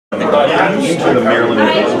into the Maryland.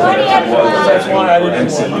 That's why I didn't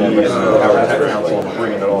MCE and Howard Tech Council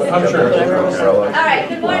bringing it all together. All right,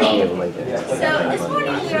 good morning. So this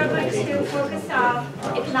morning we are going to focus on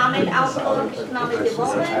economic outlook, economic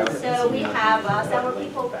development. So we have several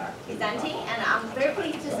people presenting, and I'm very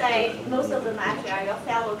pleased to say most of them actually are your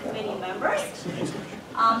fellow committee members.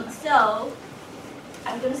 So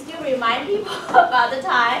I'm going to still remind people about the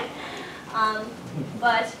time,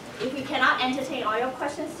 but if we cannot entertain all your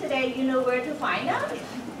questions today, you know where to find them.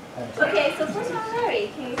 Okay, so first one,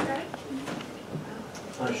 Larry, can you start?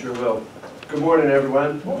 I sure will. Good morning,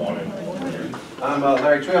 everyone. Good morning. I'm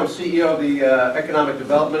Larry Tway. I'm CEO of the Economic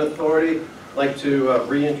Development Authority. I'd like to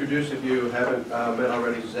reintroduce, if you haven't met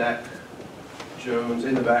already, Zach Jones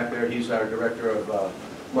in the back there. He's our Director of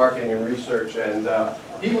Marketing and Research, and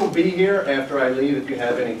he will be here after I leave if you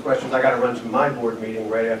have any questions. I got to run to my board meeting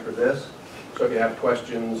right after this, so if you have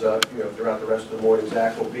questions throughout the rest of the morning,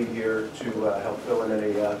 Zach will be here to help fill in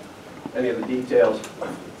any of the details.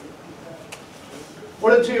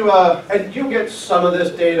 Wanted to, and you'll get some of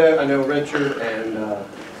this data. I know Richard and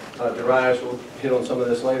Darius will hit on some of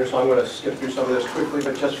this later, so I'm going to skip through some of this quickly,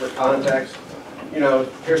 but just for context,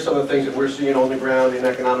 here's some of the things that we're seeing on the ground in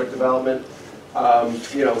economic development.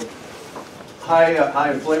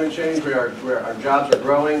 High employment change, where our jobs are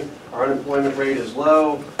growing, our unemployment rate is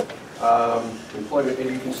low. Employment, and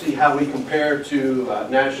you can see how we compare to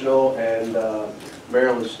national and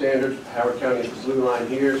Maryland standards. Howard County is the blue line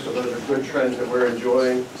here, so those are good trends that we're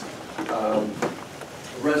enjoying.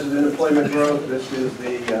 Resident employment growth, this is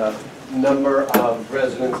the number of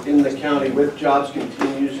residents in the county with jobs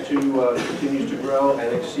continues to grow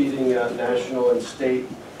and exceeding national and state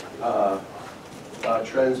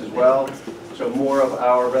trends as well. So more of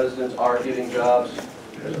our residents are getting jobs.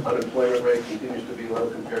 The unemployment rate continues to be low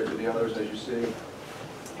compared to the others, as you see.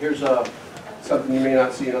 Here's something you may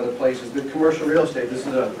not see in other places. The commercial real estate, this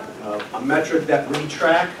is a metric that we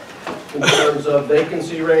track in terms of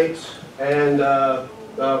vacancy rates and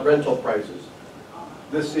rental prices.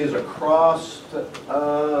 This is across,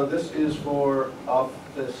 this is for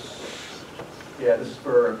office, yeah, this is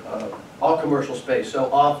for all commercial space.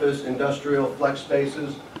 So office, industrial, flex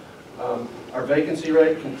spaces. Our vacancy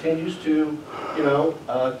rate continues to,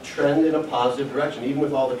 trend in a positive direction. Even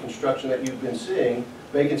with all the construction that you've been seeing,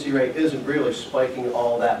 vacancy rate isn't really spiking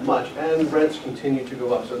all that much, and rents continue to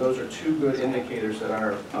go up. So those are two good indicators that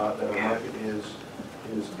our market is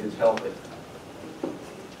healthy.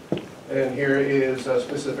 And here is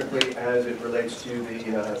specifically as it relates to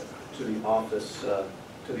the office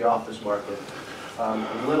market.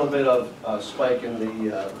 A little bit of a spike in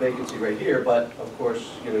the vacancy rate here, but of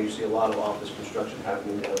course, you see a lot of office construction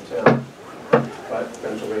happening downtown, but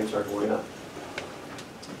rental rates are going up.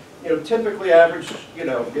 Typically average,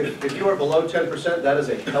 if you are below 10%, that is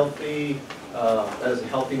a healthy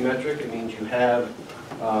metric. It means you have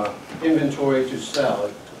inventory to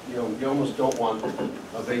sell. You almost don't want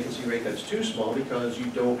a vacancy rate that's too small because you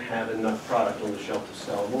don't have enough product on the shelf to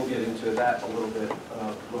sell. We'll get into that a little bit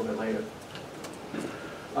later.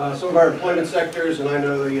 Some of our employment sectors, and I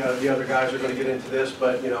know the other guys are going to get into this,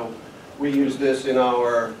 but we use this in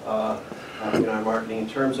our marketing in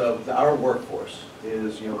terms of our workforce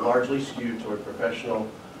is largely skewed toward professional,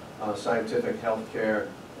 scientific, healthcare,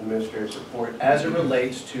 administrative support as it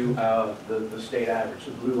relates to the state average.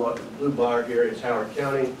 The blue bar here is Howard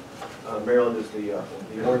County. Maryland is the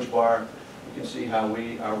orange bar. You can see how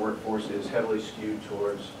our workforce is heavily skewed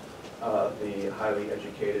towards the highly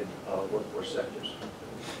educated workforce sectors.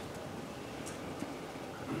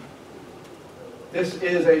 This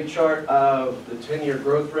is a chart of the 10-year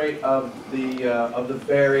growth rate of the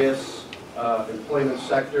various employment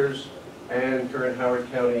sectors and current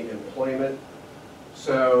Howard County employment.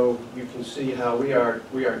 So you can see how we are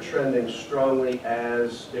trending strongly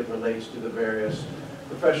as it relates to the various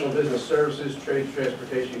professional business services, trade,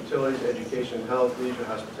 transportation, utilities, education, health, leisure,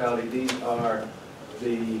 hospitality. These are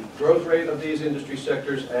the growth rate of these industry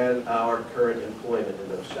sectors and our current employment in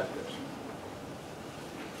those sectors.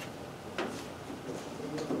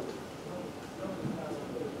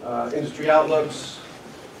 Industry outlooks,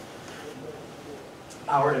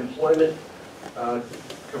 our employment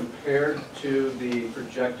compared to the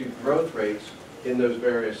projected growth rates in those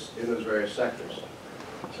various sectors.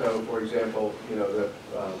 So, for example, the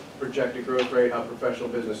projected growth rate of professional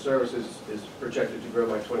business services is projected to grow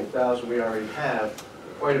by 20,000. We already have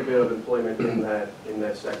quite a bit of employment in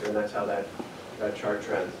that sector, and that's how that chart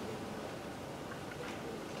trends.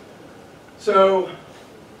 So,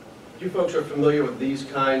 you folks are familiar with these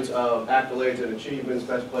kinds of accolades and achievements: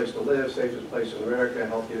 best place to live, safest place in America,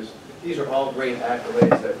 healthiest. These are all great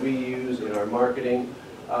accolades that we use in our marketing.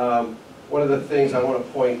 One of the things I want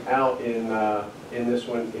to point out in this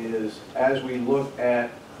one is, as we look at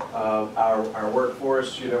our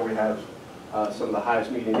workforce, you know, we have some of the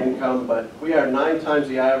highest median income, but we are 9 times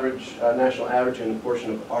the average, national average in the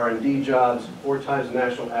portion of R&D jobs, 4 times the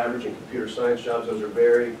national average in computer science jobs. Those are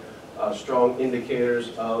very strong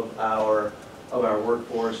indicators of our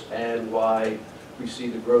workforce and why we see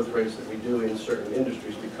the growth rates that we do in certain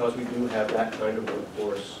industries, because we do have that kind of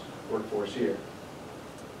workforce here.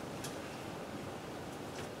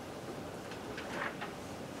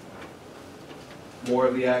 More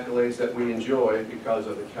of the accolades that we enjoy because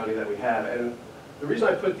of the county that we have. And the reason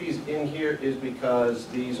I put these in here is because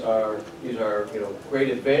these are you know,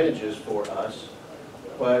 great advantages for us,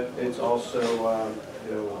 but it's also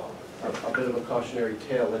you know, a bit of a cautionary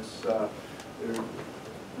tale.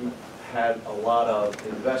 We've had a lot of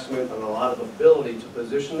investment and a lot of ability to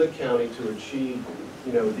position the county to achieve,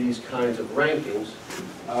 you know, these kinds of rankings.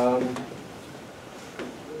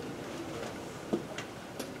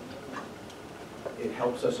 It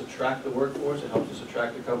helps us attract the workforce, it helps us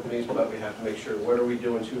attract the companies, but we have to make sure, what are we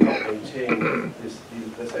doing to help maintain this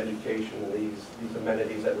education and these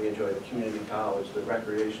amenities that we enjoy, the community college, the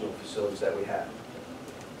recreational facilities that we have.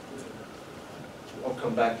 I'll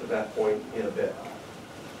come back to that point in a bit.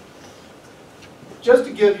 Just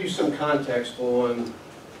to give you some context on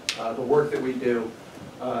the work that we do,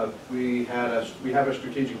 we have a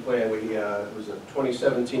strategic plan. It was a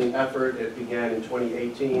 2017 effort. It began in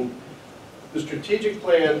 2018. The strategic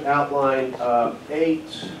plan outlined 8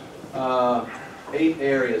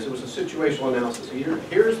 areas. It was a situational analysis.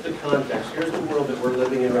 Here's the context. Here's the world that we're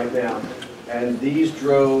living in right now, and these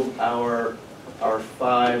drove our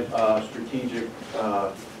 5 strategic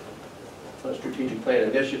plan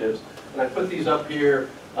initiatives. And I put these up here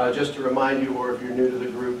just to remind you, or if you're new to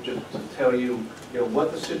the group, just to tell you,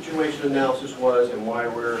 what the situation analysis was and why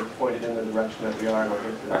we're pointed in the direction that we are, and I'll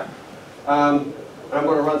get to that. I'm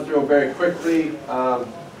going to run through them very quickly.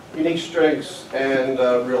 Unique strengths and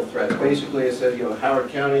real threats. Basically, I said, Howard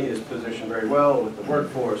County is positioned very well with the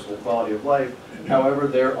workforce and the quality of life. However,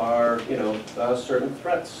 there are, certain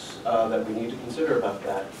threats that we need to consider about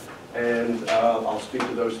that. And I'll speak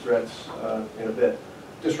to those threats in a bit.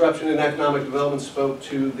 Disruption in economic development spoke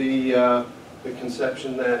to the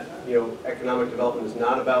conception that, economic development is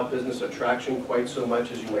not about business attraction quite so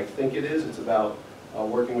much as you might think it is. It's about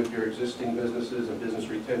working with your existing businesses and business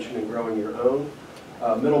retention and growing your own.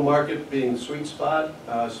 Middle market being the sweet spot,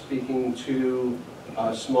 speaking to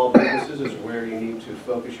small businesses is where you need to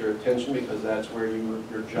focus your attention, because that's where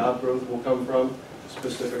your job growth will come from,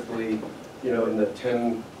 specifically in the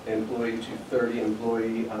 10 employee to 30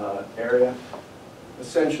 employee area.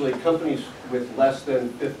 Essentially, companies with less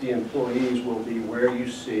than 50 employees will be where you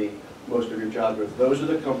see most of your job growth. Those are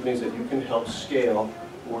the companies that you can help scale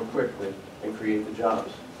more quickly and create the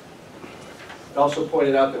jobs. It also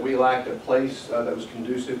pointed out that we lacked a place that was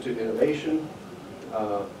conducive to innovation.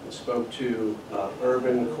 It spoke to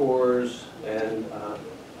urban cores and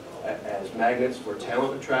as magnets for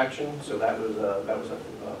talent attraction, so that was a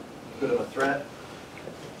bit of a threat.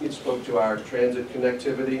 It spoke to our transit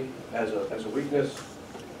connectivity as a weakness.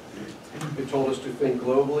 It told us to think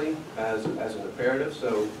globally as an imperative,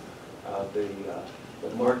 so the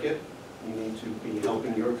market, you need to be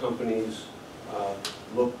helping your companies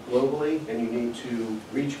look globally, and you need to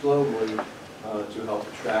reach globally to help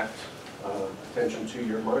attract attention to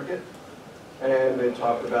your market. And they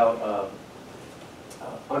talked about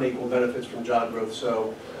unequal benefits from job growth,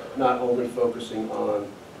 so not only focusing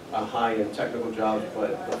on high-end technical jobs,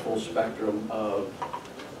 but the full spectrum of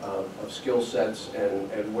skill sets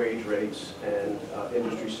and wage rates and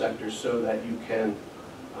industry sectors, so that you can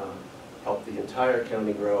help the entire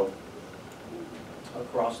county grow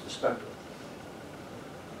across the spectrum.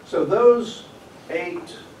 So those 8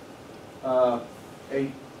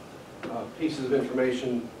 pieces of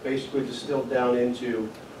information basically distilled down into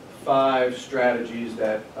 5 strategies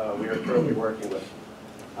that we are currently working with.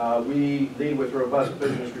 We lead with robust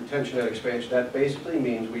business retention and expansion. That basically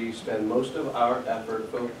means we spend most of our effort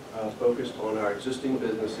focused on our existing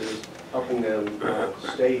businesses, helping them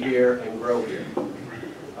stay here and grow here.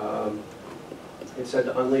 It said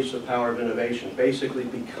to unleash the power of innovation. Basically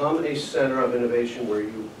become a center of innovation where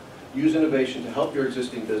you use innovation to help your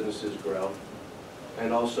existing businesses grow,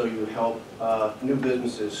 and also you help new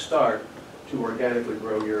businesses start to organically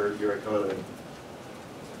grow your economy.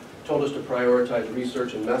 Told us to prioritize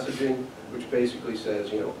research and messaging, which basically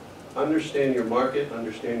says, understand your market,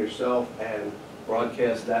 understand yourself, and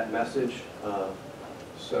broadcast that message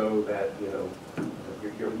so that,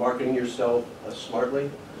 you're marketing yourself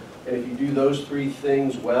smartly. And if you do those 3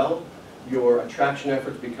 things well, your attraction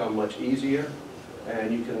efforts become much easier,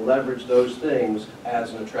 and you can leverage those things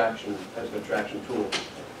as an attraction tool.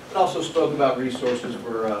 It also spoke about resources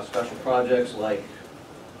for special projects like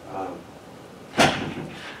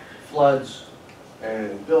floods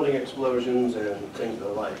and building explosions and things of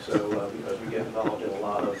the like. So because we get involved in a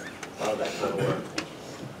lot of that kind of work.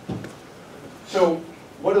 So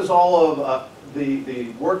what is all of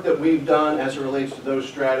the work that we've done as it relates to those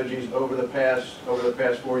strategies over the past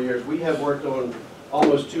 4 years? We have worked on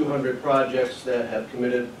almost 200 projects that have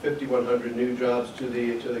committed 5,100 new jobs to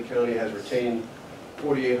the county, has retained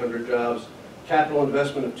 4,800 jobs, capital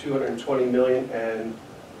investment of $220 million, and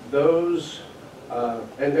those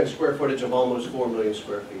and square footage of almost 4 million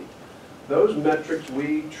square feet. Those metrics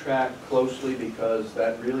we track closely because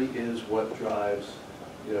that really is what drives,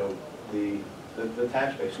 you know, the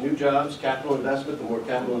tax base. New jobs, capital investment. The more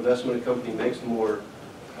capital investment a company makes, the more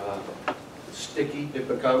sticky it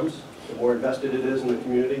becomes. The more invested it is in the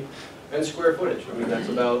community, and square footage. I mean, that's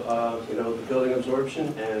about you know, the building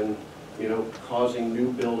absorption and, you know, causing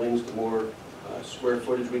new buildings. The more square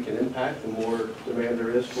footage we can impact, the more demand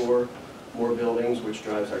there is for more buildings, which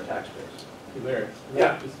drives our tax base. Hey Larry,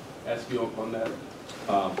 can I just ask you on that?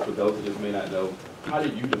 For those that just may not know, how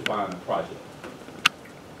did you define a project?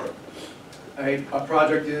 A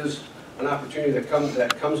project is an opportunity that comes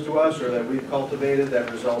to us, or that we've cultivated, that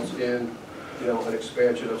results in, you know, an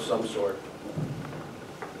expansion of some sort.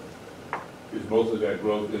 Is most of that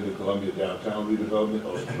growth in the Columbia downtown redevelopment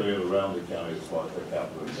or spread around the county as far as the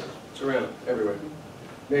capital investment? It's around everywhere.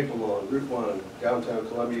 Maple Lawn, Route 1, downtown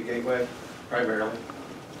Columbia Gateway, primarily.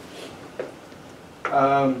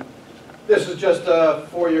 This is just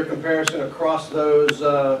for your comparison across those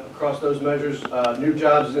measures. New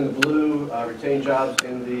jobs is in the blue, retained jobs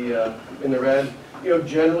in the red. You know,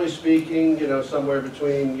 generally speaking, you know, somewhere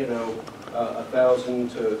between, you know,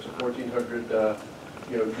 1,000 to 1,400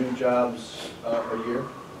 you know, new jobs a year.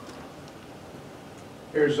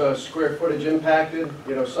 Here's square footage impacted.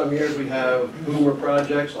 You know, some years we have boomer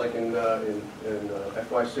projects, like in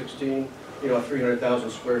FY16. You know, a 300,000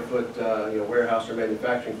 square foot you know, warehouse or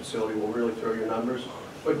manufacturing facility will really throw your numbers.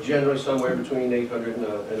 But generally, somewhere between 800 and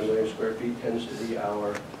a million square feet tends to be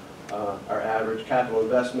our average capital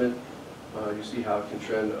investment. You see how it can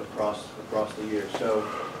trend across the year. So,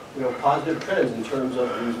 you know, positive trends in terms of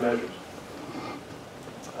these measures.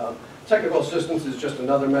 Technical assistance is just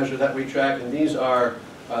another measure that we track, and these are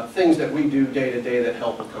things that we do day to day that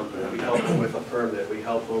help a company. We help them with a permit, we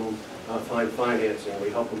help them find financing, we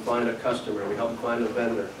help them find a customer, we help them find a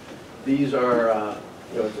vendor. These are,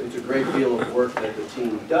 you know, it's a great deal of work that the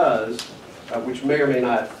team does, which may or may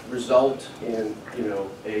not result in, you know,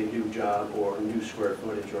 a new job or new square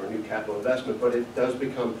footage or a new capital investment, but it does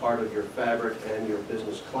become part of your fabric and your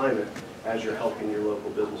business climate as you're helping your local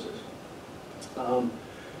businesses.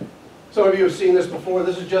 Some of you have seen this before.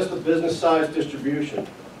 This is just the business size distribution.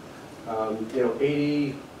 You know,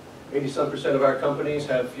 80-some% of our companies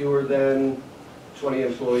have fewer than 20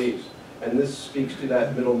 employees. And this speaks to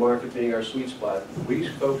that middle market being our sweet spot. We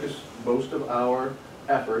focus most of our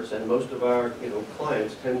efforts, and most of our, you know,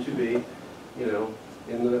 clients tend to be, you know,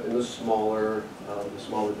 in the smaller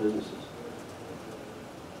businesses.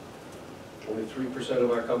 Only 3%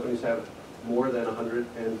 of our companies have more than 100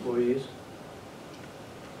 employees.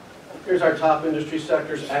 Here's our top industry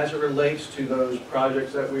sectors as it relates to those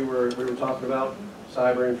projects that we were talking about: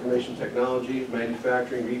 cyber information technology,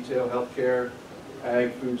 manufacturing, retail, healthcare,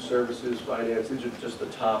 ag, food services, finance. These are just the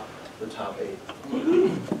top 8.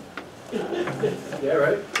 Yeah,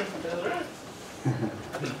 right.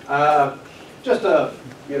 Just a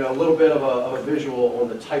little bit of a visual on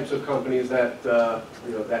the types of companies that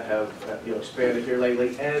that have expanded here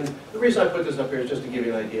lately. And the reason I put this up here is just to give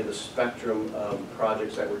you an idea of the spectrum of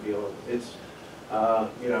projects that we're dealing with. It's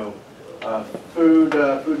food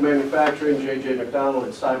manufacturing, J.J. McDonald.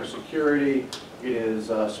 It's cybersecurity. It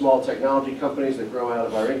is small technology companies that grow out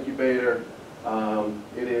of our incubator.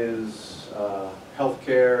 It is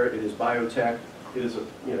healthcare. It is biotech. It is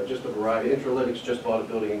just a variety. Intralytics just bought a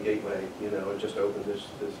building in Gateway. It just opened this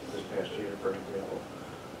past year, for example.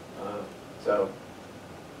 So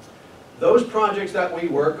those projects that we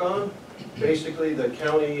work on, basically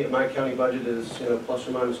my county budget is plus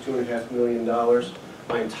or minus $2.5 million.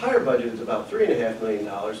 My entire budget is about $3.5 million.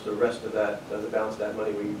 The rest of that, the balance of that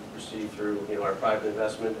money, we receive through our private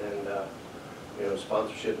investment and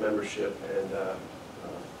sponsorship, membership, and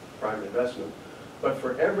private investment. But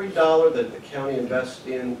for every dollar that the county invests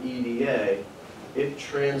in EDA, it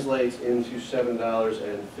translates into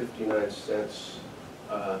 $7.59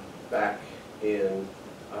 back in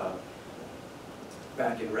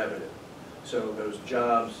revenue. So those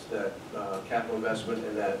jobs, that capital investment,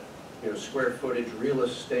 and that square footage real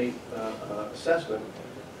estate assessment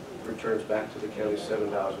returns back to the county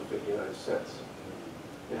 $7.59.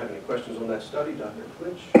 You have any questions on that study? Dr.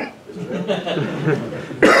 Klitsch is available.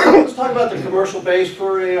 Let's talk about the commercial base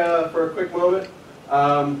for a quick moment.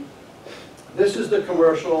 This is the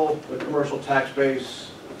commercial tax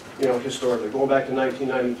base, historically, going back to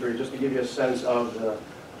 1993, just to give you a sense of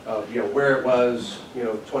where it was,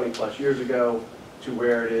 20 plus years ago to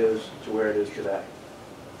where it is today.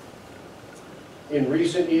 In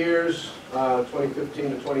recent years, 2015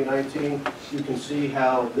 to 2019, you can see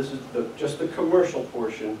how this is just the commercial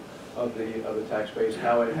portion of the tax base,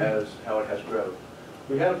 how it has grown.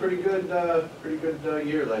 We had a pretty good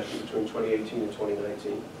year last year between 2018 and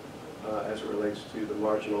 2019, as it relates to the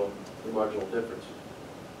marginal difference.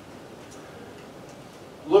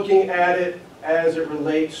 Looking at it as it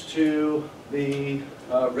relates to the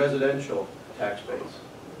residential tax base.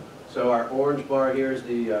 So our orange bar here is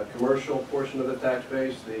the commercial portion of the tax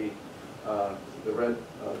base. The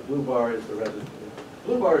blue bar is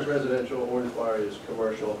residential, orange bar is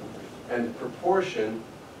commercial, and the proportion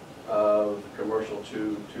of commercial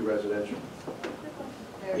to residential.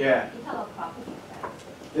 Yeah. You tell a property tax.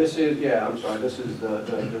 This is this is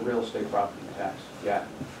the real estate property tax. Yeah.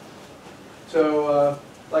 So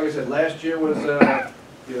like I said, last year was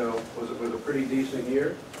was a pretty decent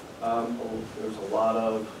year. There was a lot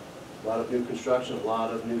of new construction, a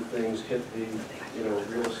lot of new things hit the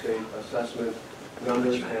real estate assessment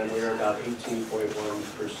numbers, and we're about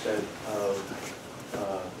 18.1%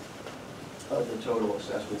 of the total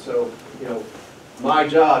assessment. So my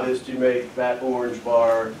job is to make that orange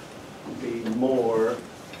bar be more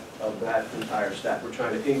of that entire stack. We're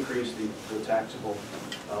trying to increase the taxable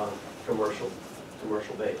commercial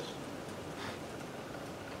base.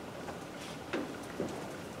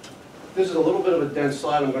 This is a little bit of a dense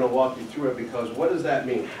slide. I'm going to walk you through it because what does that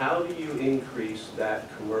mean? How do you increase that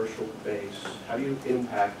commercial base? How do you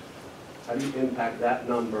impact that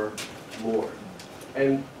number more?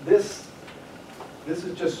 And this is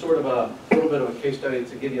just sort of a little bit of a case study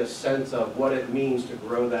to give you a sense of what it means to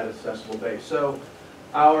grow that assessable base. So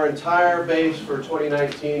our entire base for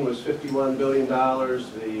 2019 was $51 billion.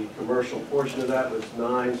 The commercial portion of that was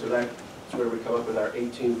 9, so that's where we come up with our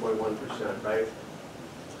 18.1%, right?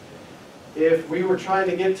 If we were trying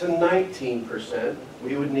to get to 19%,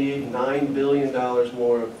 we would need $9 billion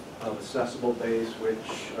more of assessable base, which,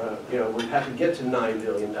 we'd have to get to $9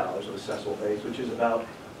 billion of assessable base, which is about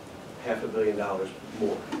 $500 million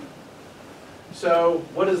more. So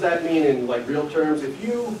what does that mean in real terms? If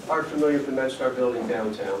you are familiar with the MedStar building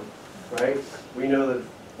downtown, right, we know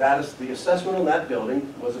that is the assessment on that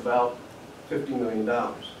building was about $50 million.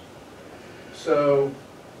 So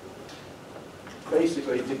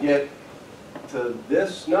basically, to get to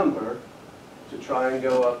this number, to try and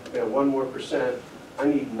go up 1 more %, I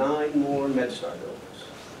need 9 more MedStar buildings.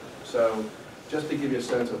 So just to give you a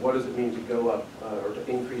sense of what does it mean to go up or to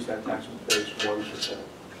increase that taxable base 1%.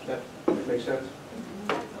 That make sense?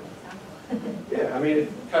 Yeah, I mean,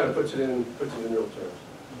 it kind of puts it in real terms.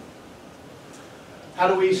 How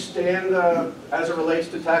do we stand as it relates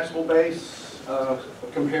to taxable base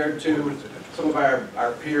compared to some of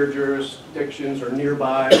our peer jurisdictions or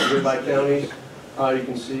nearby counties? You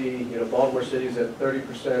can see, Baltimore City's at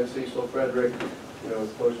 30%, Cecil, Frederick,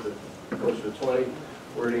 closer to 20.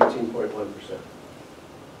 We're at 18.1%.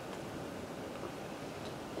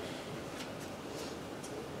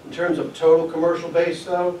 In terms of total commercial base,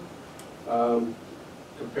 though,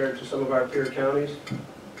 compared to some of our peer counties,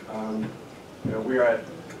 we're at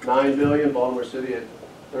 $9 billion, Baltimore City at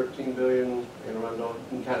 $13 billion, and Arundel.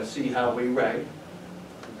 You can kind of see how we rank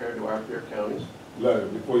compared to our peer counties. Larry,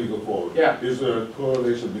 before you go forward, yeah, is there a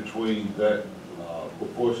correlation between that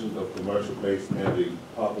proportion of commercial base and the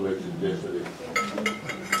population density?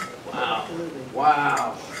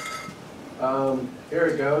 Wow. Here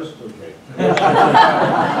it goes. Okay.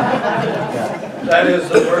 That is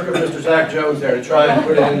the work of Mr. Zach Jones there to try and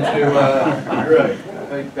put it into, right.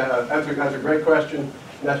 I think that's a great question. And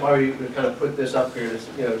that's why we kind of put this up here.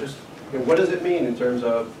 Just what does it mean in terms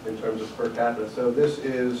of per capita? So this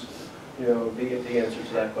is, the answer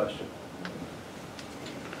to that question.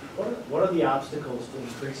 What are the obstacles to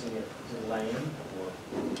increasing it? Is it land?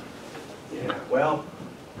 Yeah, well,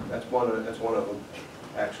 that's one of them,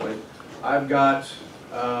 actually. I've got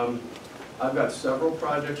several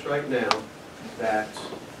projects right now that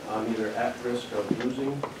I'm either at risk of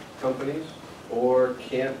losing companies or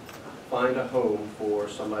can't find a home for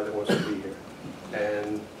somebody that wants to be here.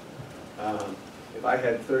 And if I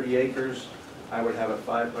had 30 acres I would have a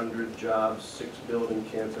 500 job, 6-building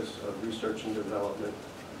campus of research and development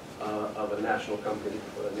of a national company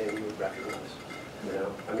with a name you would recognize. You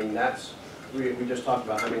know, I mean, that's, we just talked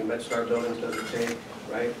about how many MedStar buildings does it take,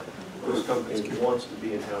 right? This company wants to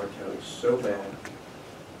be in Howard County so bad.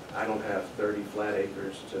 I don't have 30 flat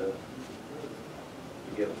acres to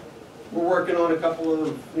give them. We're working on a couple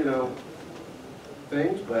of, you know,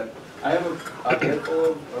 things, but I have a handful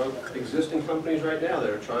of existing companies right now that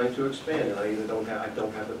are trying to expand, and I don't have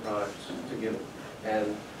the products to give them.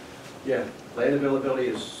 And yeah, land availability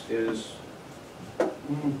is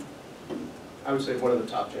I would say one of the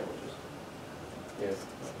top challenges. Yeah.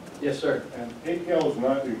 Yes, sir. And APL is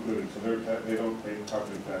not included, so they don't pay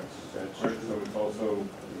property tax. Right? So it's also,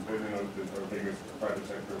 you know, our biggest private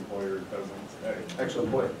sector employer doesn't pay.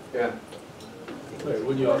 Excellent point. Yeah.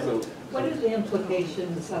 Would you also, What are the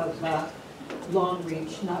implications of Long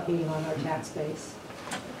Reach not being on our tax base?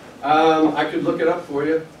 I could look it up for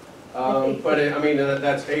you. But I mean,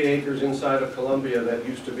 that's 8 acres inside of Columbia that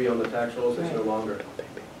used to be on the tax rolls. It's no longer.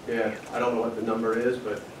 Yeah, I don't know what the number is,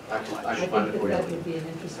 but I can find it for you. I think that would be an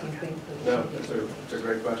interesting thing for the No, community. it's a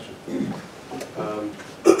great question.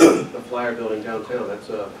 The Flyer building downtown, that's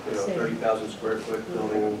a, you know, 30,000 square foot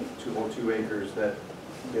building, 2 acres that,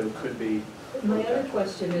 you know, could be. My other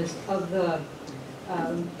question is, of the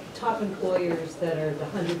top employers that are the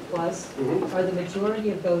 100 plus, are the majority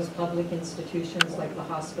of those public institutions like the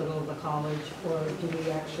hospital, the college, or do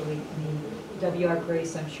we actually, I mean, W.R.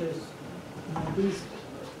 Grace, I'm sure, is, you know, these,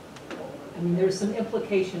 I mean, there's some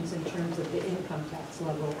implications in terms of the income tax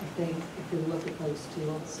level, I think, if we look at those two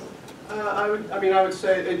also. I would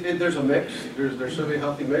say there's a mix. There's certainly a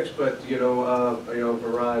healthy mix, but you know,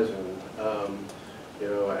 Verizon, you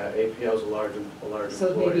know, APL is a large So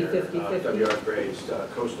employer. maybe 50-50? W.R. Grace,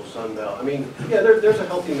 Coastal Sunbelt. I mean, yeah, there's a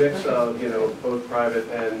healthy mix of, you know, both private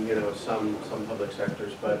and, you know, some public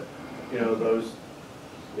sectors, but you know, those,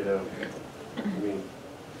 you know, I mean,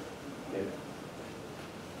 yeah.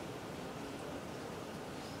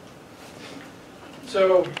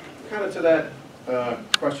 So, kind of to that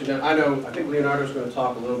question, and I think Leonardo's going to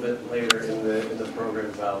talk a little bit later in the program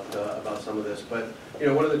about some of this, but you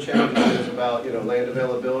know, one of the challenges is about, you know, land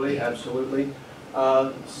availability, absolutely.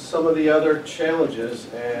 Some of the other challenges,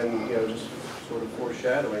 and you know, just sort of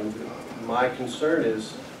foreshadowing, my concern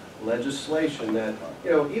is legislation that,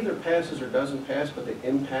 you know, either passes or doesn't pass, but the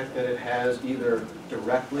impact that it has either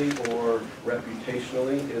directly or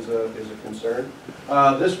reputationally is a concern.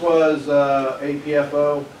 This was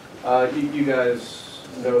APFO. You guys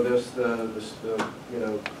know this. This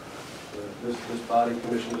body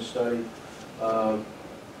commissioned a study.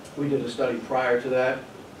 We did a study prior to that,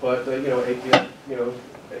 but you know,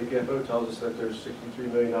 APFO tells us that there's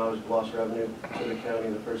 $63 million of lost revenue to the county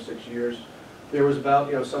in the first 6 years. There was about,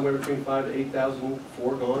 you know, somewhere between 5,000 to 8,000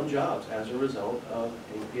 foregone jobs as a result of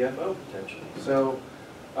APFO potentially. So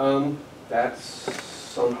that's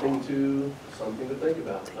something to think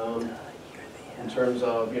about. In terms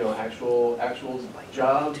of, you know, actual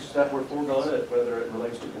jobs that were foregone, whether it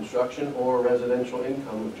relates to construction or residential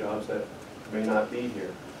income of jobs that may not be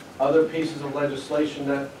here. Other pieces of legislation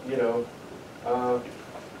that, you know,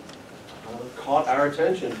 caught our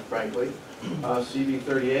attention, frankly, CB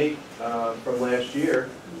 38 from last year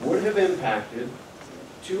would have impacted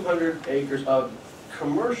 200 acres of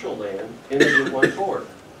commercial land in the Route 1 corridor.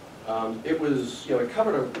 It was, you know, it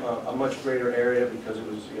covered a much greater area because it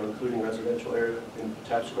was, you know, including residential area in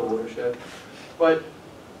Patapsco watershed. But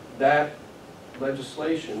that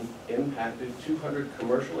legislation impacted 200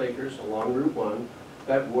 commercial acres along Route 1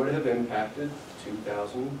 that would have impacted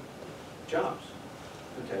 2,000 jobs,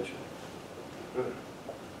 potentially.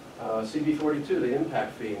 CB 42, the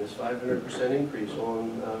impact fee, this 500% increase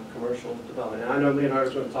on commercial development. And I know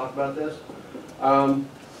Leonardo's going to talk about this.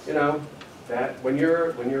 You know, that when you're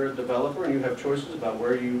a developer and you have choices about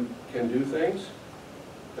where you can do things,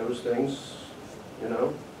 those things, you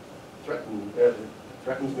know,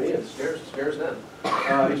 threatens me and scares them.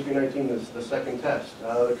 HB 19 is the second test.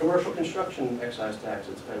 The commercial construction excise tax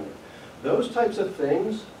that's pending. Those types of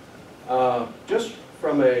things, just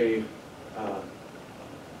from a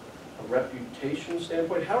reputation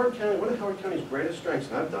standpoint, Howard County, one of Howard County's greatest strengths,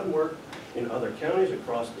 and I've done work in other counties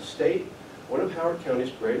across the state, one of Howard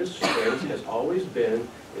County's greatest strengths has always been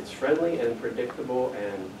it's friendly and predictable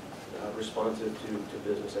and responsive to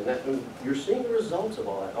business. And that, you're seeing the results of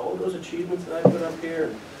all that. All of those achievements that I put up here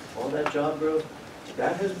and all that job growth,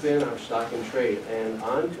 that has been our stock in trade. And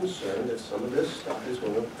I'm concerned that some of this stuff is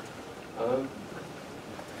going to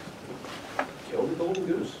kill the golden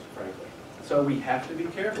goose, frankly. So we have to be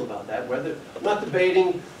careful about that. Whether, I'm not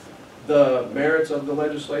debating the merits of the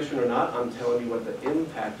legislation or not. I'm telling you what the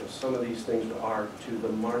impact of some of these things are to the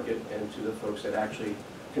market and to the folks that actually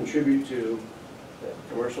contribute to the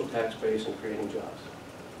commercial tax base and creating jobs.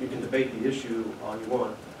 You can debate the issue all you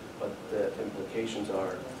want, but the implications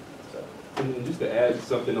are, so. And just to add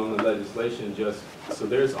something on the legislation, so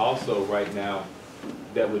there's also right now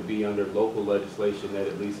that would be under local legislation that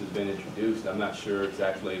at least has been introduced. I'm not sure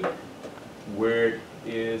exactly where it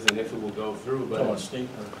is and if it will go through, but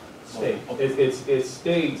State. it's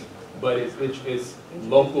state, but it's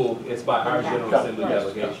local. It's by our General Assembly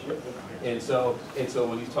delegation. And so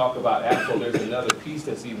when you talk about AFFO, there's another piece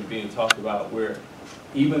that's even being talked about where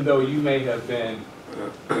even though you may have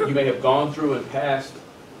gone through and passed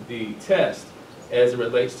the test as it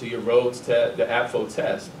relates to your roads test, the AFFO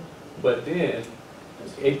test, but then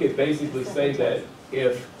it could basically say that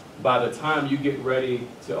if by the time you get ready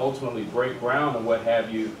to ultimately break ground and what have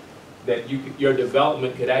you, that your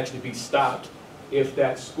development could actually be stopped if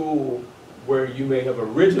that school where you may have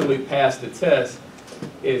originally passed the test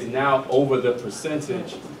is now over the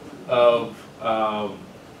percentage of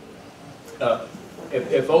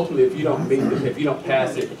if you don't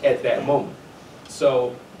pass it at that moment.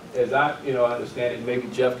 So as I understand it, maybe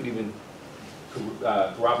Jeff could even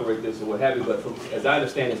corroborate this or what have you, but as I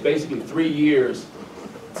understand it, it's basically 3 years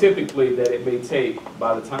typically that it may take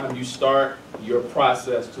by the time you start your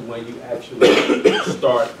process to when you actually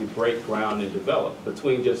start to break ground and develop,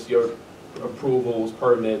 between just your approvals,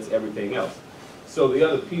 permits, everything else. So the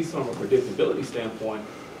other piece from a predictability standpoint,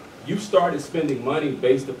 you've started spending money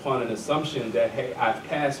based upon an assumption that, hey, I've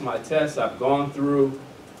passed my tests, I've gone through,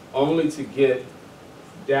 only to get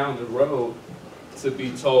down the road to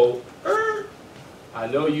be told, I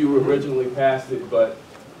know you originally passed it, but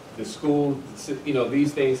the school,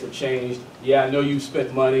 these things have changed. Yeah, I know you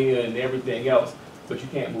spent money and everything else, but you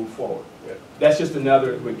can't move forward. Yeah. That's just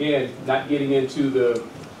another, again, not getting into the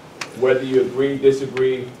whether you agree,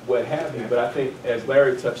 disagree, what have you, but I think as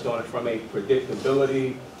Larry touched on it, from a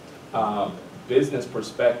predictability business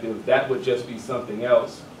perspective, that would just be something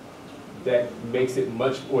else that makes it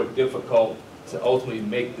much more difficult to ultimately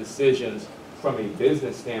make decisions from a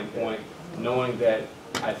business standpoint, knowing that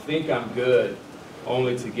I think I'm good,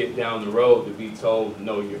 only to get down the road to be told,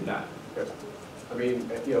 no, you're not. I mean,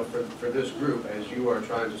 for this group, as you are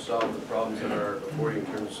trying to solve the problems that are before you in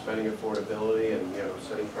terms of spending affordability and,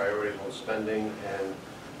 setting priorities on spending and,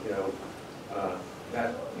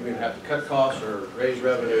 that you either have to cut costs or raise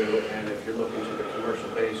revenue, and if you're looking to the commercial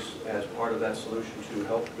base as part of that solution to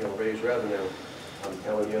help, raise revenue, I'm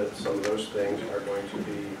telling you that some of those things are going to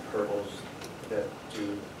be hurdles that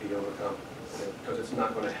to be overcome, because it's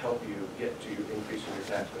not going to help you get to increasing your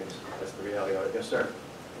tax base. That's the reality of it. Yes, sir.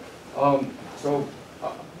 So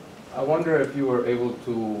I wonder if you were able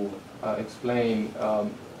to explain,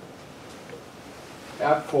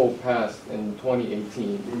 AFFO passed in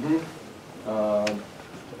 2018.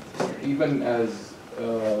 Even as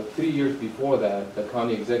 3 years before that, the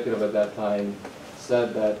county executive at that time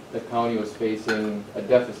said that the county was facing a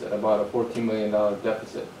deficit, about a $14 million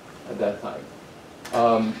deficit at that time.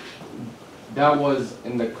 That was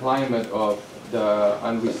in the climate of the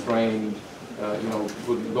unrestrained,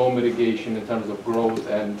 with low mitigation in terms of growth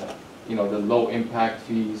and, the low impact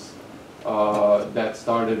fees that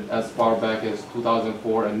started as far back as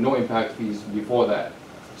 2004 and no impact fees before that.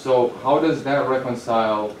 So how does that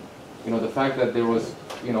reconcile, the fact that there was,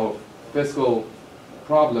 fiscal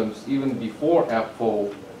problems even before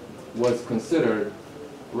AFFO was considered,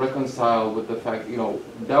 reconcile with the fact,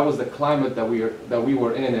 that was the climate that we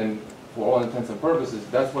were in, and for all intents and purposes,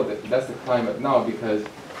 that's the climate now, because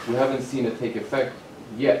we haven't seen it take effect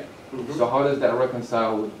yet. So how does that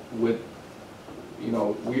reconcile with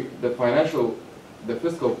the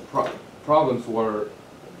fiscal problems were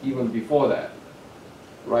even before that,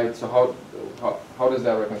 right? So how does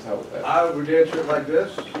that reconcile with that? I would answer it like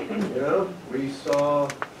this, we saw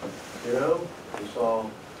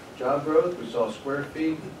job growth, we saw square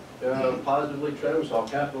feet positively trend, we saw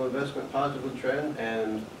capital investment positively trend,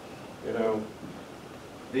 and,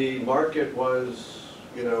 the market was,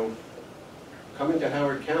 coming to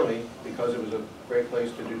Howard County because it was a great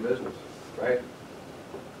place to do business, right?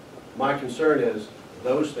 My concern is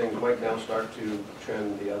those things might now start to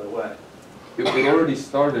trend the other way. It already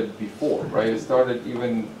started before, right? It started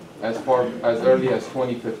even as early as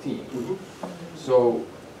 2015. So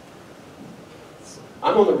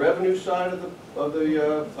I'm on the revenue side of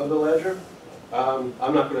the ledger. I'm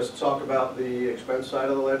not going to talk about the expense side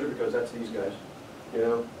of the ledger because that's these guys.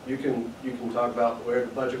 You can talk about where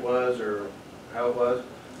the budget was or how it was.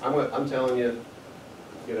 I'm telling you,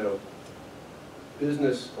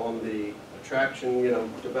 business on the attraction, you know,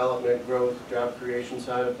 development, growth, job creation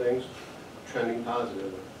side of things, trending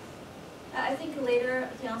positively. I think later,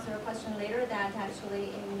 to answer your question later, that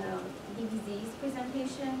actually in DBZ's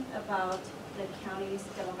presentation about the county's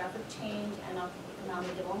demographic change and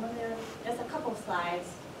economic development there's a couple of slides.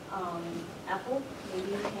 Apple,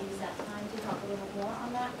 maybe we can use that time to talk a little more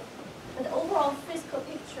on that. But the overall fiscal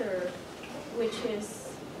picture, which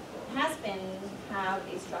has been have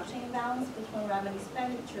a structural imbalance between revenue and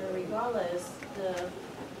expenditure, regardless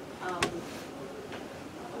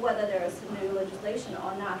whether there is new legislation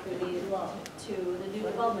or not related to the new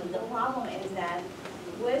development. The problem is that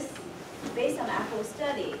based on Apple's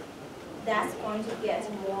study, that's going to get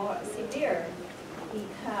more severe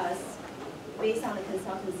because based on the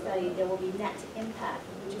consultant study, there will be net impact,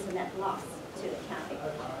 which is a net loss to the county.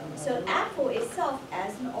 So Apple itself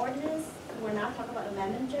as an ordinance, we're not talking about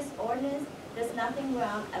amendment, just ordinance, there's nothing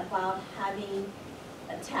wrong about having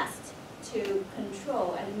a test to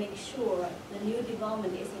control and make sure the new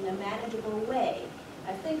development is in a manageable way.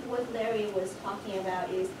 I think what Larry was talking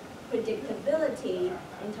about is predictability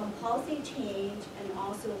in terms of policy change and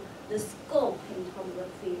also the scope in terms of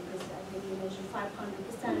fee, because I think you mentioned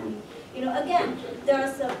 500%. You know, again,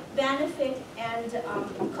 there's a benefit and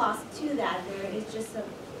cost to that. There is just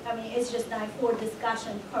it's just not for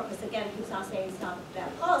discussion purpose. Again, it's not saying it's not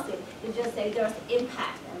bad policy. It's just say there's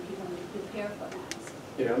impact and people need to prepare for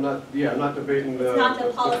that. Yeah, I'm not debating the, It's not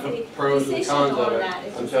the policy pros and decision cons of on it. that.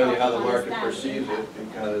 It's I'm just telling you not how the to market understand the perceives impact.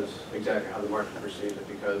 it, because exactly how the market perceives it,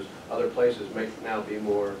 because other places may now be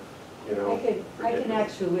more, you know. I can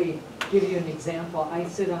actually give you an example. I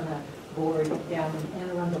sit on a board down in Anne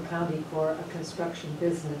Arundel County for a construction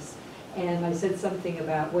business. And I said something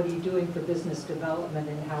about, what are you doing for business development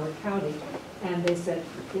in Howard County? And they said,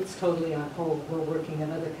 it's totally on hold. We're working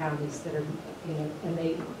in other counties that are, you know, and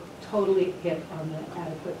they totally hit on the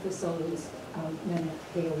adequate facilities. And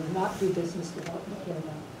they will not do business development here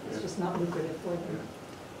now. It's just not lucrative for them.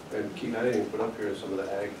 And Keith, I didn't even put up here some of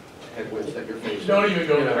the ag headwinds that you're facing. Don't even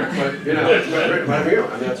go You know, there. But, you know, but here,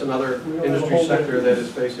 I mean, that's another industry sector that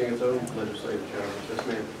is facing its own legislative challenge. Yes,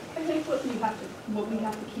 ma'am. I think what we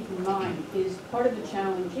have to keep in mind is part of the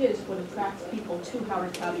challenge is what attracts people to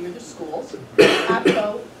Howard County are the schools.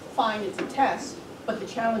 APCO, fine, it's a test, but the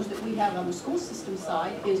challenge that we have on the school system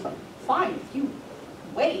side is, fine, if you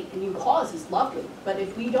wait and you pause is lovely, but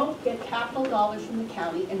if we don't get capital dollars from the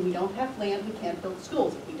county and we don't have land, we can't build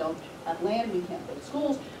schools. If we don't have land, we can't build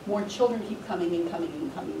schools. More children keep coming in.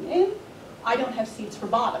 I don't have seats for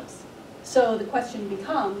bottoms. So the question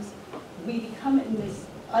becomes, we become in this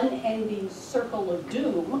unending circle of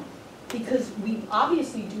doom because we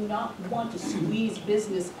obviously do not want to squeeze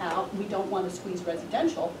business out. We don't want to squeeze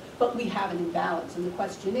residential, but we have an imbalance. And the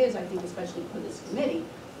question is, I think especially for this committee,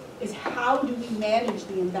 is how do we manage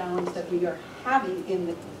the imbalance that we are having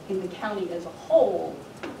in the county as a whole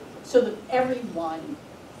so that everyone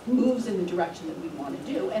moves in the direction that we want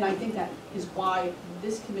to do. And I think that is why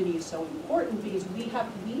this committee is so important, because we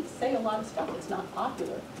say a lot of stuff that's not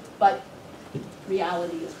popular, but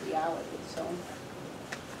reality is reality. So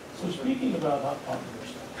speaking about not popular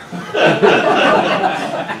stuff,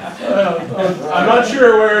 I'm not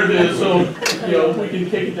sure where it is, so you know we can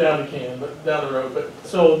kick it down the road. But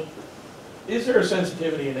so, is there a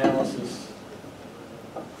sensitivity analysis?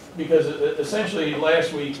 Because essentially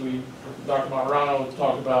last week Dr. Monterano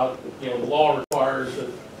talked about, you know, the law requires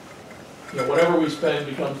that, you know, whatever we spend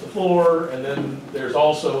becomes the floor, and then there's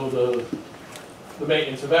also the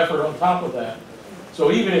maintenance of effort on top of that.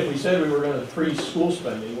 So even if we said we were going to freeze school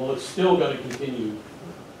spending, well, it's still going to continue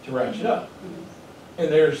to ratchet up.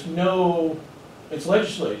 And it's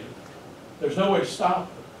legislative. There's no way to stop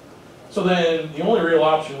it. So then the only real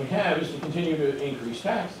option we have is to continue to increase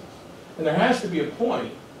taxes. And there has to be a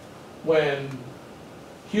point when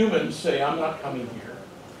humans say, I'm not coming here,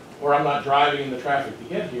 or I'm not driving in the traffic to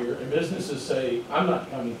get here, and businesses say, I'm not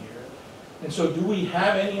coming here. And so do we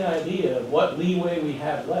have any idea of what leeway we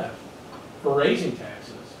have left for raising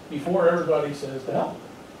taxes before everybody says to hell?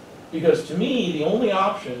 Because to me, the only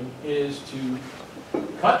option is to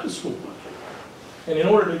cut the school budget. And in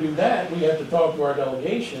order to do that, we have to talk to our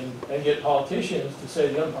delegation and get politicians to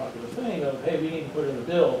say the unpopular thing of, hey, we need to put in a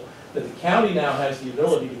bill that the county now has the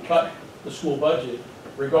ability to cut the school budget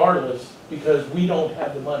regardless, because we don't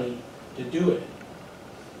have the money to do it.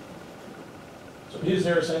 So is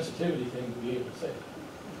there a sensitivity thing to be able to say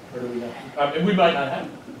that? Or do we not? I mean, we might not have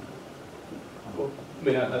it. Well, I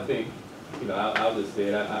mean, I think, you know, I'll just say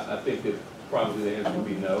it. I think that probably the answer would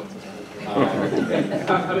be no.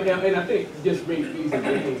 And I think just reason being,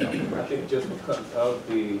 I think just because of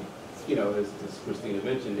the, you know, as Christina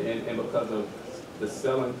mentioned, and because of the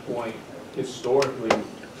selling point historically,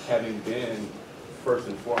 having been first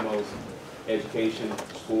and foremost education,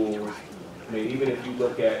 schools, I mean, even if you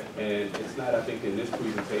look at, and it's not, I think, in this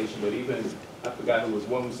presentation, but even, I forgot who was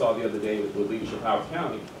one we saw the other day with Leadership Howard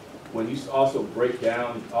County, when you also break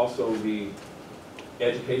down also the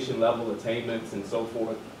education level attainments and so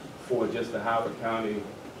forth for just the Howard County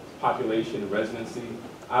population and residency,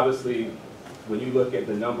 obviously, when you look at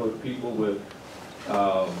the number of people with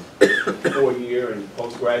 4-year and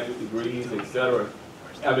postgraduate degrees, et cetera,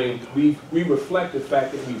 I mean, we reflect the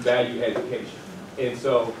fact that we value education. And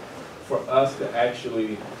so for us to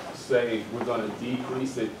actually say we're going to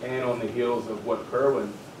decrease it, and on the heels of what the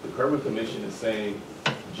Kerwin Commission is saying,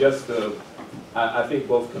 just I think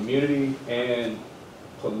both community and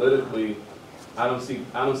politically, I don't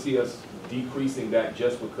see us decreasing that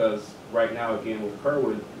just because right now, again, with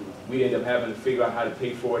Kerwin, we end up having to figure out how to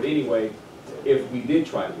pay for it anyway if we did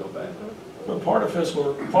try to go back. But part of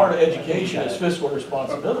education is fiscal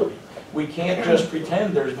responsibility. We can't just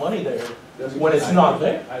pretend there's money there when it's not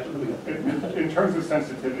there. In terms of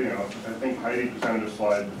sensitivity analysis, I think Heidi presented a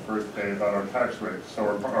slide the first day about our tax rates.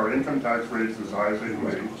 So our income tax rates, as high as they can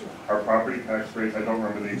be. Our property tax rates, I don't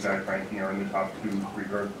remember the exact ranking, are in the top 2, 3,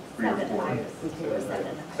 or 4.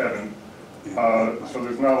 7. So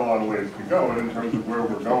there's not a lot of ways to go. And in terms of where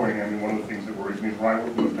we're going, I mean, one of the things that worries me is when I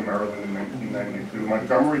moved to Maryland in 1992,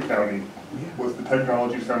 Montgomery County was the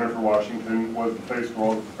technology center for Washington, was the place where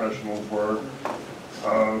all the professionals were.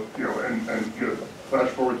 Flash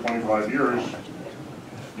forward 25 years,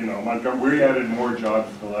 Montgomery, we added more jobs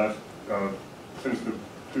since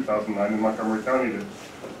 2009 in Montgomery County. That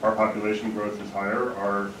our population growth is higher.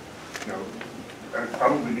 And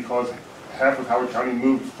probably because half of Howard County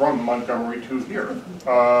moved from Montgomery to here.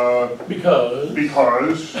 Because of the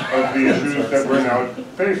issues that we're now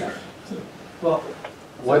facing. Well,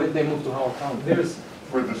 why did they move to Howard County?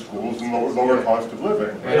 For the schools and lower cost of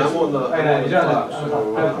living. And I'm on the clock,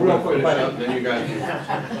 so real quick, then you guys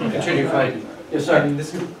continue fighting. Yes, sir. And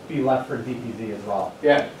this could be left for DPZ as well.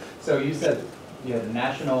 Yeah. So you said you had a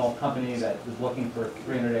national company that was looking for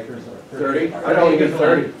 300 acres or 30? I'd only get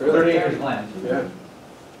 30. 30 acres of land. Yeah.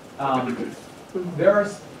 There are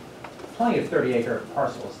plenty of 30-acre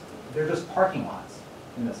parcels. They're just parking lots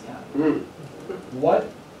in this county. What,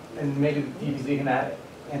 and maybe DPZ can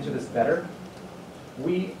answer this better,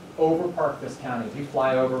 we overpark this county. If you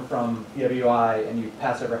fly over from BWI and you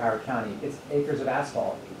pass over Howard County, it's acres of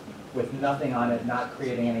asphalt with nothing on it, not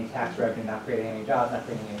creating any tax revenue, not creating any jobs, not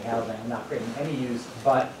creating any housing, not creating any use,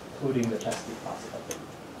 but polluting the Chesapeake possibly.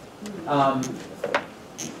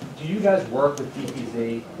 Do you guys work with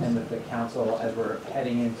DPZ and with the council as we're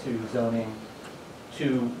heading into zoning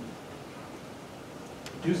to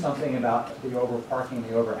do something about the over-parking,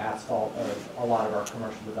 the over-asphalt of a lot of our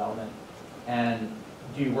commercial development? And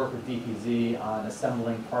do you work with DPZ on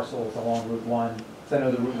assembling parcels along Route 1? Because I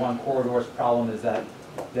know the Route 1 corridor's problem is that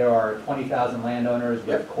there are 20,000 landowners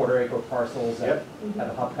with quarter-acre parcels that have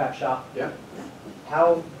a hubcap shop.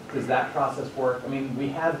 How does that process work? I mean, we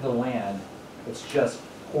have the land, it's just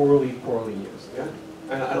poorly used.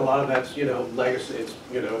 And a lot of that's, legacy. It's,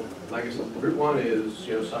 legacy. Route 1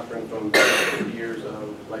 is, suffering from 50 years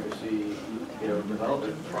of legacy,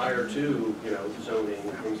 development prior to, zoning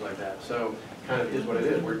and things like that. So kind of is what it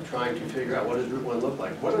is. We're trying to figure out what does Route 1 look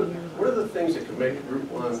like. What are the things that could make Route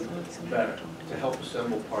 1 better to help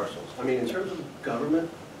assemble parcels? I mean, in terms of government,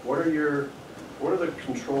 what are the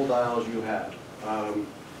control dials you have?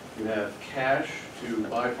 You have cash to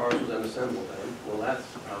buy parcels and assemble them. Well, that's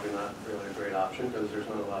probably not really a great option because there's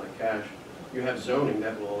not a lot of cash. You have zoning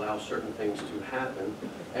that will allow certain things to happen,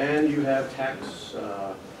 and you have tax,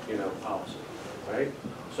 policy, right?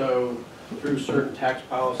 So through certain tax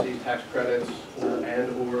policies, tax credits,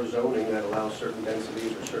 and/or zoning that allows certain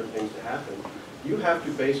densities or certain things to happen, you have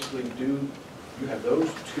to basically you have those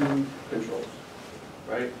two controls,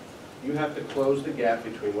 right? You have to close the gap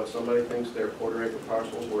between what somebody thinks their quarter-acre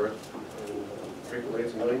parcel is worth, and frequently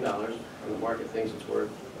it's $1 million, and the market thinks it's worth,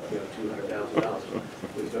 $200,000.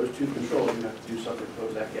 With those two controls, you have to do something to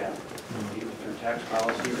close that gap, either through tax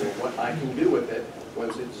policy or what I can do with it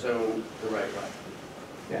once it's zoned the right way.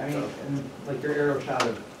 Yeah, I mean, and like your aerial shot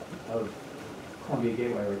of Columbia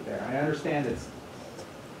Gateway right there. I understand it's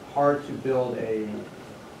hard to build a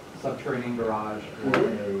subterranean garage or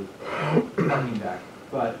a parking deck,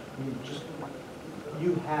 but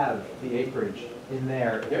you have the acreage in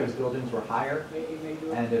there if those buildings were higher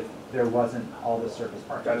and if there wasn't all this surface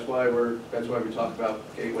parking. That's why we talk about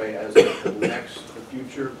Gateway as the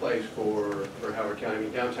future place for Howard County. I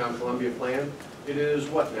mean, downtown Columbia plan, it is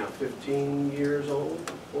what now, 15 years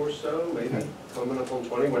old? or so, maybe coming up on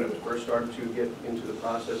 20, when it was first started to get into the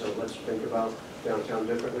process of let's think about downtown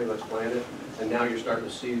differently, let's plan it. And now you're starting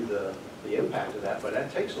to see the impact of that, but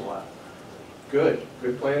that takes a while. Good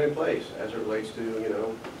plan in place as it relates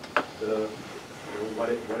to, what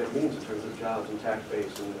it means in terms of jobs and tax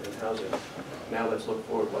base and housing. Now let's look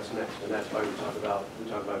forward, what's next? And that's why we talk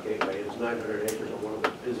about Gateway. It is 900 acres on one of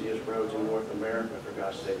the busiest roads in North America, for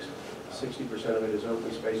gosh sakes. 60% of it is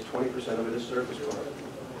open space, 20% of it is surface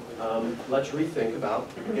park. Let's rethink about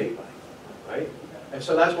Gateway, right? And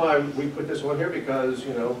so that's why we put this one here, because,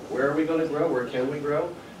 where are we going to grow? Where can we grow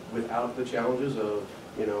without the challenges of,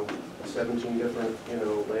 17 different,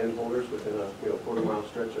 landholders within a quarter-mile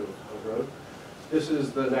stretch of road? This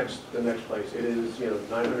is the next place. It is,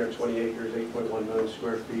 920 acres, 8.1 million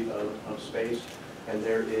square feet of space, and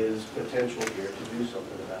there is potential here to do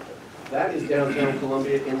something about it. That is downtown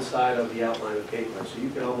Columbia inside of the outline of Gateway, so you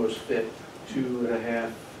can almost fit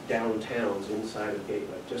 2.5 downtowns inside of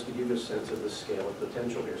Gateway, just to give you a sense of the scale of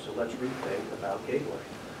potential here. So let's rethink about Gateway.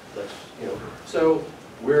 So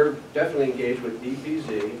we're definitely engaged with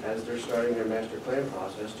DPZ as they're starting their master plan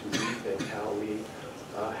process to rethink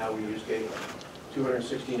how we use Gateway.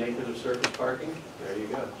 216 acres of surface parking, there you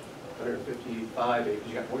go. 155 acres,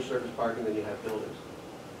 you got more surface parking than you have buildings,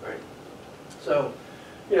 right? So,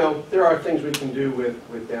 there are things we can do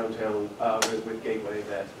with downtown, with Gateway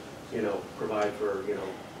that, provide for,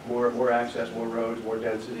 more access, more roads, more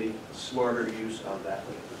density, smarter use of that.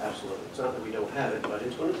 Absolutely. It's not that we don't have it, but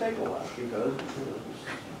it's going to take a while because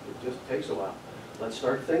it just takes a while. Let's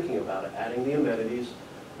start thinking about it, adding the amenities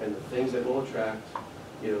and the things that will attract,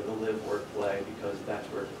 the live, work, play, because that's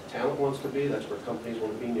where talent wants to be. That's where companies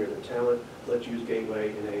want to be, near their talent. Let's use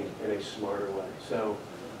Gateway in a smarter way. So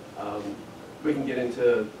we can get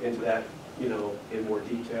into that, in more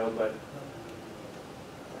detail. But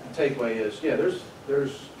the takeaway is,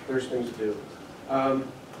 there's things to do.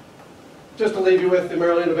 Just to leave you with, the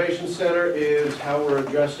Maryland Innovation Center is how we're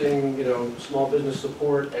addressing, small business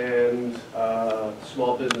support and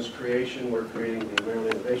small business creation. We're creating the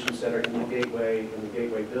Maryland Innovation Center in the Gateway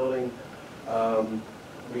building.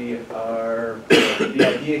 The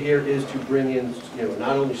idea here is to bring in,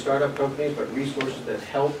 not only startup companies, but resources that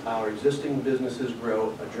help our existing businesses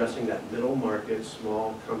grow, addressing that middle market,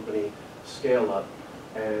 small company scale up.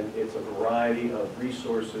 And it's a variety of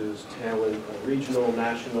resources, talent, regional,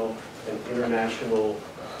 national, and international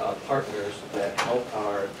partners that help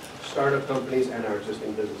our startup companies and our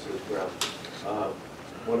existing businesses grow.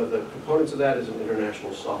 One of the components of that is an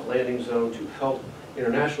international soft landing zone to help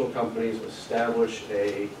international companies establish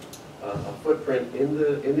a footprint in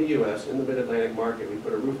the U.S., in the Mid-Atlantic market. We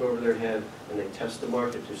put a roof over their head and they test the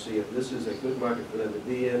market to see if this is a good market for them to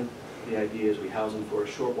be in. The idea is we house them for a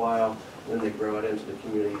short while, then they grow out into the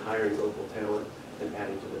community, hiring local talent and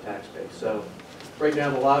adding to the tax base. So right now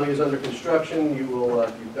the lobby is under construction. You will,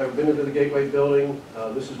 if you've ever been into the Gateway building,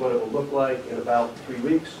 this is what it will look like in about 3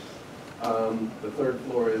 weeks. The third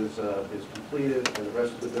floor is completed, and the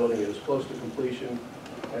rest of the building is close to completion.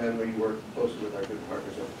 And we work closely with our good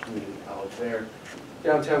partners at the community college there.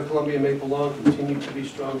 Downtown Columbia and Maple Lawn continue to be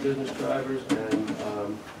strong business drivers,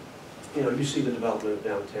 and you see the development of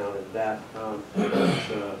downtown, and that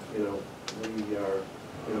we are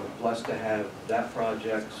blessed to have that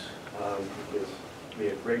project. It's be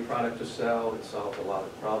a great product to sell. It solves a lot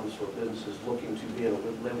of problems for businesses looking to be in a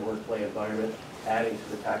live, work, play environment, adding to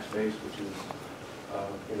the tax base, which is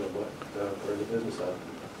what we're in the business of.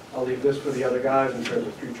 I'll leave this for the other guys in terms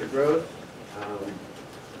of future growth.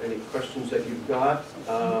 Any questions that you've got?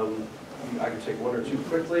 I can take one or two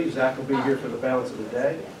quickly. Zach will be here for the balance of the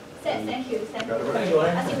day. Thank you. I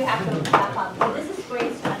think we have to wrap up. But this is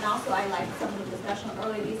great, and also I like some of the discussion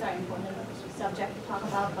earlier. These are important subjects to talk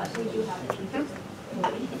about, but we do have to keep it.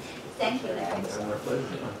 Thank you, Larry. It's our pleasure.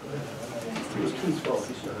 It was Keith's fault.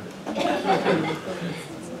 He started.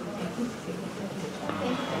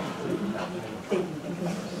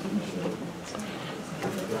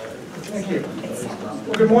 Thank you.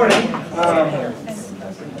 Well, good morning.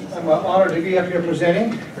 I'm honored to be up here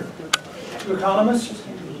presenting to economists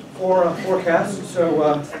for forecasts, so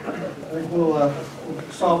I think we'll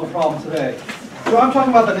solve the problem today. So I'm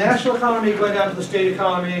talking about the national economy going down to the state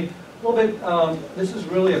economy a little bit. This is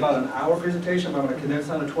really about an hour presentation. I'm going to condense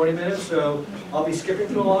down to 20 minutes, so I'll be skipping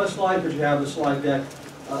through a lot of slides, but you have the slide deck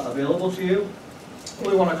available to you.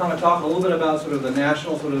 We want to kind of talk a little bit about sort of the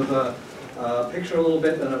national sort of picture a little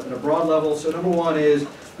bit at a broad level. So number one is,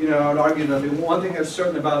 I would argue that the one thing that's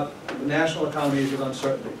certain about the national economy is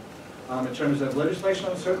uncertainty. In terms of legislation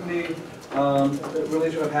uncertainty,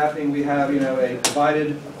 really sort of happening, we have, a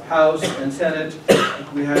divided House and Senate.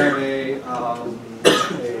 We have a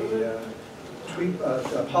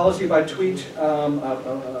policy by tweet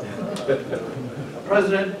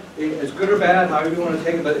president is good or bad, however you want to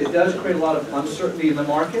take it, but it does create a lot of uncertainty in the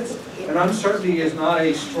markets, and uncertainty is not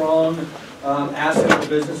a strong asset for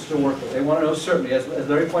businesses to work with. They want to know certainty. As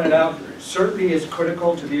Larry pointed out, certainty is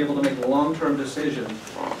critical to be able to make long-term decisions.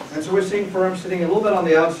 And so we're seeing firms sitting a little bit on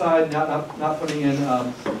the outside, not putting in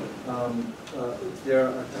their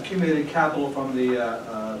accumulated capital from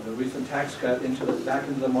the recent tax cut back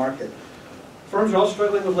into the market. Firms are also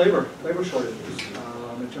struggling with labor shortages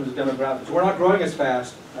in terms of demographics. We're not growing as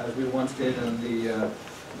fast as we once did in the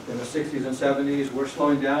 60s and 70s. We're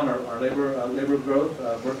slowing down our labor growth.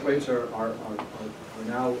 Birth rates are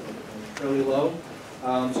now fairly low.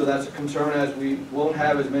 So that's a concern, as we won't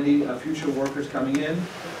have as many future workers coming in.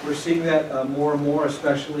 We're seeing that more and more,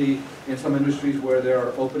 especially in some industries where there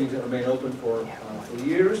are openings that remain open for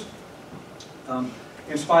years.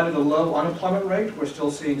 In spite of the low unemployment rate, we're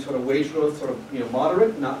still seeing sort of wage growth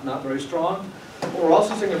moderate, not very strong. But we're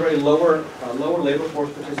also seeing a very lower labor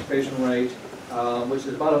force participation rate, which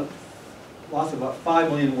is loss of about 5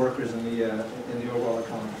 million workers in the overall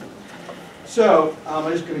economy. So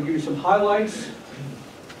I'm just going to give you some highlights.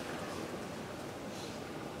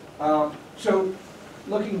 So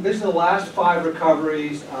this is the last 5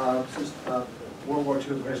 recoveries since World War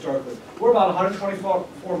II historically. We're about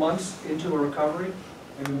 124 months into a recovery,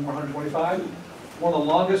 maybe more 125. One of the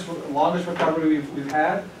longest recovery we've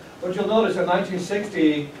had. But you'll notice in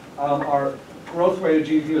 1960, our growth rate of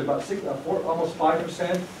GDP was about almost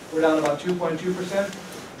 5%. We're down to about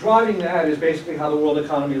 2.2%. Driving that is basically how the world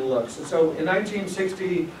economy looks. And so in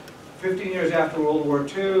 1960, 15 years after World War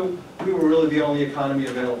II, we were really the only economy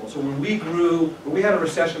available. So when we had a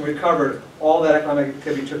recession, we recovered, all that economic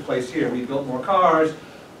activity took place here. We built more cars,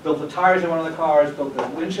 built the tires in one of the cars, built the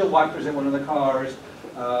windshield wipers in one of the cars.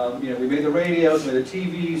 We made the radios, made the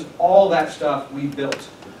TVs, all that stuff we built.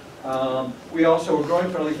 We also were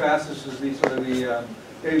growing fairly fast. This is the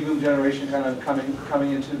baby boom generation kind of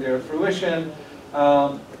coming into their fruition.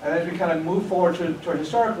 And as we kind of move forward toward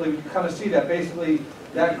historically, we kind of see that basically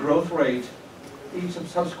that growth rate, each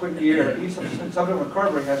subsequent year, each subsequent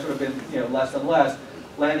recovery has sort of been less and less,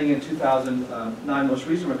 landing in 2009 most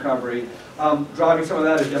recent recovery. Driving some of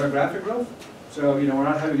that is demographic growth. So we're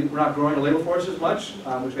not growing the labor force as much,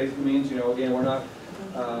 which basically means again we're not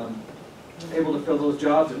able to fill those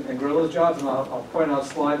jobs and grow those jobs. And I'll point out a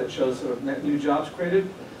slide that shows sort of net new jobs created.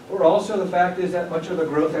 Or also the fact is that much of the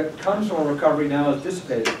growth that comes from a recovery now is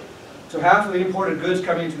dissipated. So half of the imported goods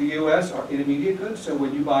coming into the U.S. are intermediate goods. So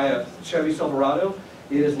when you buy a Chevy Silverado,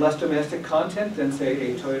 it is less domestic content than,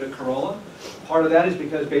 say, a Toyota Corolla. Part of that is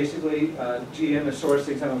because basically GM is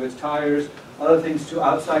sourcing some of its tires, other things to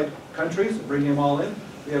outside countries, bringing them all in.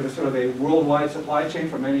 We have a sort of a worldwide supply chain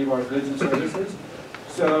for many of our goods and services.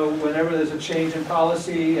 So whenever there's a change in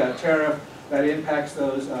policy, a tariff, that impacts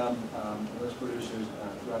those producers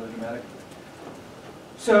rather dramatically.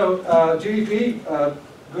 So GDP,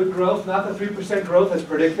 good growth, not the 3% growth as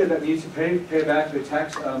predicted that needs to pay back the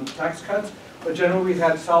tax cuts, but generally we've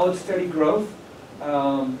had solid, steady growth,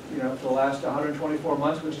 for the last 124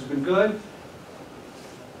 months, which has been good.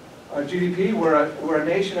 Our GDP, we're a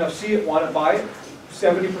nation of see it, want it, buy it.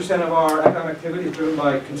 70% of our economic activity is driven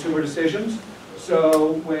by consumer decisions.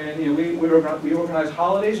 So when we organize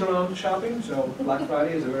holidays around shopping, so Black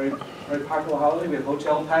Friday is a very, very popular holiday. We have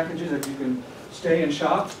hotel packages that you can stay and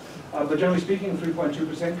shop. But generally speaking,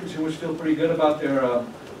 3.2% consumers feel pretty good about their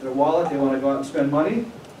wallet. They want to go out and spend money,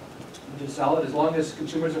 which is solid. As long as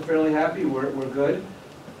consumers are fairly happy, we're good.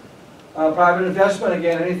 Private investment,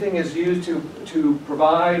 again, anything is used to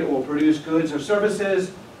provide or produce goods or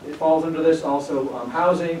services. It falls under this. Also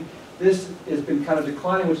housing. This has been kind of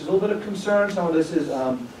declining, which is a little bit of concern. Some of this is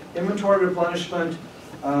inventory replenishment,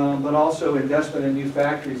 but also investment in new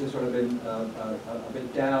factories has sort of been a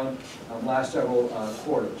bit down last several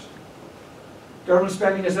quarters. Government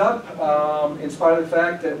spending is up in spite of the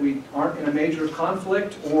fact that we aren't in a major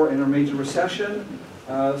conflict or in a major recession.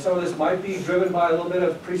 Some of this might be driven by a little bit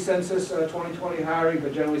of pre-census 2020 hiring,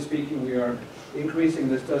 but generally speaking, we are increasing.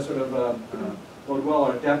 This does sort of bode well.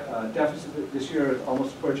 Our deficit this year is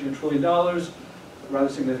almost approaching $1 trillion, a rather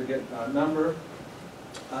significant number.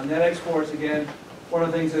 Net exports, again, one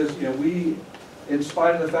of the things is, we, in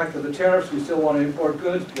spite of the fact of the tariffs, we still want to import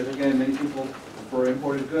goods because, again, many people prefer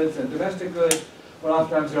imported goods than domestic goods, but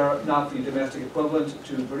oftentimes they are not the domestic equivalent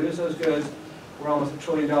to produce those goods. We're almost $1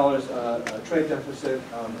 trillion trade deficit,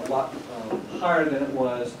 a lot higher than it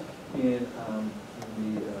was during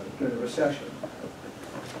the recession.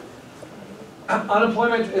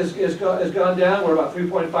 Unemployment has gone down. We're about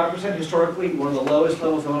 3.5%, historically one of the lowest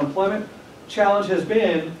levels of unemployment. Challenge has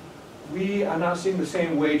been we are not seeing the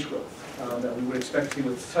same wage growth that we would expect to see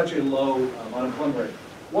with such a low unemployment rate.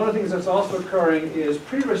 One of the things that's also occurring is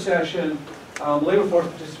pre-recession labor force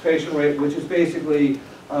participation rate, which is basically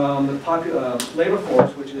the labor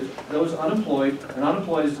force, which is those unemployed, and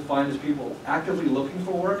unemployed is defined as people actively looking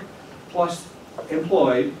for work, plus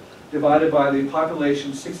employed, divided by the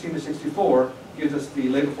population 16 to 64, gives us the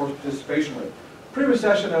labor force participation rate.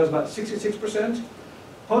 Pre-recession, that was about 66%.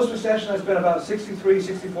 Post-recession, that's been about 63,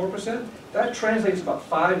 64%. That translates to about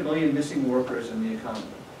 5 million missing workers in the economy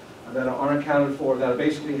that aren't accounted for, that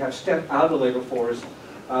basically have stepped out of the labor force,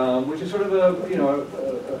 which is sort of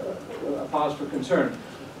a cause for concern.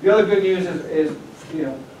 The other good news is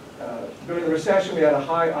during the recession, we had a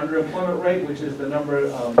high underemployment rate, which is the number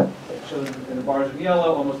shown in the bars in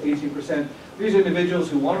yellow, almost 18%. These are individuals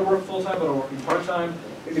who want to work full-time but are working part-time,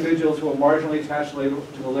 individuals who are marginally attached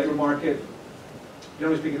to the labor market.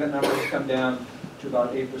 Generally speaking, that number has come down to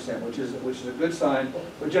about 8%, which is a good sign.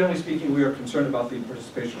 But generally speaking, we are concerned about the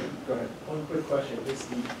participation rate. Go ahead. One quick question, it's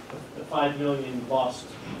the 5 million lost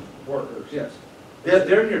workers. Yes.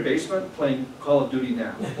 They're in your basement playing Call of Duty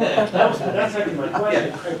now. That's actually my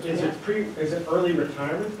question. Is it early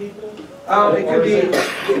retirement people? It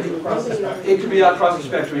could be across the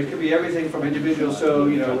spectrum. It could be everything from individuals. So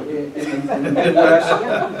in the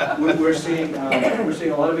Midwest, we're seeing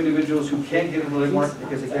a lot of individuals who can't get into the labor market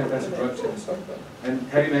because they can't pass a drug test. And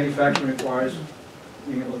heavy manufacturing requires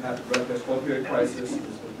being able to pass the drug test. Opioid crisis has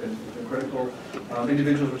been critical.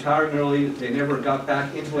 Individuals retiring early, they never got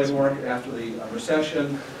back into the labor market after the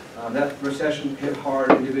recession. That recession hit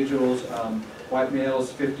hard individuals, white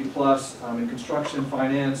males, 50 plus, in construction,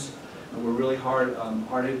 finance, were really hard hit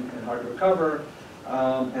and hard to recover.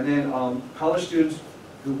 And then college students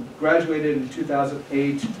who graduated in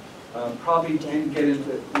 2008 probably didn't get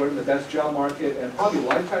into the best job market, and probably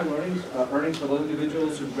lifetime earnings for those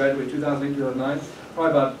individuals who graduated 2008, 2009,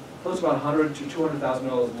 probably about close to about $100,000 to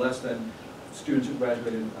 $200,000 less than students who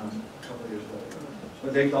graduated a couple of years later.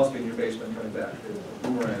 But they could also be in your basement coming back.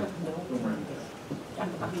 Boomerang.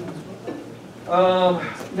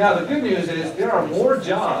 Now the good news is there are more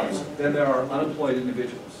jobs than there are unemployed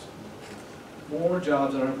individuals. More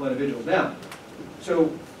jobs than unemployed individuals. Now,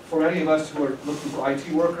 so for many of us who are looking for IT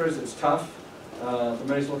workers, it's tough. For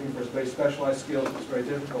many looking for very specialized skills, it's very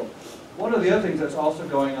difficult. One of the other things that's also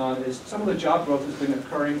going on is some of the job growth has been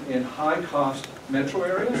occurring in high-cost metro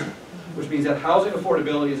areas, which means that housing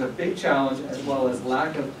affordability is a big challenge, as well as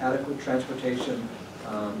lack of adequate transportation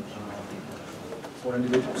for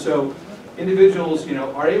individuals. So individuals,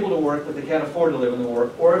 are able to work, but they can't afford to live in the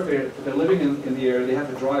work, or if they're living in the area, they have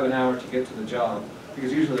to drive an hour to get to the job,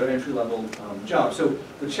 because usually they're entry-level jobs. So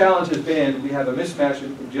the challenge has been we have a mismatch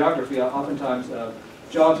in geography, oftentimes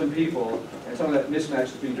jobs and people, and some of that mismatch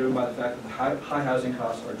is being driven by the fact that the high housing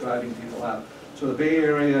costs are driving people out. So the Bay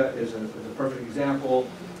Area is a perfect example.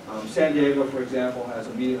 San Diego, for example, has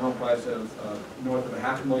a median home price of north of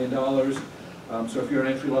 $500,000. So if you're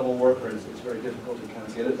an entry-level worker, it's very difficult to kind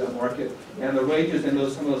of get at that market. And the wages in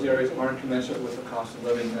some of those areas aren't commensurate with the cost of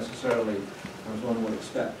living necessarily, as one would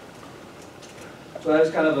expect. So that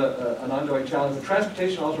is kind of an ongoing challenge. But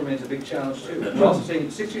transportation also remains a big challenge too. We're also seeing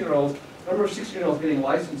 16-year-olds, number of 16-year-olds getting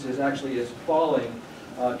licenses actually is falling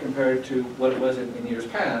compared to what it was in years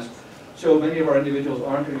past. So many of our individuals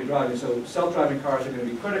aren't going to be driving. So self-driving cars are going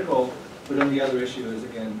to be critical, but then the other issue is,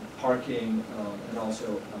 again, parking and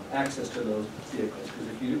also access to those vehicles. Because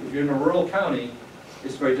if you're in a rural county,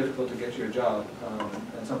 it's very difficult to get your job.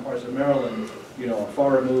 And some parts of Maryland, are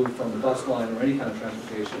far removed from the bus line or any kind of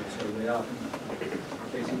transportation, so they often are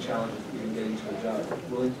facing challenges even getting to a job,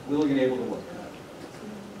 willing and able to work.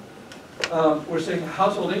 We're seeing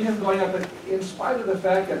household income going up, but in spite of the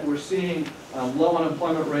fact that we're seeing low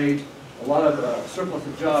unemployment rate, a lot of surplus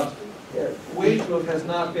of jobs, wage growth has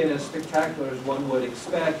not been as spectacular as one would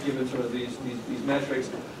expect given sort of these metrics.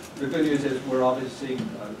 The good news is we're obviously seeing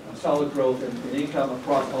solid growth in income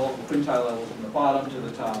across all the quintile levels, from the bottom to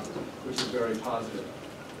the top, which is very positive.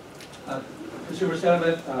 Consumer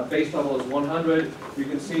sentiment, base level is 100. You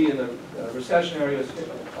can see in the recession area is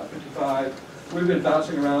 55. We've been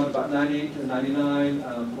bouncing around about 98 to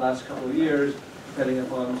 99 last couple of years, depending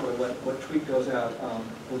upon sort of what tweet goes out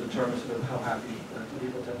will determine sort of how happy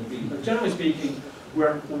people tend to be. But generally speaking,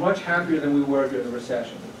 we're much happier than we were during the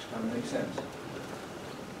recession, which kind of makes sense.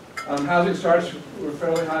 Housing starts were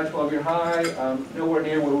fairly high, 12-year high, nowhere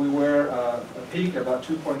near where we were a peak, about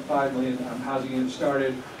 2.5 million housing units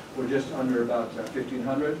started. We're just under about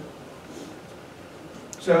 1,500.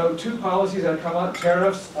 So two policies that have come up,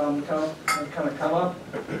 tariffs kind of come up.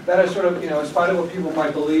 That is sort of, in spite of what people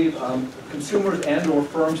might believe, consumers and or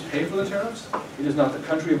firms pay for the tariffs. It is not the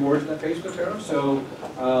country of origin that pays for the tariffs. So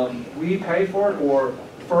we pay for it, or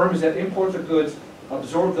firms that import the goods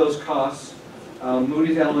absorb those costs.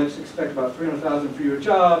 Moody's Analytics expect about 300,000 fewer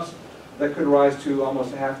jobs. That could rise to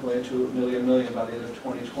almost 500,000 to 1 million by the end of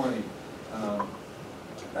 2020.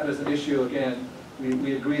 That is an issue, again.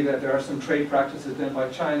 We agree that there are some trade practices done by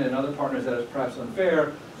China and other partners that is perhaps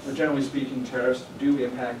unfair, but generally speaking, tariffs do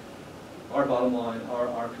impact our bottom line,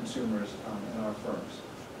 our consumers, and our firms.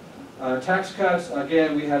 Tax cuts,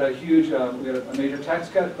 again, we had a major tax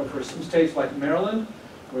cut, but for some states like Maryland,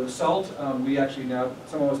 where the SALT, we actually now,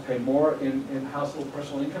 some of us pay more in household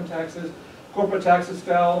personal income taxes. Corporate taxes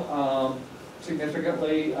fell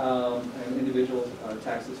significantly, and individual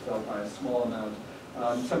taxes fell by a small amount.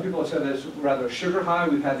 Some people have said that it's rather a sugar high.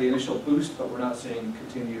 We've had the initial boost, but we're not seeing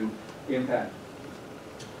continued impact.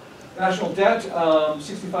 National debt,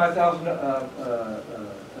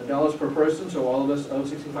 $65,000 per person, so all of us owe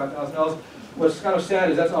 $65,000. What's kind of sad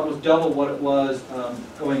is that's almost double what it was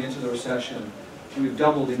going into the recession. So we've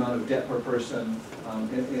doubled the amount of debt per person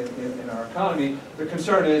in our economy. The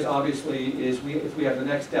concern is, obviously, if we have the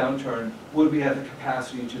next downturn, would we have the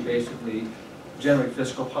capacity to basically generate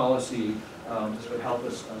fiscal policy to sort of help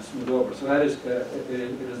us smooth over? So that is, it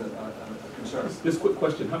is a concern. This quick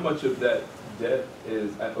question, how much of that debt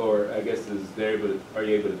is, or I guess are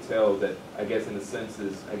you able to tell that, I guess in a sense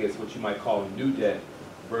is, I guess what you might call new debt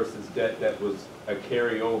versus debt that was a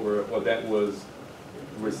carryover or that was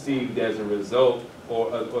received as a result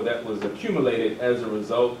or that was accumulated as a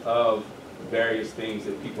result of various things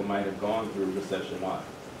that people might have gone through recession-wise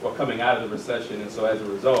or coming out of the recession, and so as a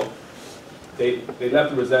result, they left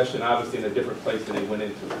the recession obviously in a different place than they went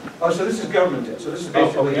into it. Oh, so this is government debt. So this is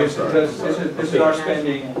basically, this is our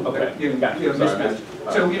spending. Okay. Mismatch.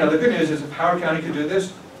 So, the good news is if Howard County could do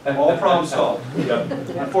this, all problems solved.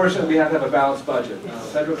 Unfortunately, we have to have a balanced budget.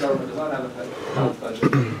 Federal government does not have a balanced budget.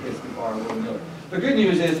 It's borrow what we know. The good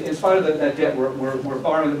news is, in spite of that debt, we're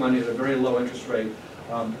borrowing the money at a very low interest rate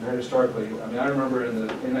compared historically. I mean, I remember in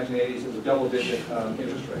the 1980s, it was a double-digit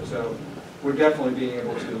interest rate. So we're definitely being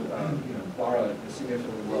able to borrow at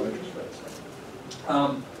significantly low interest rates.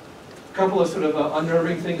 A couple of sort of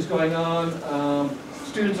unnerving things going on.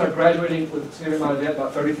 Students are graduating with a significant amount of debt,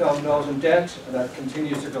 about $30,000 in debt, and that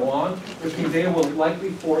continues to go on, which means they will likely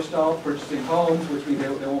forestall purchasing homes, which means they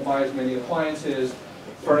won't buy as many appliances,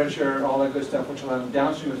 furniture, all that good stuff, which will have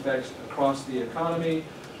downstream effects across the economy.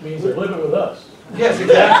 Means they're living with us. Yes,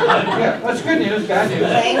 exactly. Yeah, that's good news, bad news.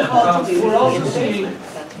 We're also seeing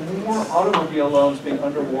more automobile loans being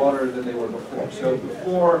underwater than they were before. So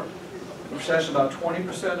before the recession, about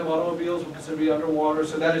 20% of automobiles were considered to be underwater.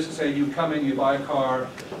 So that is to say, you come in, you buy a car,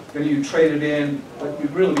 then you trade it in, but you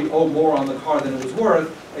really owe more on the car than it was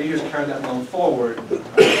worth, and you just carry that loan forward.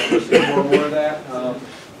 We're seeing more and more of that.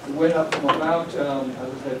 It went up from about, as I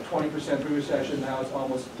said, 20% pre-recession, now it's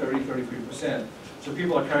almost 33%. So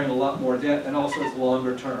people are carrying a lot more debt, and also it's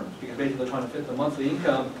longer term, because basically they're trying to fit the monthly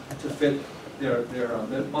income to fit their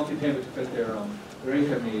monthly payment to fit their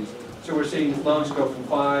income needs. So we're seeing loans go from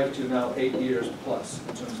 5 to now 8 years plus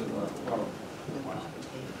in terms of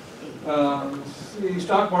borrowing. The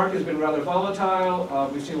stock market has been rather volatile.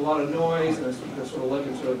 We've seen a lot of noise, and sort of look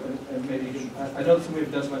and maybe I know some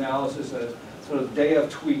we've done some analysis of sort of day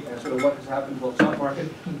of tweet and sort of what has happened to the stock market.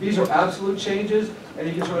 These are absolute changes, and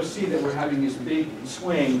you can sort of see that we're having these big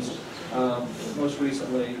swings. Most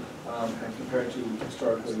recently, and compared to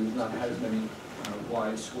historically, we've not had as many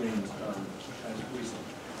wide swings as recently.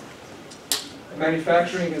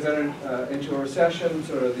 Manufacturing has entered into a recession.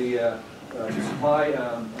 Sort of the supply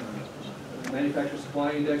manufacturing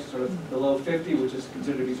supply index is sort of below 50, which is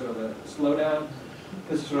considered to be sort of a slowdown.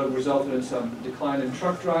 This has sort of resulted in some decline in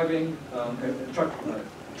truck driving and truck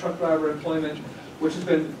driver employment, which has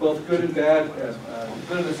been both good and bad.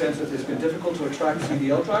 Good in the sense that it's been difficult to attract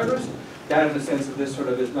CDL drivers. Bad in the sense that this sort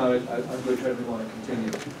of is not a good trend we want to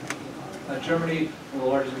continue. Germany, one of the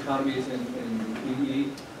largest economies in the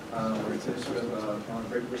EE, it's sort of on a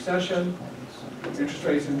great recession. Interest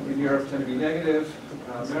rates in Europe tend to be negative.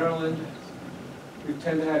 Maryland, we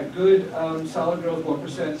tend to have good solid growth,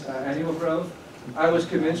 1% annual growth. I was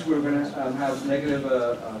convinced we were going to have negative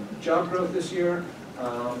job growth this year,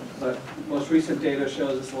 but most recent data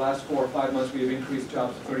shows us the last 4 or 5 months we have increased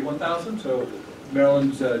jobs to 31,000. So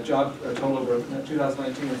Maryland's job total over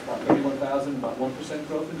 2019 was about 31,000, about 1%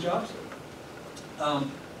 growth in jobs.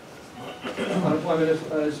 Unemployment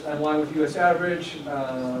is in line with U.S. average.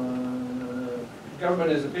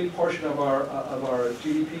 Government is a big portion of our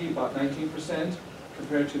GDP, about 19%,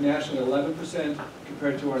 compared to nationally 11%,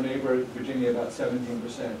 compared to our neighbor Virginia about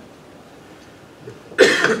 17%. You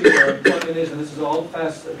can see where employment is, and this is all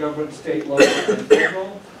past government, state, local, and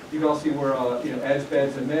federal. You can also see where ads,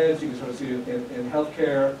 beds, and meds. You can sort of see in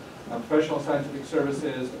healthcare, professional scientific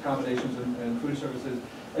services, accommodations, and food services.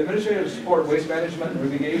 Administrative support, waste management, and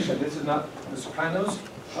remediation. This is not the Sopranos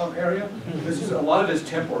area. This is a lot of his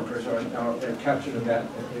temp workers are captured in that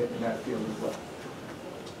field as well.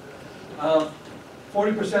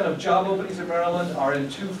 40% of job openings in Maryland are in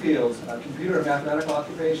two fields: computer and mathematical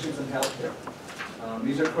occupations and healthcare.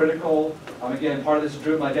 These are critical. Again, part of this is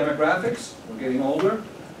driven by demographics. We're getting older.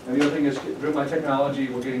 And the other thing is driven by technology.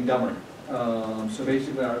 We're getting dumber. So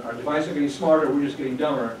basically, our devices are getting smarter. We're just getting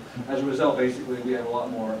dumber. As a result, basically, we have a lot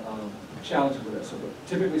more challenges with it. So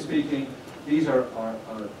typically speaking, these are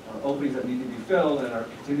openings that need to be filled and are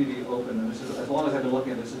continue to be open. And this is, as long as I've been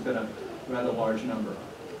looking at this, has been a rather large number.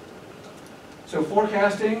 So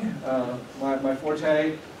forecasting, my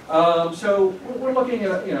forte. So we're looking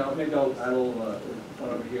at, maybe I'll add a little one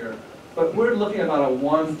over here, but we're looking at about a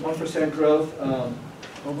 1% growth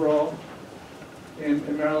overall in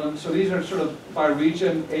Maryland. So these are sort of by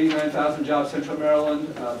region: 89,000 jobs Central Maryland,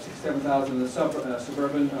 67,000 in the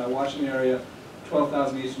suburban Washington area,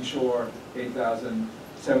 12,000 Eastern Shore, 8,000,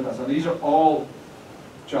 7,000. These are all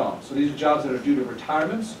jobs. So these are jobs that are due to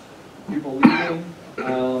retirements, people leaving,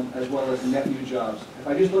 as well as net new jobs. If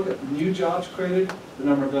I just look at new jobs created, the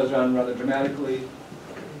number goes down rather dramatically.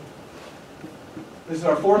 This is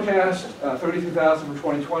our forecast, 32,000 for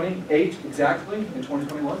 2020, 8 exactly in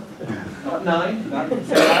 2021, not 9. Not,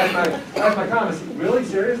 so I have my comments. Really,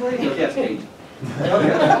 seriously? Yes, 8.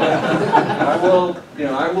 Okay.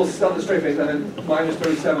 I will sell the straight face, and then minus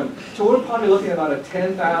 37. So we're probably looking at about a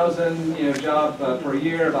 10,000 job per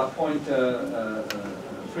year, about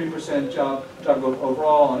 0.3% job growth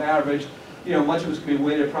overall on average. Much of it's going to be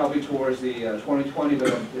weighted probably towards the 2020,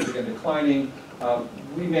 but it's again declining.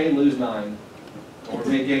 We may lose 9, or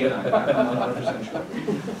we may gain 9. I'm not 100% sure.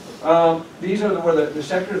 These are where the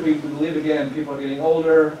sectors we believe, again, people are getting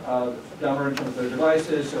older, dumber in terms of their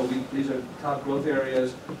devices, so these are top growth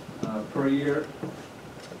areas per year.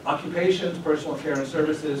 Occupations, personal care and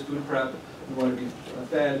services, food prep, we want to be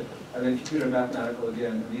fed, and then computer and mathematical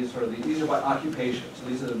again. And these are by occupation, so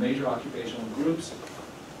these are the major occupational groups.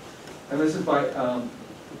 And this is by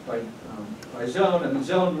zone, and the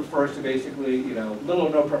zone refers to basically, little or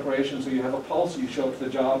no preparation, so you have a pulse, you show up to the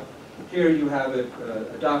job. Here you have a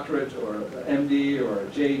doctorate, or an MD, or a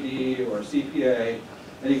JD, or a CPA,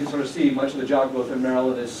 and you can sort of see much of the job growth in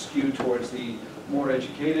Maryland is skewed towards the more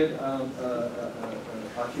educated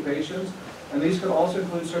occupations. And these could also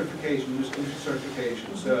include certification, industry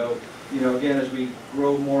certification. So, again, as we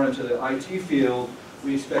grow more into the IT field,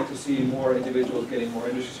 we expect to see more individuals getting more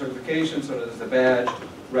industry certification, so that it's a badge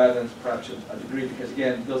rather than perhaps a degree, because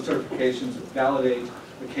again, those certifications validate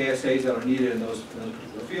the KSAs that are needed in those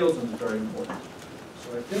particular fields, and it's very important.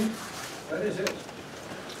 So I think that is it.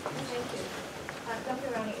 Thank you. Dr.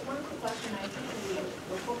 Rowney, one quick question. I think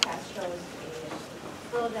the forecast shows a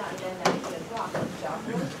slowdown and then a drop in job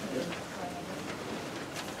growth.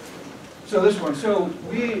 So this one, so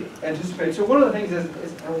we anticipate, so one of the things is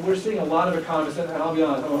and we're seeing a lot of economists, and I'll be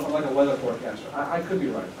honest, I'm like a weather forecaster. I could be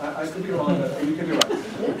right. I could be wrong, but you could be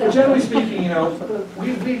right. But generally speaking,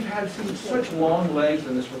 we've had seen such long legs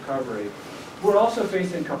in this recovery. We're also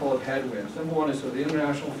facing a couple of headwinds. Number one is sort of the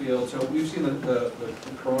international field. So we've seen the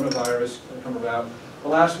coronavirus come about. The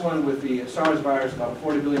last one with the SARS virus, about a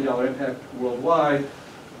 $40 billion impact worldwide.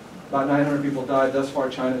 About 900 people died. Thus far,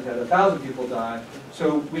 China's had 1,000 people die.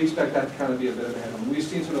 So we expect that to kind of be a bit of a headwind. We've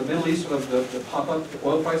seen sort of Middle East, sort of the pop-up,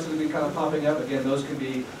 oil prices have been kind of popping up. Again, those can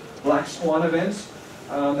be black swan events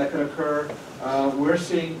that can occur. We're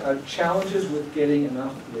seeing challenges with getting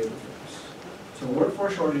enough labor force. So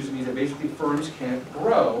workforce shortages mean that basically firms can't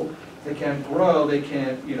grow. They can't grow, they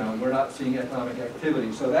can't, we're not seeing economic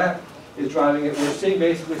activity. So that is driving it. We're seeing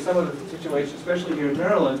basically some of the situations, especially here in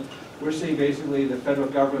Maryland, we're seeing basically the federal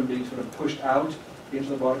government being sort of pushed out into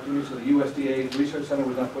the broader community. So the USDA Research Center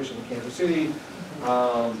was not pushing in Kansas City.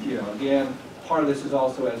 Again, part of this is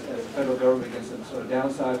also as the federal government gets some sort of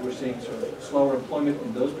downside, we're seeing sort of slower employment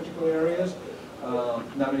in those particular areas.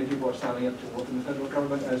 Not many people are signing up to work in the federal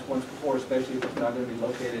government as once before, especially if it's not going to be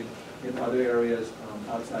located in other areas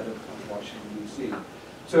outside of Washington, D.C.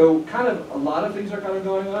 So kind of a lot of things are kind of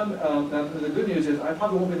going on. Now the good news is I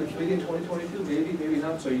probably won't be in the committee in 2022, maybe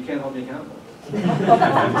not, so you can't hold me accountable.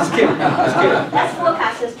 Just kidding. That's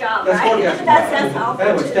forecaster's job, That's right? forecaster's That's job.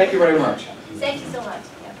 Anyways, thank you very much. Thank you so much.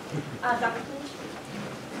 Yeah. Dr. Clinch?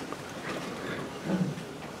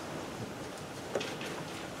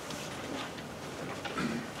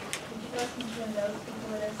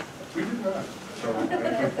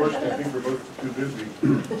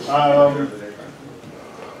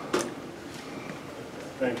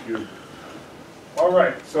 Thank you. All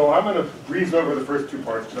right, so I'm going to breeze over the first two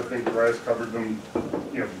parts because I think Bryce covered them,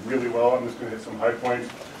 really well. I'm just going to hit some high points.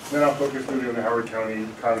 Then I'll focus really on the Howard County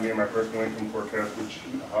economy and my personal income forecast, which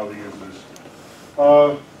Holly uses.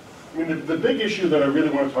 The big issue that I really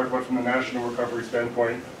want to talk about from the national recovery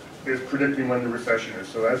standpoint is predicting when the recession is.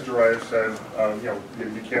 So as Darius said,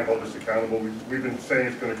 you can't hold us accountable. We've been saying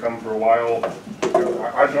it's going to come for a while.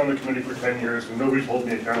 I've been on the committee for 10 years, and nobody's holding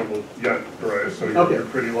me accountable yet, Darius, so you're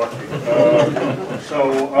pretty lucky.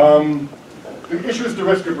 The issue is the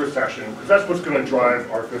risk of recession, because that's what's going to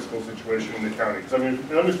drive our fiscal situation in the county. Because if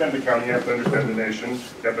you understand the county, you have to understand the nation,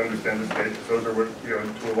 you have to understand the state. Those are what,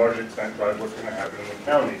 to a large extent, drive what's going to happen in the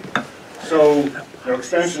county. So,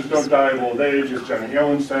 extensions don't die of old age, as Jenny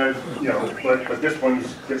Yellen said, but this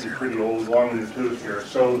one's getting pretty old, long in the tooth here.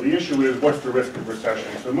 So the issue is, what's the risk of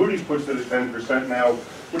recession? So Moody's puts it at 10% now,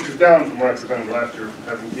 which is down from what I presented last year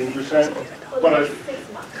from 17%. But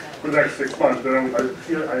for the next 6 months, but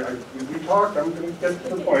we talked, I'm going to get to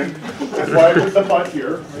the point. That's why I put the but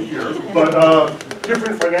here, right here. But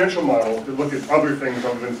different financial models to look at other things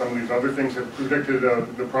other than some of these other things have predicted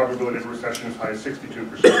the probability of recession as high as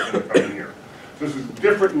 62% in the coming year. So this is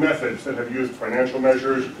different methods that have used financial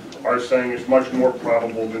measures are saying it's much more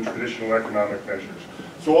probable than traditional economic measures.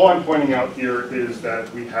 So all I'm pointing out here is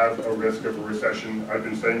that we have a risk of a recession. I've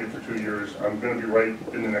been saying it for 2 years. I'm going to be right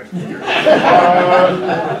in the next 2 years.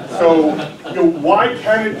 Why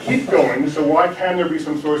can it keep going? So why can there be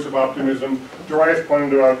some source of optimism? Darius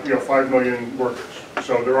pointed out, 5 million workers.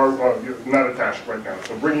 So there are not attached right now.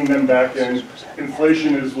 So bringing them back in,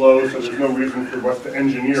 inflation is low, so there's no reason for us to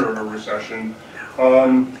engineer a recession.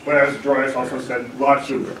 But as Darius also said,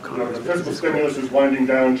 lots of the fiscal stimulus is winding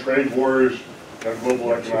down, trade wars,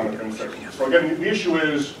 global economic uncertainty. So again, the issue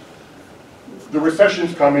is the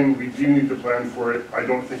recession's coming. We do need to plan for it. I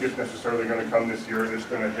don't think it's necessarily going to come this year. It's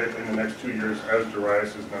going to hit in the next 2 years, as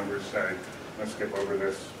Darius's numbers say. Let's skip over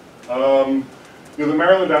this. The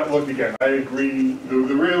Maryland outlook, again, I agree. The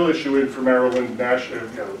real issue for Maryland,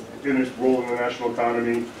 in its role in the national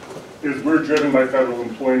economy, is we're driven by federal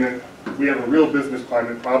employment. We have a real business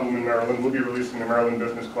climate problem in Maryland. We'll be releasing the Maryland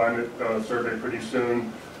Business Climate Survey pretty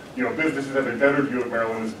soon. Businesses have a better view of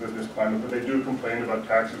Maryland's business climate, but they do complain about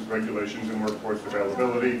taxes, regulations, and workforce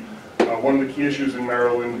availability. One of the key issues in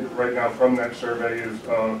Maryland right now from that survey is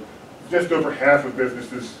just over half of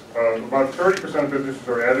businesses, about 30% of businesses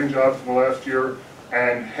are adding jobs in the last year,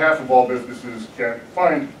 and half of all businesses can't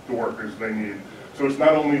find the workers they need. So it's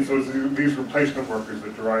not only it's these replacement workers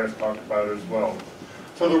that Darius talked about as well.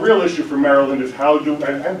 So the real issue for Maryland is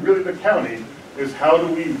and really the county, is how do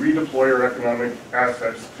we redeploy our economic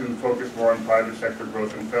assets to focus more on private sector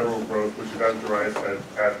growth and federal growth, which is, as Darius said,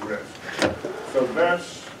 at risk. So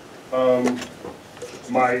that's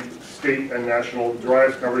my state and national.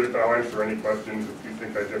 Darius covered it, but I'll answer any questions if you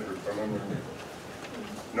think I differed from him.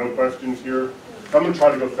 No questions here? I'm going to try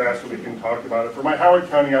to go fast so we can talk about it. For my Howard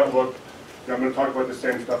County outlook, I'm going to talk about the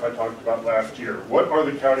same stuff I talked about last year. What are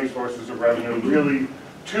the county sources of revenue? Really,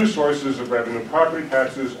 two sources of revenue: property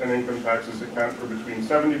taxes and income taxes account for between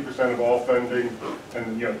 70% of all funding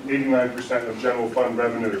and 89% of general fund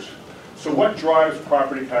revenues. So what drives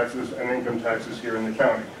property taxes and income taxes here in the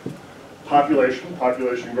county?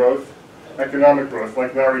 Population growth, economic growth,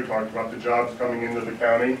 like Larry talked about, the jobs coming into the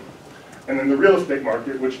county, and then the real estate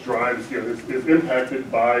market, which drives, is impacted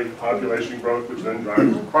by population growth, which then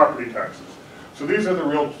drives property taxes. So these are the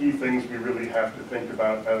real key things we really have to think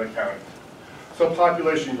about at a county. So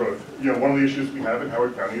population growth, one of the issues we have in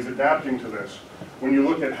Howard County is adapting to this. When you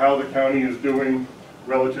look at how the county is doing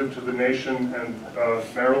relative to the nation and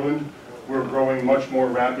Maryland, we're growing much more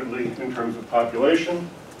rapidly in terms of population.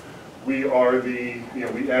 We are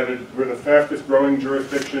we're the fastest growing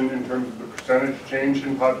jurisdiction in terms of the percentage change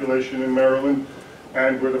in population in Maryland,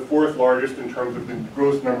 and we're the fourth largest in terms of the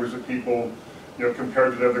gross numbers of people,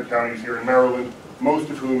 compared to the other counties here in Maryland, all of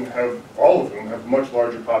whom have much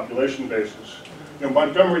larger population bases.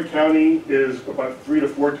 Montgomery County is about 3 to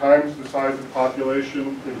 4 times the size of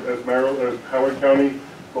population as Howard County,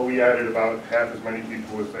 but we added about half as many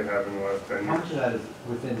people as they have in the last 10 years. How much of that is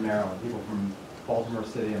within Maryland? People from Baltimore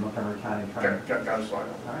City and Montgomery County? Got a slide.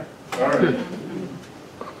 All right.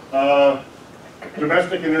 All right.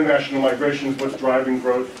 Domestic and international migration is what's driving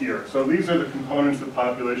growth here. So these are the components of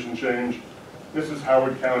population change. This is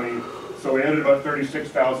Howard County. So we added about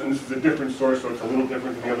 36,000. This is a different source, so it's a little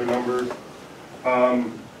different than the other numbers.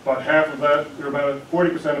 About half of that, or about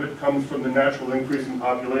 40% of it, comes from the natural increase in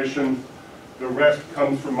population. The rest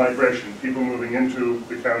comes from migration, people moving into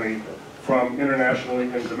the county from internationally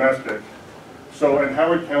and domestic. So, and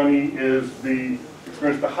Howard County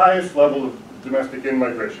experienced the highest level of domestic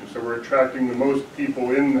in-migration. So we're attracting the most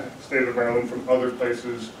people in the state of Maryland from other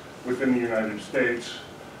places within the United States.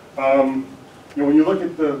 When you look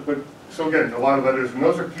at so again, a lot of that is, and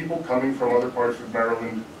those are people coming from other parts of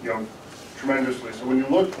Maryland, tremendously. So when you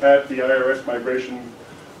look at the IRS migration,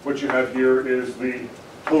 what you have here is the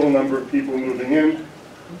total number of people moving in,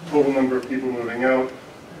 total number of people moving out,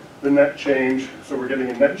 the net change. So we're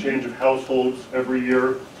getting a net change of households every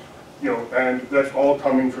year, and that's all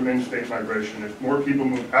coming from in-state migration. If more people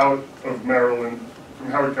move out of Maryland,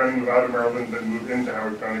 from Howard County move out of Maryland than move into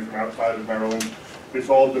Howard County from outside of Maryland, it's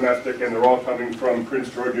all domestic, and they're all coming from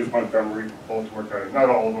Prince George's, Montgomery, Baltimore County.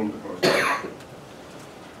 Not all of them, but most of them.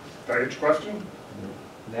 Did I get your question?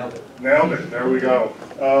 Nailed it. Nailed it. There we go.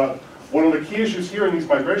 One of the key issues here in these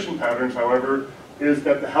migration patterns, however, is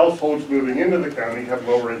that the households moving into the county have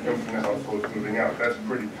lower income than the households moving out. That's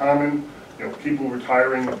pretty common. People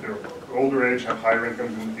retiring at their older age have higher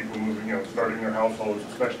incomes than the people moving out, starting their households,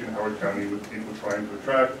 especially in Howard County, with people trying to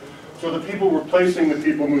attract. So the people replacing the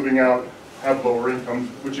people moving out have lower incomes,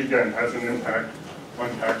 which again has an impact on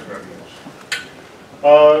tax revenues.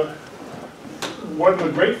 One of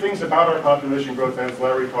the great things about our population growth, as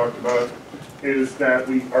Larry talked about, is that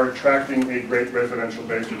we are attracting a great residential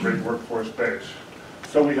base, a great workforce base.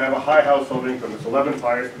 So we have a high household income. It's 11th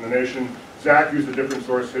highest in the nation. Zach used a different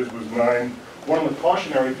source. His was 9. One of the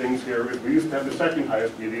cautionary things here is we used to have the second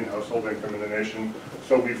highest median household income in the nation,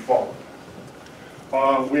 so we've fallen.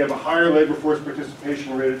 We have a higher labor force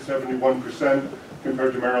participation rate at 71%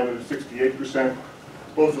 compared to Maryland at 68%.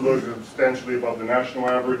 Both of those are substantially above the national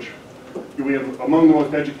average. We have among the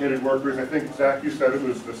most educated workers. I think, Zach, you said it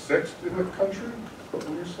was the 6th in the country?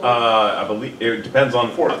 I believe it depends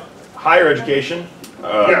on 4th. Higher education.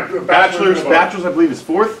 Yeah, bachelor's, I believe, is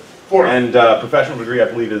 4th. 4th. And professional degree, I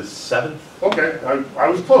believe, is 7th. Okay, I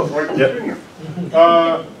was close, right between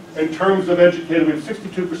them. In terms of educated, we have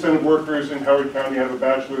 62% of workers in Howard County have a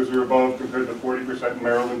bachelor's or above, compared to 40% in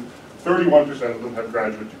Maryland. 31% of them have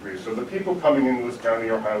graduate degrees. So the people coming into this county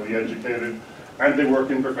are highly educated, and they work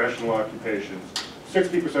in professional occupations.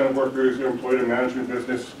 60% of workers are employed in management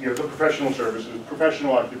business, the professional services,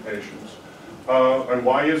 professional occupations. And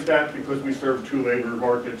why is that? Because we serve 2 labor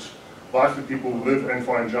markets. Lots of people live and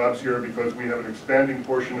find jobs here because we have an expanding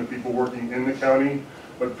portion of people working in the county,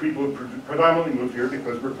 but people predominantly move here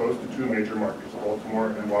because we're close to 2 major markets, Baltimore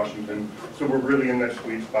and Washington. So we're really in that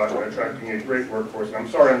sweet spot by attracting a great workforce. And I'm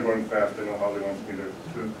sorry I'm going fast. I know Holly wants me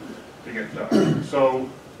to get done. So,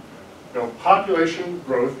 population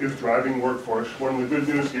growth is driving workforce. One of the good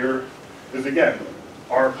news here is, again,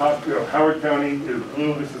 our Howard County is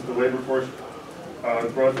blue. This is the labor force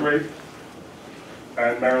growth rate.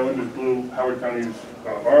 And Maryland is blue, Howard County is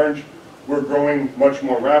orange. We're growing much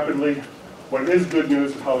more rapidly. What is good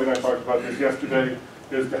news, Holly and I talked about this yesterday,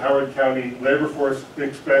 is the Howard County labor force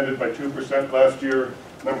expanded by 2% last year,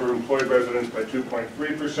 number of employed residents by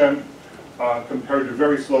 2.3%, compared to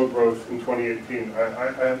very slow growth in 2018.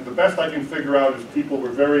 The best I can figure out is people were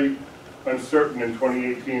very uncertain in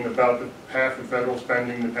 2018 about the path of federal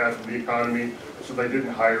spending, the path of the economy, so they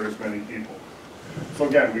didn't hire as many people. So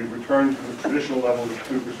again, we've returned to the traditional level of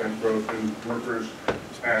 2% growth in workers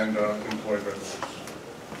and employed residents.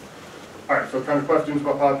 All right, so kind of questions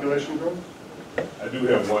about population growth? I do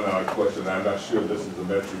have one question. I'm not sure if this is a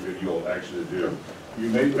metric that you'll actually do. You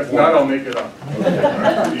made the If point, not, I'll make it up.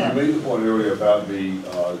 Okay. You made the point earlier about the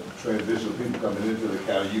transition of people coming into the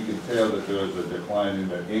county. You can tell that there's a decline in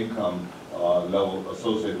the income level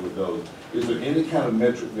associated with those. Is there any kind of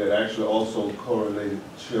metric that actually also correlated,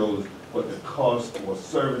 shows what the cost or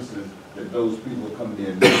services that those people coming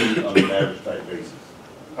in need on an average type basis?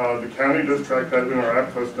 The county does track that in our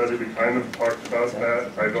APCO study. We kind of talked about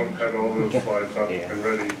that. I don't have all those slides up and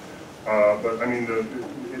ready. But I mean,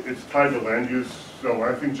 it's tied to land use. So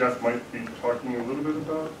I think Jeff might be talking a little bit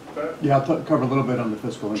about that. Yeah, I'll cover a little bit on the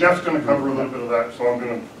fiscal. Jeff's going to cover a little bit of that, so I'm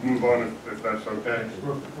going to move on if that's okay.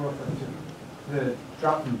 The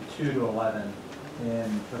drop from 2 to 11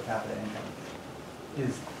 in per capita income,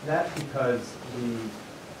 is that because the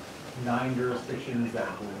 9 jurisdictions that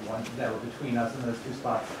were between us and those 2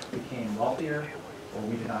 spots became wealthier, or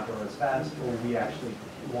we did not grow as fast, or we actually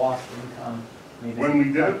lost income? I mean, when we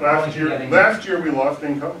did it last year we lost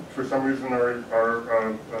income. For some reason our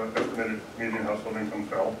estimated median household income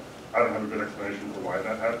fell. I don't have a good explanation for why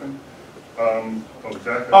that happened.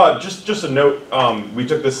 Just a note, we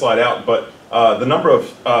took this slide out, but the number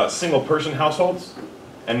of single person households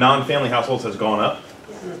and non-family households has gone up.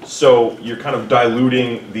 So you're kind of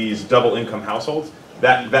diluting these double income households.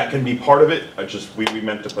 that can be part of it. We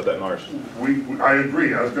meant to put that in ours. I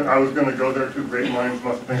agree. I was gonna go there too. Great minds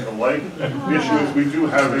must think alike. The issue is we do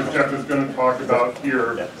have, as Jeff is gonna talk about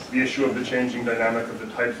here, the issue of the changing dynamic of the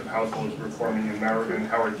types of households we're forming in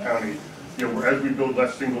Howard County. You know, as we build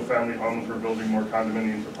less single-family homes, we're building more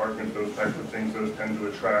condominiums, apartments, those types of things. Those tend to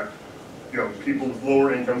attract, you know, people with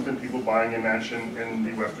lower incomes than people buying a mansion in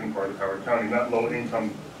the western part of Howard County. Not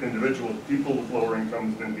low-income individuals, people with lower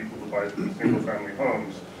incomes than people who buy single-family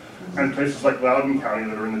homes. And places like Loudoun County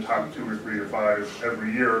that are in the top 2 or 3 or 5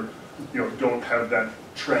 every year, you know, don't have that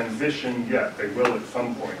transition yet. They will at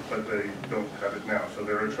some point, but they don't have it now. So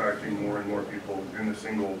they're attracting more and more people in the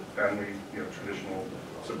single-family, you know, traditional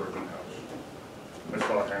suburban house. I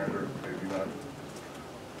saw a hand, or maybe not.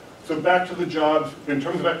 So back to the jobs. In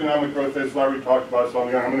terms of economic growth, as Larry talked about, so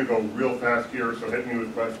I'm going to go real fast here, so hit me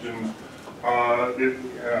with questions.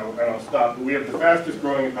 And I'll stop. We have the fastest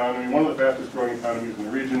growing economy, one of the fastest growing economies in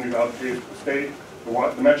the region. We've outpaced the state,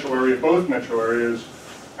 the metro area, both metro areas,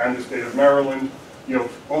 and the state of Maryland. You know,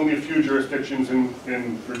 only a few jurisdictions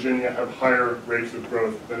in Virginia have higher rates of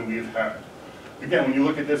growth than we've had. Again, when you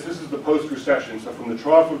look at this, this is the post-recession. So from the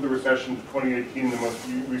trough of the recession to 2018, the most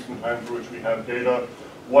recent time for which we have data,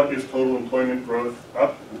 what is total employment growth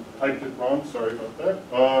up? Typed it wrong, sorry about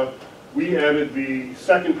that. We added the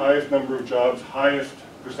second highest number of jobs, highest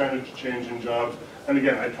percentage change in jobs. And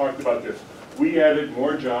again, I talked about this. We added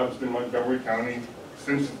more jobs than Montgomery County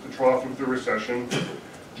since the trough of the recession.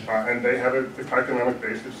 And they have an economic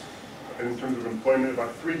basis in terms of employment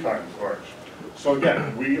about 3 times large. So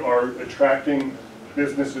again, we are attracting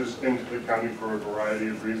businesses into the county for a variety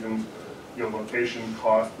of reasons, you know, location,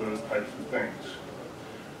 cost, those types of things.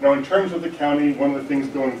 Now, in terms of the county, one of the things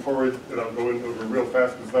going forward that I'll go into over real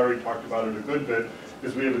fast, because Larry talked about it a good bit,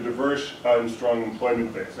 is we have a diverse and strong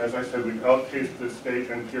employment base. As I said, we've outpaced the state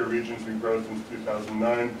and peer regions in growth since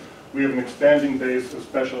 2009. We have an expanding base of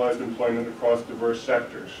specialized employment across diverse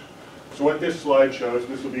sectors. So what this slide shows,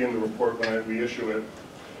 this will be in the report when we issue it,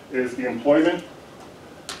 is the employment,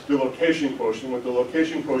 the location quotient. What the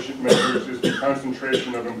location quotient measures is the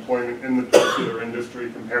concentration of employment in the particular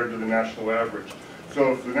industry compared to the national average.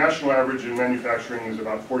 So if the national average in manufacturing is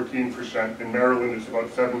about 14%, in Maryland it's about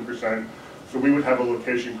 7%, so we would have a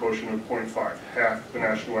location quotient of 0.5, half the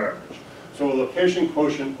national average. So a location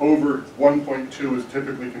quotient over 1.2 is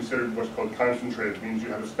typically considered what's called concentrated. It means you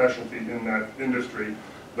have a specialty in that industry.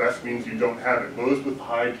 Less means you don't have it. Those with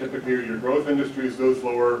high typically are your growth industries. Those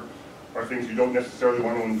lower are things you don't necessarily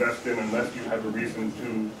want to invest in unless you have a reason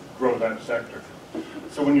to grow that sector.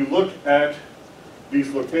 So when you look at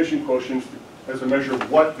these location quotients as a measure of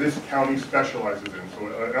what this county specializes in, so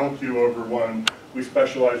LQ over 1, we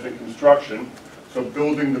specialize in construction. So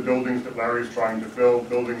building the buildings that Larry's trying to fill,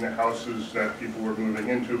 building the houses that people were moving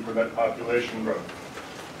into for that population growth.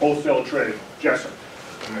 Wholesale trade, Jessup,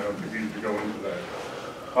 and I don't need to go into that.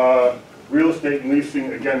 Real estate and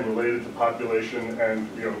leasing, again, related to population and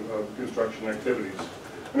construction activities.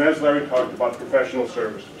 And as Larry talked about, professional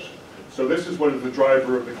services. So this is what is the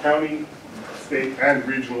driver of the county, state, and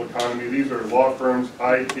regional economy. These are law firms,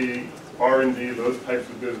 IT, R&D, those types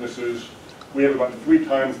of businesses. We have about 3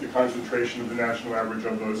 times the concentration of the national average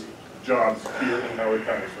of those jobs here in Howard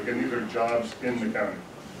County. So again, these are jobs in the county.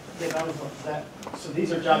 So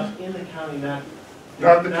these are jobs in the county, not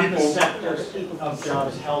the sectors of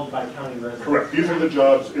jobs held by county residents. Correct. These are the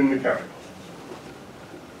jobs in the county.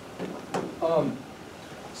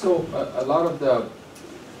 So a lot of the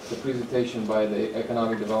presentation by the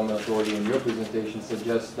Economic Development Authority and your presentation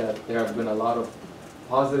suggests that there have been a lot of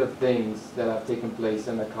positive things that have taken place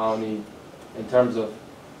in the county in terms of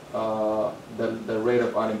the rate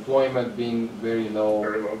of unemployment being very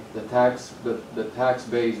low, the tax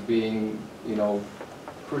base being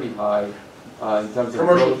pretty high in terms of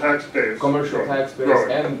commercial tax base,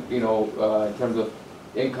 and in terms of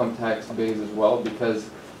income tax base as well, because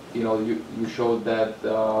you showed that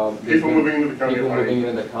people moving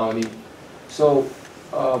into the county. So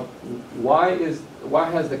why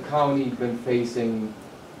has the county been facing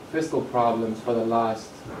fiscal problems for the last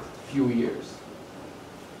few years?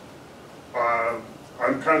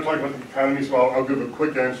 I'm kind of talking about the economy, so I'll give a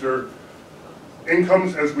quick answer.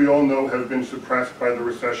 Incomes, as we all know, have been suppressed by the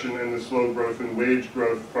recession and the slow growth and wage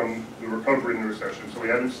growth from the recovery in the recession. So we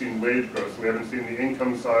haven't seen wage growth. So we haven't seen the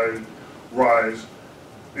income side rise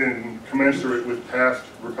in commensurate with past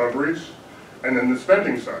recoveries, and then the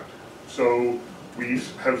spending side. So we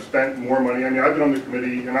have spent more money. I mean, I've been on the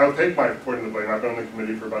committee, and I'll take my point of the blame. I've been on the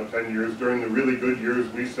committee for about 10 years. During the really good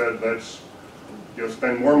years, we said let's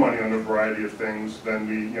spend more money on a variety of things than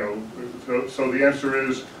we, so the answer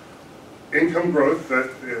is income growth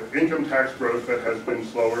income tax growth that has been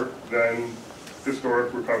slower than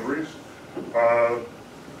historic recoveries,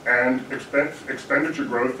 and expenditure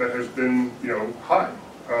growth that has been, high.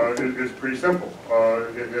 It's pretty simple.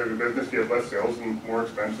 If you have a business, you have less sales and more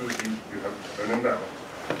expenses, you have an imbalance.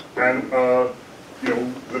 And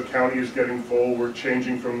the county is getting full. We're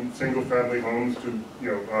changing from single-family homes to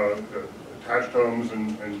attached homes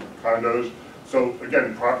and condos. So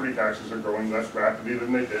again, property taxes are growing less rapidly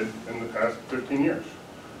than they did in the past 15 years.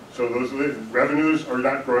 So those revenues are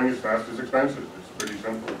not growing as fast as expenses. It's pretty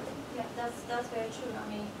simple. Yeah, that's very true. I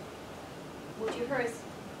mean, what you heard is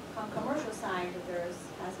on commercial side, there's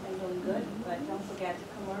has been doing good, but don't forget the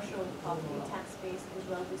commercial property tax base is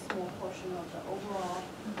a relatively small portion of the overall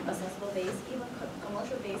assessable base. Even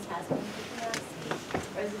commercial base has been picking up speed.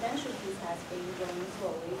 Residential piece has been growing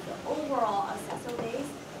slowly. The overall assessable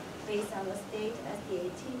base, based on the state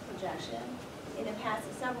SDAT projection, in the past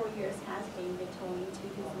several years has been between 2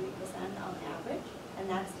 to 3% on average, and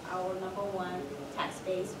that's our #1 tax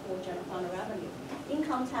base for general fund revenue.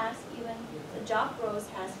 Income tax, even the job growth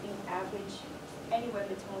has been average anywhere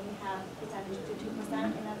between 0.5% to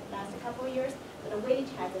 2% in the last couple of years, but the wage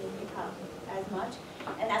hasn't picked up as much,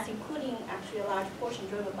 and that's including actually a large portion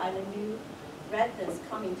driven by the new residents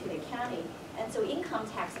coming to the county. And so income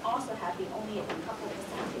tax also have been only a couple of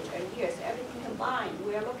percentage a year. So everything combined,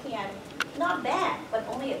 we're looking at not bad, but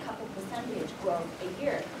only a couple percentage growth a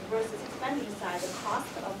year. Versus expenditure side, the cost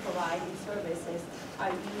of providing services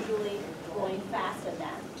are usually growing faster than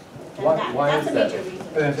that. Why That's is a that? major reason.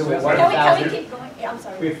 Can we keep going? Yeah, I'm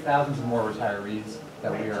sorry. We have thousands of more retirees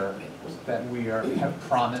that we have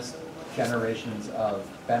promised generations of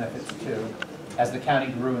benefits to. As the county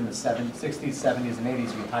grew in the 60s, 70s, and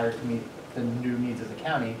 80s, we hired to meet the new needs of the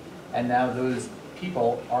county, and now those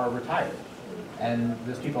people are retired. And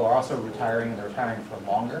those people are also retiring, and they're retiring for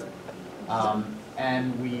longer.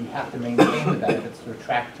 And we have to maintain the benefits to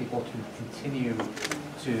attract people to continue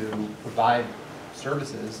to provide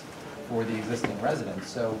services for the existing residents.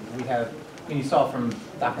 So we have, you saw from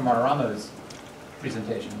Dr. Martiramo's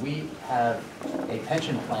presentation, we have a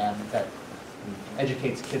pension plan that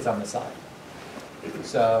educates kids on the side.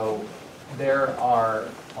 So there are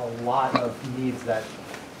a lot of needs that,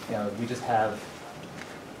 we just have.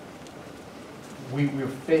 We're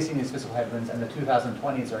facing these fiscal headwinds, and the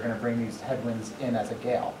 2020s are going to bring these headwinds in as a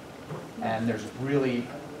gale. And there's really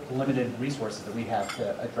limited resources that we have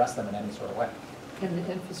to address them in any sort of way. And the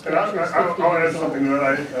And infrastructure is 50 I'll add years something old.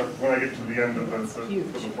 that when I get to the end of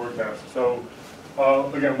the forecast. So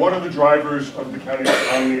again, one of the drivers of the county's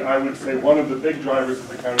economy, I would say one of the big drivers of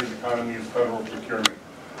the county's economy is federal procurement.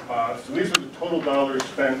 So these are the total dollars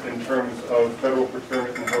spent in terms of federal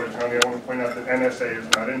procurement in Howard County. I want to point out that NSA is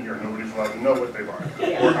not in here. Nobody's allowed to know what they buy,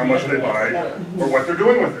 or how much they buy, or what they're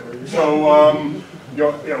doing with it. So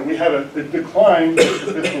we had a decline in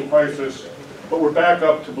the fiscal crisis, but we're back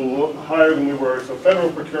up to higher than we were. So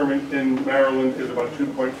federal procurement in Maryland is about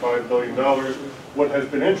 $2.5 billion. What has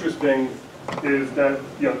been interesting is that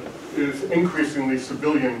is increasingly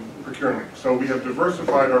civilian procurement. So we have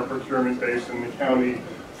diversified our procurement base in the county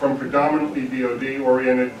from predominantly DoD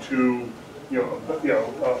oriented to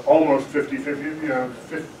almost 55,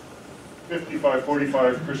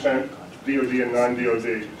 45% DoD and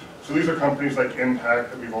non-DoD. So these are companies like Impact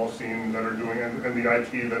that we've all seen that are doing, and the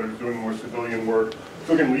IT that are doing more civilian work.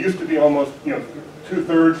 So again, we used to be almost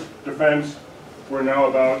 2/3 defense. We're now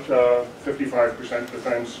about 55%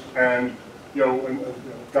 defense, and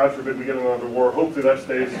God forbid we get another war. Hopefully that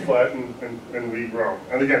stays flat and we grow.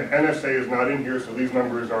 And again, NSA is not in here, so these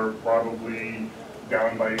numbers are probably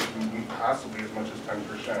down by possibly as much as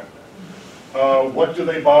 10%. What do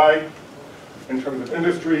they buy in terms of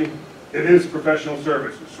industry? It is professional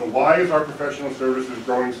services. So why is our professional services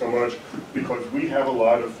growing so much? Because we have a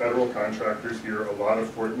lot of federal contractors here, a lot of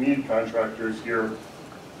Fort Meade contractors here,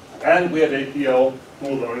 and we have APL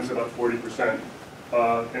pool loans about 40%.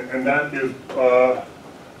 And that is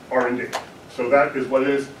R&D. So that is what it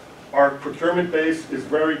is. Our procurement base is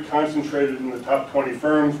very concentrated in the top 20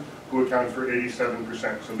 firms who account for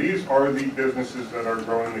 87%. So these are the businesses that are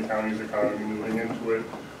growing the county's economy, moving into it.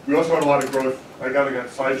 We also had a lot of growth. I got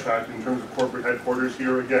sidetracked in terms of corporate headquarters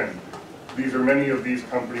here again. These are many of these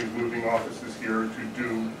companies moving offices here to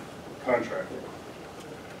do contracting.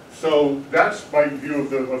 So that's my view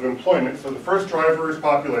of employment. So the first driver is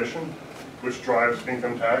population, which drives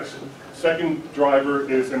income tax. Second driver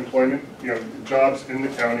is employment, jobs in the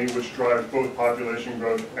county, which drives both population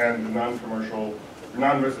growth and the non-commercial,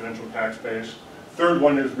 non-residential tax base. Third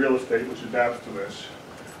one is real estate, which adapts to this.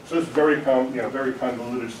 So this very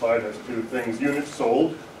convoluted slide has two things. Units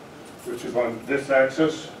sold, which is on this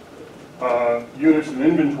axis, units in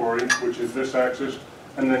inventory, which is this axis,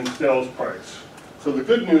 and then sales price. So the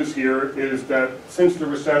good news here is that since the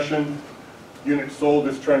recession, units sold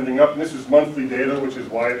is trending up, and this is monthly data, which is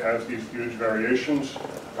why it has these huge variations.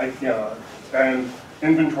 And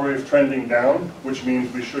inventory is trending down, which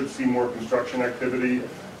means we should see more construction activity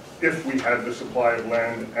if we had the supply of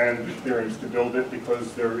land and experience to build it,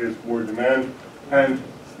 because there is more demand. And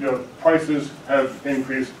prices have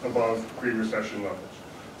increased above pre-recession levels.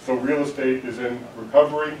 So real estate is in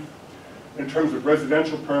recovery. In terms of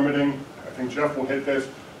residential permitting, I think Jeff will hit this,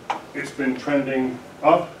 it's been trending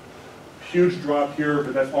up. Huge drop here,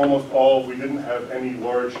 but that's almost all. We didn't have any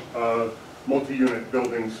large multi-unit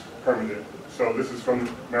buildings permitted. So this is from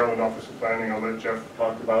Maryland Office of Planning. I'll let Jeff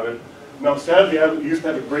talk about it. Now, sadly, we used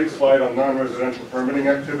to have a great slide on non-residential permitting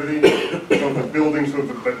activity. So the buildings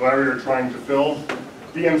that Larry are trying to fill.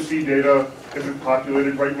 DMC data isn't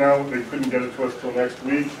populated right now. They couldn't get it to us till next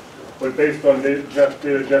week. But based on data Jeff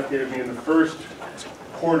gave me in the first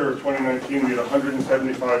quarter of 2019, we had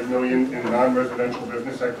 175 million in non-residential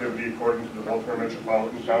business activity according to the Baltimore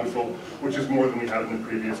Metropolitan Council, which is more than we had in the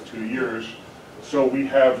previous 2 years. So we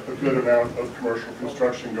have a good amount of commercial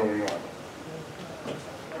construction going on.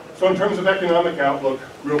 So in terms of economic outlook,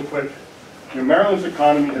 real quick, Maryland's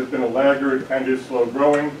economy has been a laggard and is slow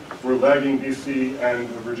growing. We're lagging DC and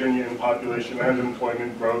Virginia in population and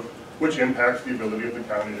employment growth, which impacts the ability of the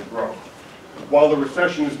county to grow. While the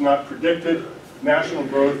recession is not predicted, national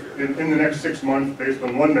growth in the next 6 months, based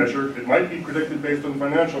on one measure, it might be predicted based on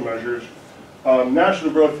financial measures,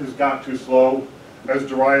 national growth has got too slow. As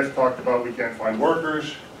Darius talked about, we can't find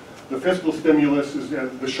workers. The fiscal stimulus, is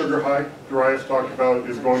the sugar hike Darius talked about,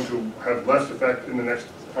 is going to have less effect in the next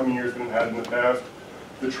coming years than it had in the past.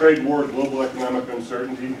 The trade war, global economic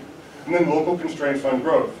uncertainty, and then local constraints on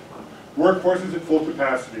growth. Workforce is at full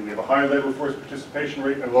capacity. We have a high labor force participation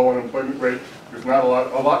rate and low unemployment rate. There's not a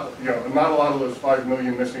lot of those 5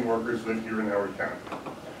 million missing workers live here in Howard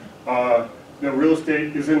County. Real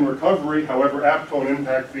estate is in recovery. However, APCO and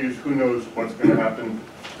impact fees, who knows what's going to happen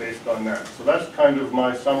based on that. So that's kind of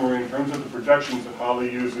my summary in terms of the projections that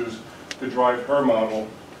Holly uses to drive her model.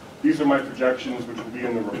 These are my projections, which will be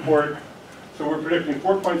in the report. So we're predicting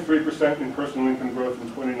 4.3% in personal income growth in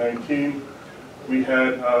 2019. We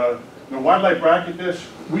had, why did I bracket this?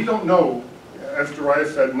 We don't know, as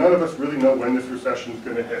Darius said, none of us really know when this recession is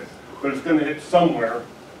going to hit. But it's going to hit somewhere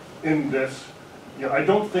in this. I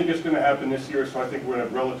don't think it's going to happen this year, so I think we're in a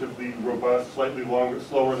relatively robust, slightly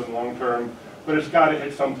slower than long term, but it's got to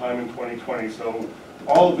hit sometime in 2020. So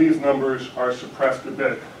all of these numbers are suppressed a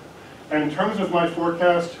bit. And in terms of my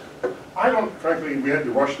forecast, frankly, we had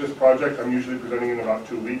to rush this project. I'm usually presenting in about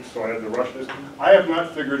 2 weeks, so I had to rush this. I have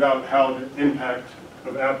not figured out how to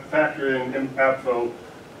factor in APFO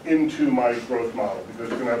into my growth model,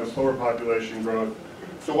 because it's going to have a slower population growth.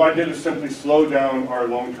 So what I did is simply slow down our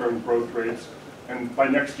long-term growth rates. And by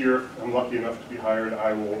next year, if I'm lucky enough to be hired,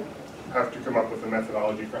 I will have to come up with a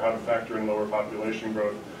methodology for how to factor in lower population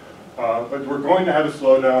growth. But we're going to have a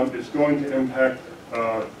slowdown. It's going to impact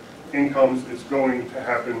incomes. It's going to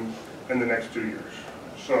happen in the next 2 years.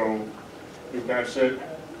 So I think that's it.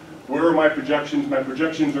 Where are my projections? My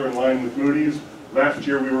projections are in line with Moody's. Last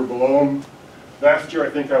year we were below them. Last year I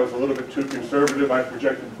think I was a little bit too conservative. I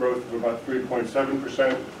projected growth of about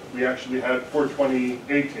 3.7%. We actually had, for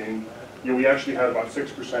 2018, we actually had about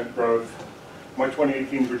 6% growth. My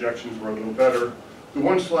 2018 projections were a little better. The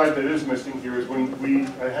one slide that is missing here is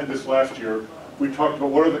I had this last year, we talked about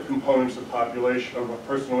what are the components of population, of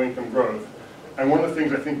personal income growth. And one of the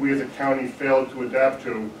things I think we as a county failed to adapt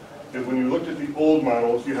to is when you looked at the old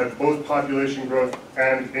models, you had both population growth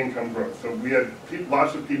and income growth. So we had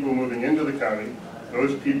lots of people moving into the county.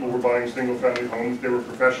 Those people were buying single-family homes. They were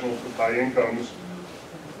professionals with high incomes.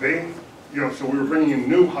 So we were bringing in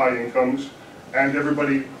new high incomes, and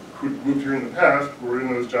everybody who moved here in the past were in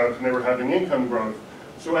those jobs, and they were having income growth.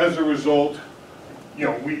 So as a result,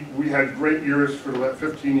 we had great years for the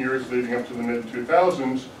 15 years leading up to the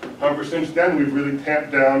mid-2000s. However, since then, we've really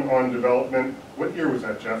tamped down on development. What year was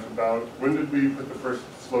that, Jeff? When did we put the first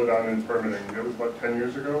slowdown in permitting? It was about 10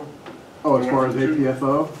 years ago? Oh, as far as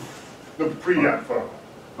APFO? No, pre-APFO.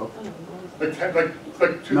 Oh. Like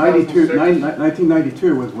 2006.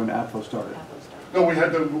 1992 was when APFO started. No,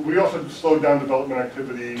 we also slowed down development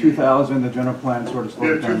activity. 2000, the general plan sort of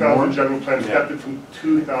slowed down more. 2000 general plan kept it from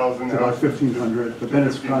 2000 to about 1500, but then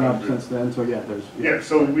it's gone up since then. So yeah,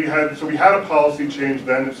 so we had a policy change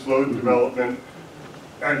then. It slowed development,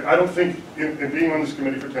 and I don't think, in being on this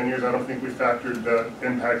committee for 10 years, I don't think we factored the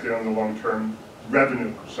impact on the long-term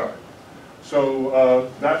revenue side. So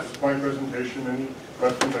that's my presentation. Any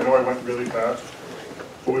questions? I know I went really fast.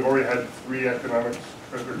 but we've already had two economics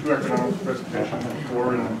presentations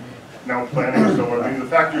before, and now planning, so I mean, the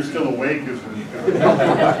fact you're still awake is.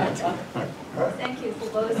 Thank you for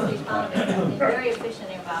both economists. You've been very efficient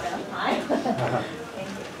about our time. Thank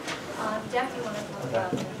you. Jeff, you want to talk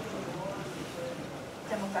about the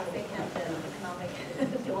demographic and the economic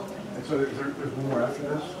development? So there's more after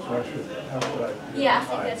this, so I should, how should I? Yeah, I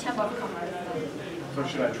think the Chamber of Commerce. So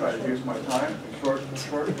should I try to use my time, short? 20,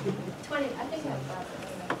 I think I've got it.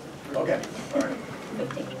 Okay, all right.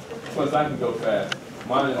 15. Plus, I can go fast.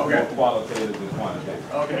 Mine is more qualitative than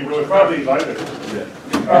quantitative. Okay, It was probably lighter.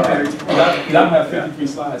 I don't have 53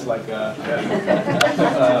 slides like, I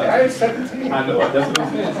had 17. I know, that's what I'm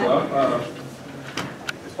saying, so,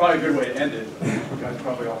 It's probably a good way to end it. You guys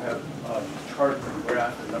probably all have charts and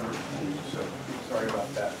graphs and numbers, so sorry about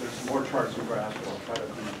that. There's some more charts and graphs, but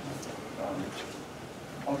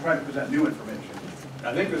I'll try to present new information.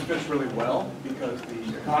 I think this fits really well because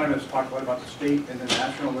the economists talk a lot about the state and the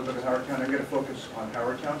national, a little bit of Howard County. I'm going to focus on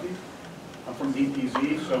Howard County. I'm from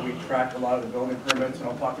DPZ, so we track a lot of the building permits, and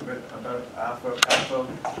I'll talk a bit about AFO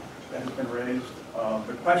that has been raised.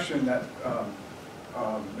 The question that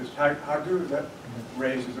Ms. Hagdu that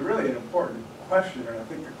raised is really an important question, and I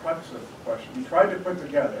think the crux of the question. We tried to put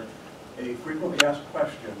together a frequently asked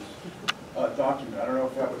questions document. I don't know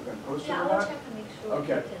if that was been posted or Yeah, not. I'll check to make sure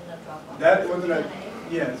Okay. it's in the Dropbox. That wasn't a,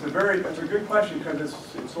 yeah, it's a good question because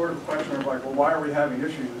it's sort of a question of like, well, why are we having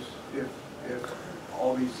issues if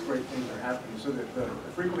all these great things are happening? So that the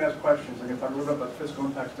frequently asked questions, I'm going to talk a little bit about the fiscal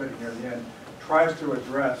impact study here at the end, tries to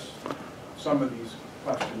address some of these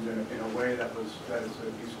questions in a way that is at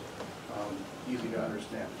least easy to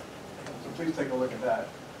understand. So please take a look at that.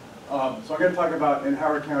 So I'm going to talk about in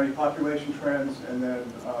Howard County population trends, and then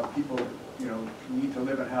people, need to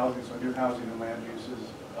live in housing, so new housing and land uses,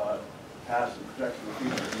 past and projection of the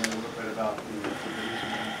future, and then a little bit about the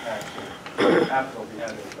recent impacts of capital. We had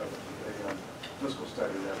a fiscal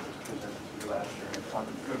study that was presented to you last year, and talk a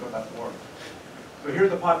bit about that more. So here's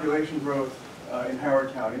the population growth in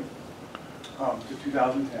Howard County to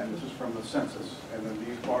 2010. This is from the census, and then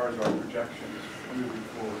these bars are projections moving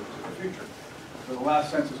forward to the future. So the last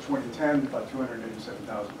census, 2010, about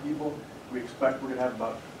 287,000 people. We expect we're going to have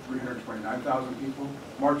about 329,000 people.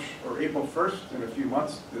 April 1st, in a few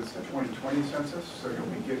months, is the 2020 census, so you'll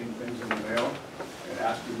be getting things in the mail and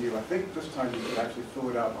asking you. I think this time you can actually fill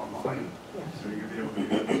it out online, so you'll be able to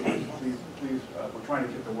do it. Please, we're trying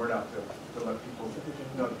to get the word out to let people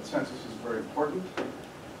know that the census is very important.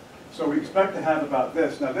 So we expect to have about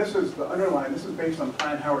this. Now this is the underlying, this is based on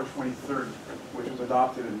Plan Howard 2030, which was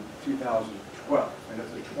adopted in 2012, and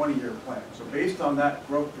it's a 20-year plan. So based on that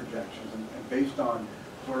growth projections and based on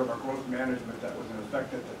sort of our growth management that was in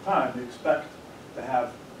effect at the time, we expect to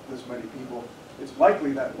have this many people. It's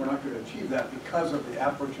likely that we're not going to achieve that because of the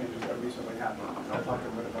AFO changes that recently happened. And I'll talk a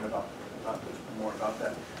little bit more about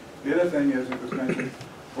that. The other thing is, it was mentioned,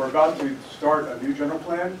 we're about to start a new general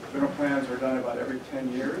plan. General plans are done about every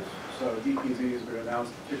 10 years. So DPZ is going to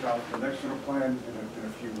announce the kickoff of the next general plan in a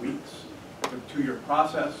few weeks. It's a 2-year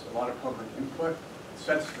process, a lot of public input. It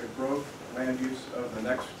sets the growth land use of the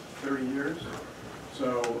next 30 years.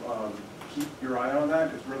 So keep your eye on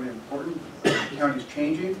that. It's really important. The county's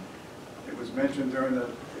changing. It was mentioned during the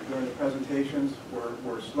presentations.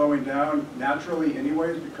 We're slowing down naturally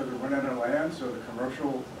anyways because we're running out of land. So the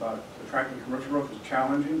attracting commercial growth is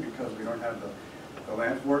challenging because we don't have the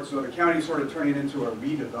land for it. So the county's sort of turning into a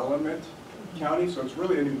redevelopment county. So it's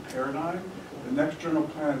really a new paradigm. The next general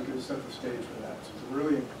plan is going to set the stage for that. So it's a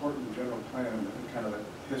really important general plan in kind of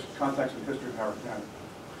the context and history of Howard County.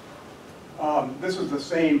 This is the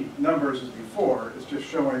same numbers as before. It's just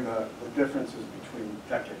showing the differences between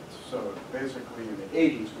decades. So basically in the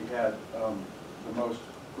 80s we had the most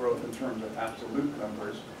growth in terms of absolute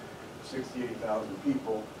numbers, 68,000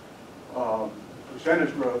 people.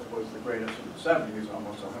 Percentage growth was the greatest in the 70s,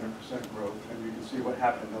 almost 100% growth. And you can see what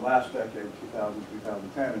happened in the last decade, 2000,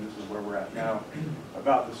 2010, and this is where we're at now.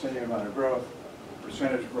 About the same amount of growth.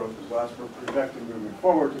 Percentage growth is less. We're projecting moving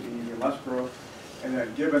forward to be even less growth. And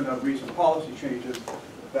then given the recent policy changes,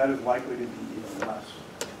 that is likely to be even less.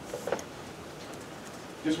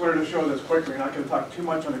 Just wanted to show this quickly. I'm not going to talk too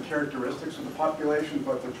much on the characteristics of the population,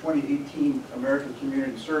 but the 2018 American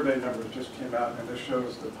Community Survey numbers just came out, and this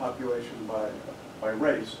shows the population by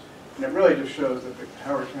race. And it really just shows that the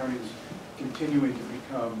Howard County is continuing to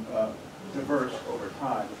become diverse over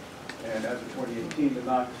time. And as of 2018, the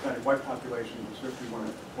non-Hispanic white population was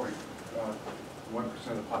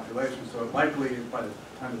 51.1% of the population. So likely, by the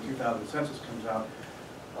time the 2000 census comes out,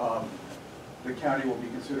 the county will be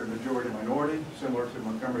considered majority minority, similar to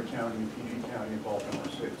Montgomery County, PG County, and Baltimore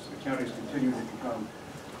City. So the county is continuing to become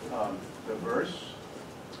diverse.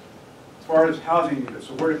 As far as housing units,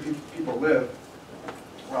 so where do people live?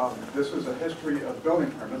 Well, this is a history of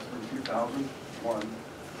building permits from 2001 to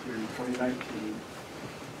 2019.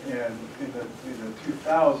 And in the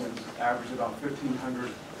 2000s, averaged about 1,500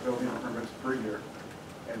 building permits per year.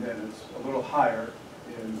 And then it's a little higher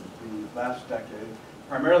in the last decade,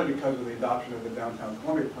 primarily because of the adoption of the Downtown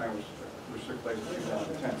Columbia Plan, which took place in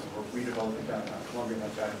 2010. So we're redeveloping Downtown Columbia and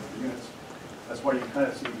that's adding the units. That's why you kind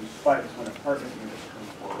of see these spikes when apartment units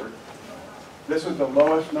come forward. This is the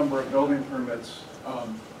lowest number of building permits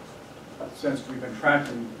since we've been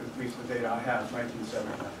tracking, at least the data I have,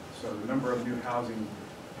 1979. So the number of new housing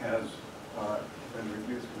has been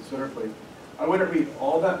reduced considerably. I wouldn't read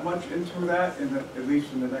all that much into that, at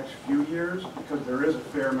least in the next few years, because there is a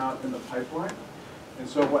fair amount in the pipeline. And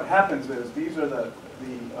so what happens is these are the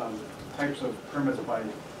types of permits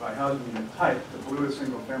by housing unit type. The blue is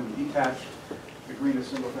single family detached, the green is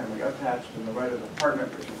single family attached, and the red is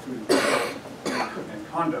apartment, which includes and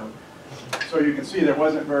condo. So you can see there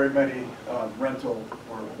wasn't very many rental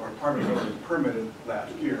or apartment buildings permitted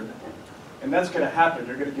last year. And that's going to happen.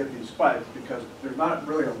 You're going to get these spikes because there's not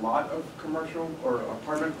really a lot of commercial or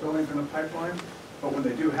apartment buildings in the pipeline. But when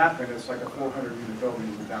they do happen, it's like a 400-unit building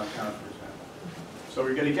in downtown, for example. So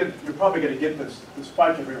you're probably going to get this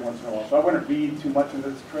spike every once in a while. So I wouldn't read too much into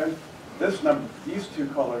this trend. This number, these two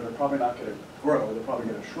colors are probably not going to grow. They're probably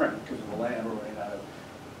going to shrink because of the land we're running out of.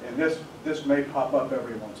 And this may pop up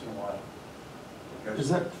every once in a while. Is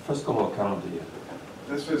that fiscal or calendar year?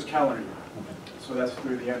 This is calendar year. So that's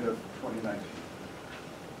through the end of 2019.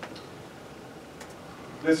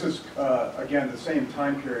 This is, again, the same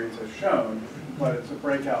time periods as shown, but it's a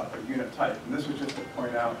breakout of unit type. And this is just to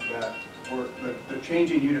point out that the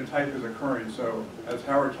changing unit type is occurring. So as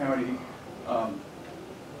Howard County,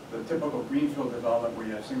 the typical greenfield development where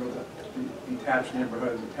you have single detached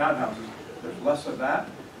neighborhoods and townhouses, there's less of that.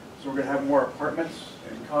 So we're going to have more apartments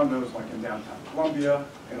and condos like in downtown Columbia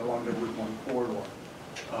and along the Route 1 corridor.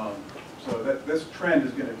 So this trend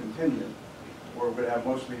is going to continue, where we're going to have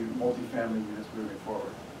mostly multifamily units moving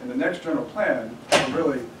forward. In the next general plan, we'll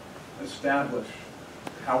really establish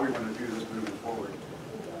how we want to do this moving forward.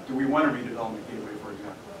 Do we want to redevelop the Gateway, for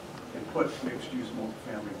example, and put mixed-use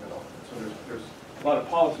multifamily development? So there's a lot of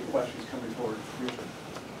policy questions coming forward in the future.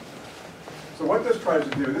 So what this tries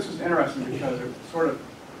to do, this is interesting because it sort of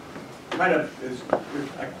kind of is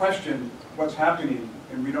a question what's happening,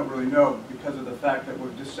 and we don't really know because of the fact that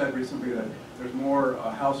we've just said recently that there's more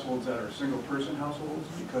households that are single-person households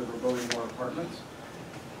because we're building more apartments.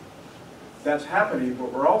 That's happening,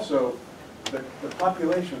 but we're also, the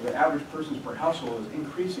population, the average persons per household is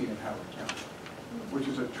increasing in Howard County, which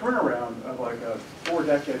is a turnaround of like a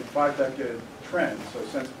 4-decade, 5-decade trend. So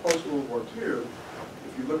since post-World War II,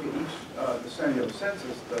 if you look at each decennial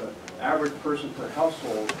census, the average person per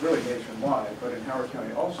household, really nationwide, but in Howard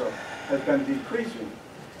County also, has been decreasing.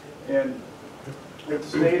 And it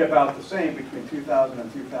stayed about the same between 2000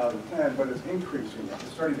 and 2010, but it's increasing.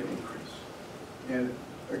 It's starting to increase. And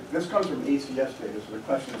this comes from ACS data, so the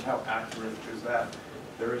question is how accurate is that?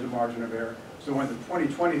 There is a margin of error. So when the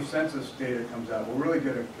 2020 census data comes out, we'll really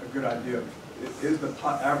get a good idea of is the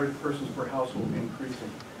average persons per household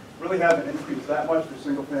increasing. Really haven't increased that much for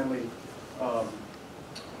single-family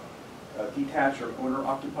detached or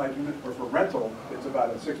owner-occupied units, or for rental, it's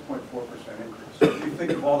about a 6.4% increase. So if you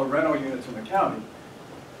think of all the rental units in the county,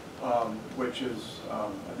 which is,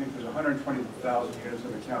 I think there's 120,000 units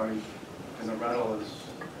in the county, and the rental is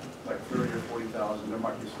like 30 or 40,000. There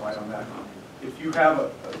might be a slide on that. If you have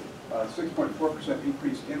a 6.4%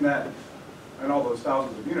 increase in that, and all those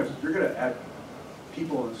thousands of units, you're going to add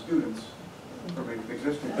people and students from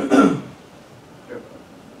existing. Do you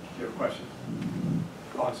have a question?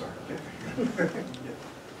 Oh, I'm sorry.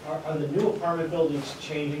 Are the new apartment buildings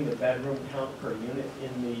changing the bedroom count per unit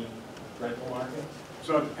in the rental market?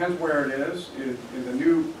 So it depends where it is. In the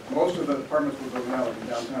new, most of the apartments we're building out in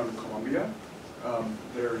downtown Columbia,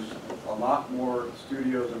 there's a lot more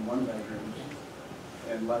studios and 1-bedrooms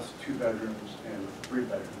and less 2-bedrooms and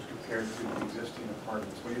 3-bedrooms compared to the existing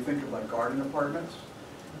apartments. When you think of like garden apartments,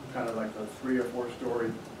 kind of like the 3- or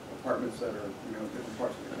 4-story apartments that are, different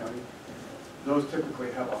parts of the county, those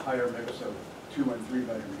typically have a higher mix of 2- and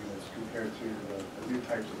 3-bedroom units compared to the new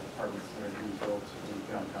types of apartments that are being built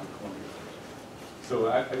in downtown Columbia.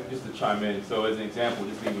 So just to chime in, so as an example,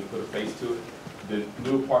 just to even put a face to it, the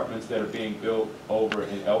new apartments that are being built over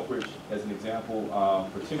in Elkridge, as an example,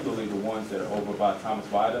 particularly the ones that are over by Thomas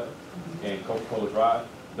Vida and Coca-Cola Drive,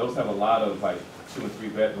 those have a lot of like 2- and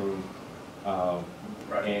 3-bedroom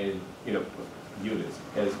and units,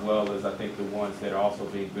 as well as I think the ones that are also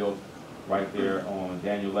being built right there on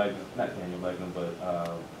Daniel Legan, not Daniel Legan, but I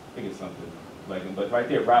think it's something Legan, but right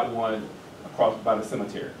there, Route 1 across by the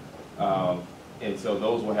cemetery. And so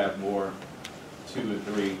those will have more 2 and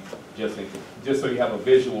 3, just so you have a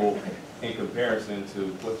visual in comparison to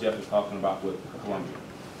what Jeff is talking about with Columbia.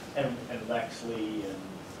 And Lexley and.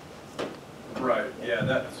 Right, yeah,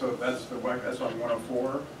 that's on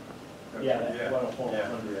 104? Yeah, that's 104.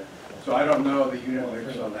 Yeah. So I don't know the unit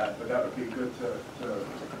mix on that, but that would be good to look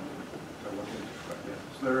into. But yeah,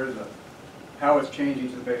 so there is how it's changing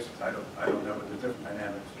to the basics, I don't know, but there's different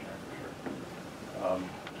dynamics there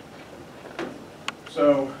for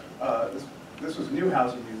sure. This is new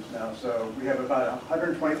housing use now, so we have about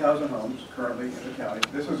 120,000 homes currently in the county.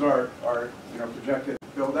 This is our projected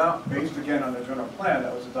build out based again on the general plan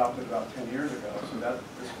that was adopted about 10 years ago, so that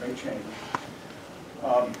this may change.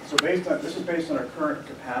 This is based on our current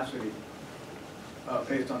capacity,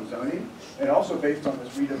 based on zoning, and also based on this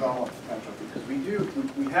redevelopment potential, because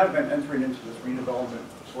we have been entering into this redevelopment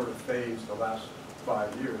sort of phase the last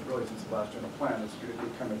 5 years, really since the last general plan. It's going to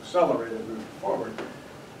become accelerated moving forward.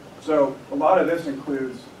 So a lot of this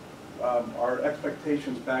includes our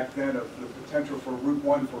expectations back then of the potential for Route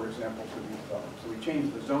 1, for example, to be developed. So we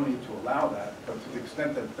changed the zoning to allow that, but to the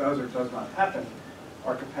extent that does or does not happen,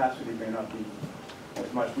 our capacity may not be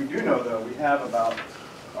as much. We do know, though, we have about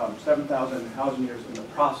 7,000 housing units in the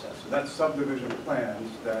process. So that's subdivision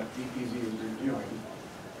plans that DPZ is reviewing.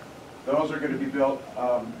 Those are going to be built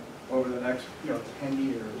over the next 10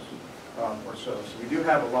 years or so. So we do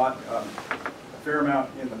have a fair amount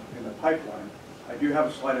in the pipeline. I do have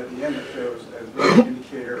a slide at the end that shows as an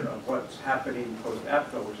indicator of what's happening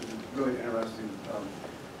post-APCO, which is a really interesting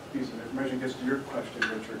piece of information. Gets to your question,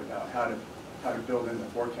 Richard, about how to build in the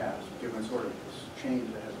forecast, given sort of this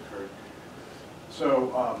change that has occurred.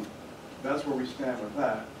 So that's where we stand with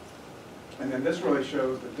that. And then this really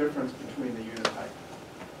shows the difference between the unit type.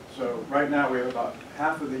 So right now we have about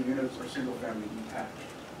half of the units are single-family detached,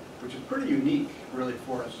 which is pretty unique, really,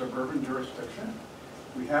 for a suburban jurisdiction.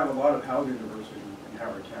 We have a lot of housing diversity in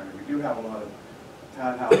Howard County. We do have a lot of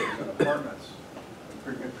townhouses and apartments,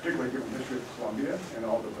 particularly given the history of Columbia and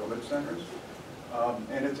all the village centers.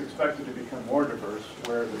 And it's expected to become more diverse,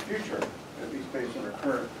 where in the future, at least based on our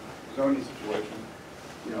current zoning situation,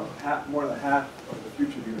 more than half of the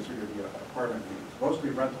future units are going to be apartment units, mostly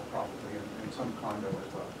rental probably, and some condo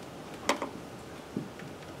as well.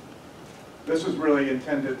 This is really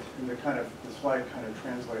intended, and the slide kind of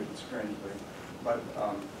translated strangely, but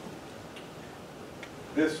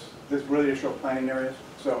this really is show planning areas.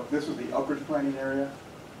 So this is the Upridge planning area.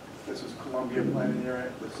 This is Columbia planning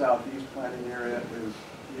area. The Southeast planning area is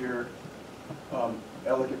here.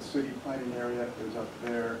 Ellicott City planning area is up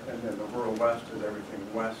there, and then the rural west is everything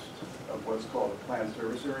west of what's called the planned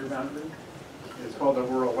service area boundary. It's called the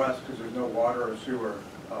rural west because there's no water or sewer,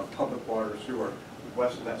 public water or sewer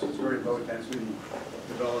west of that. So it's very low density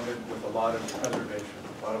development with a lot of preservation,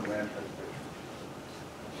 a lot of land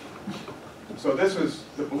preservation. So this is,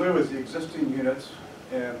 the blue is the existing units,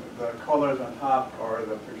 and the colors on top are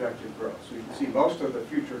the projected growth. So you can see most of the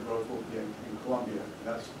future growth will be in Columbia. And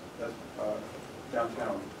that's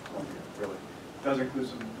downtown Columbia, really. It does include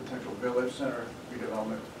some potential village center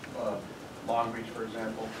redevelopment. Long Beach, for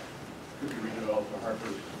example, could be redeveloped for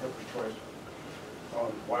Harper's Choice.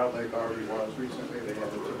 Wild Lake already was recently. They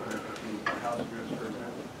had the 215 housing units, for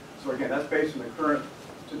example. So again, that's based on the current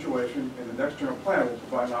situation, and the next general plan will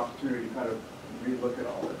provide an opportunity to kind of re-look at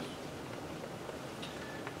all this.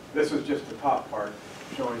 This is just the top part,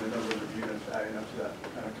 showing the numbers of units adding up to that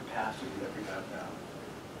kind of capacity that we have now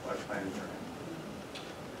by planning area.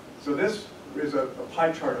 So this is a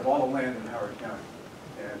pie chart of all the land in Howard County,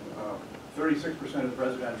 and 36% is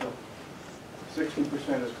residential, 16%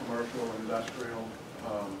 is commercial and industrial,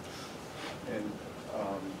 and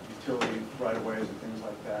utility right-of-ways and things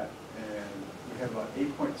like that. And we have about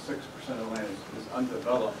 8.6% of the land is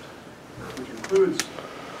undeveloped, which includes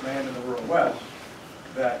land in the rural west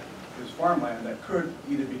that is farmland that could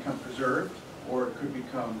either become preserved or it could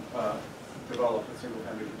become developed with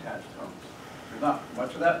single-family detached homes. There's not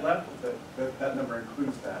much of that left, but that number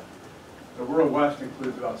includes that. The rural west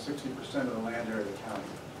includes about 60% of the land area of the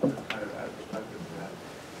county, kind of add perspective to that.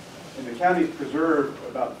 And the county's preserved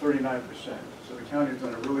about 39%. So the county's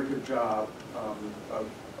done a really good job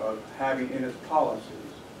of having in its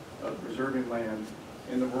policies of preserving land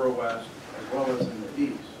in the rural west as well as in the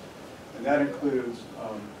east. And that includes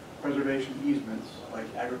preservation easements, like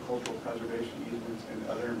agricultural preservation easements and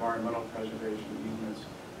other environmental preservation easements,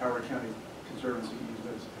 Howard County Conservancy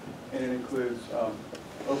easements, and it includes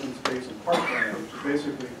open space and park land, which is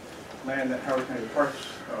basically land that Howard County Parks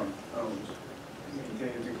owns,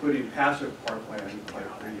 contains, including passive parkland, like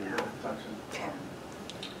the protection,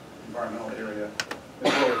 environmental area,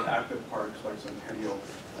 as well as active parks like Centennial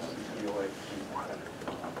Lake, things like that.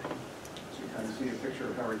 So you kind of see a picture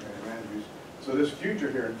of Howard County land use. So this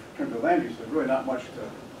future here, in terms of land use, there's really not much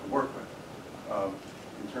to work with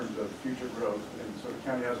in terms of future growth. And so the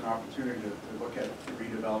county has an opportunity to look at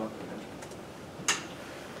redevelopment potential.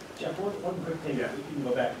 Jeff, one quick thing, Yeah. if you can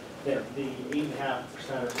go back, that the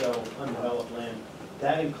 8.5% or so undeveloped land,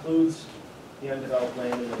 that includes the undeveloped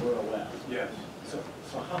land in the rural west. Yes.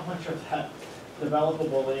 So how much of that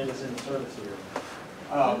developable land is in the service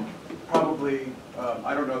area? Probably,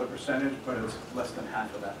 I don't know the percentage, but it's less than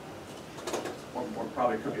half of that. Or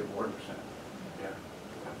probably could be a lower percentage, yeah.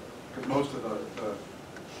 Because most of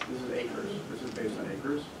this is acres, this is based on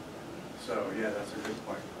acres. So, yeah, that's a good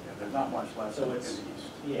point. Yeah, there's not much left in So the it's, east.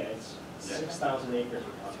 yeah, it's 6,000 acres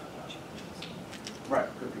we're talking about. Right,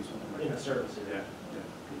 could be something like that. In the service area. Yeah, yeah,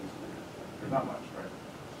 could be something like that. There's not much, right.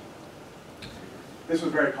 This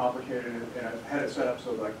was very complicated, and I had it set up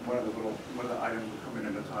so like one of the items would come in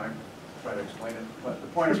at a time, try to explain it. But the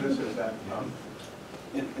point of this is that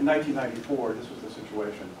in 1994, this was the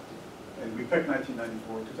situation. And we picked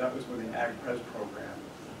 1994 because that was when the Ag Pres program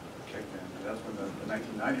kicked in. And that's when the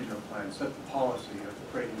 1990 general plan set the policy of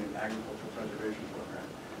creating an agricultural preservation program.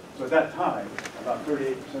 So at that time, about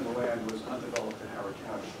 38% of the land was undeveloped in Howard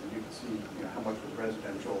County. And you can see how much was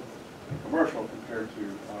residential and commercial compared to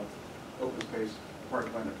open space,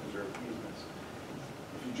 parkland, and preserved easements.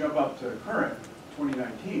 If you jump up to current,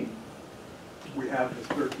 2019, we have this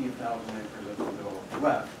 13,000 acres of undeveloped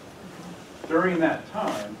left. During that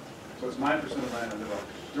time, so it's 9% of land undeveloped.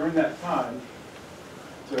 During that time,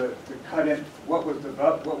 to cut in what was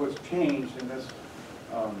developed, what was changed in this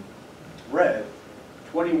red,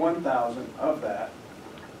 21,000 of that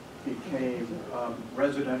became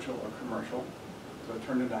residential or commercial, so it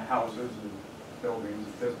turned into houses and buildings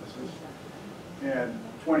and businesses. And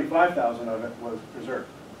 25,000 of it was preserved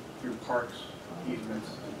through parks, easements,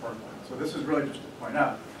 and parkland. So this is really just to point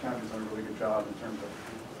out, the county's done a really good job in terms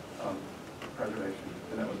of preservation,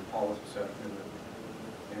 and that was a policy set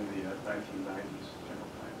in the 1990s general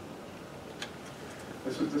plan.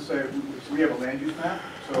 This is to say, we have a land use map,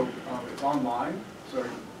 so it's online. So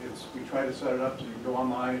we try to set it up so you can go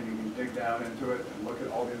online and you can dig down into it and look at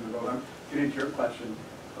all the development. Get into your question.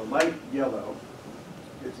 The light yellow,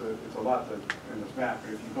 it's a lot in this map,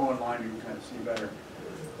 but if you go online, you can kind of see better.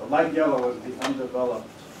 The light yellow is the undeveloped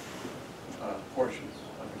portions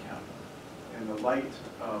of the county. And the light,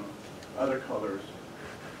 other colors,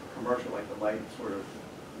 commercial, like the light sort of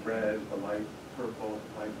red, the light purple,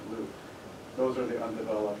 light blue, those are the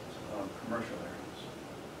undeveloped commercial areas.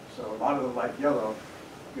 So a lot of the light yellow,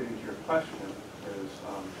 getting to your question, is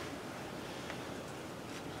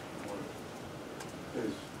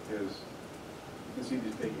you can see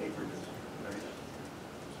these big acreages, right?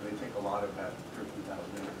 So they take a lot of that 13,000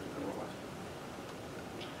 acres to the west.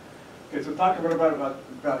 Okay, so talk a bit about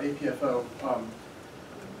APFO.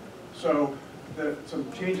 So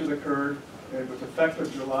some changes occurred. It was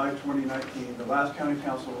effective July 2019. The last county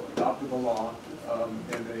council adopted the law,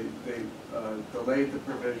 and they delayed the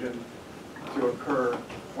provision to occur.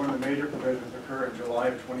 One of the major provisions occurred in July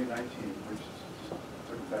of 2019, which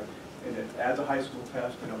took effect. And it adds a high school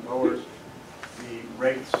test, and it lowers the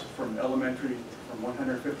rates from elementary from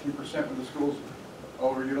 115% when the school's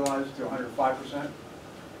overutilized to 105%.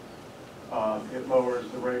 It lowers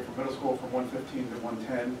the rate from middle school from 115 to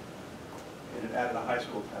 110, and it added a high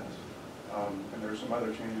school test. And there's some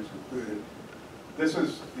other changes included. This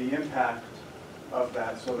is the impact of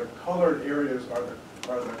that. So the colored areas are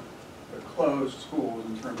the closed schools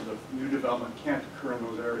in terms of new development can't occur in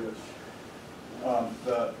those areas.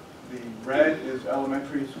 The red is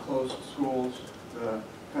elementary closed schools. The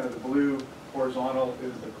kind of the blue horizontal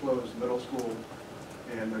is the closed middle school,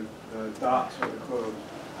 and the dots are the closed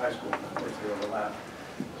high school. Of course, they overlap.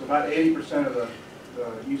 So about 80% of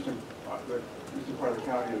the eastern part of the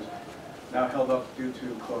county is now held up due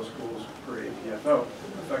to closed schools per APFO,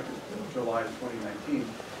 effective July 2019.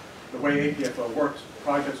 The way APFO works,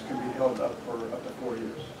 projects can be held up for up to 4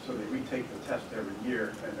 years. So they retake the test every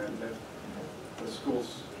year, and then if the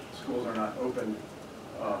schools are not open,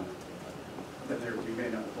 then they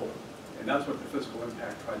remain on hold. And that's what the fiscal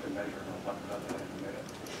impact tried to measure, and I'll talk about that in a minute.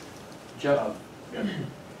 Jeff, Yeah.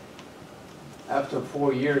 after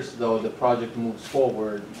 4 years though, the project moves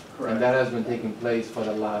forward, Correct. and that has been taking place for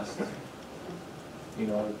the last,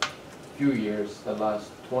 few years, the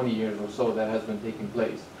last 20 years or so, that has been taking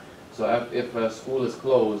place. So if a school is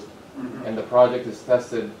closed Mhm. and the project is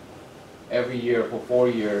tested every year for 4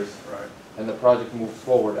 years, Right. and the project moves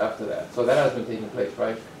forward after that. So that has been taking place,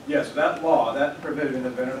 right? Yes, that law, that provision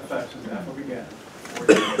has been in effect since AFO began.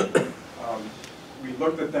 4 years ago. We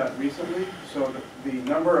looked at that recently, so the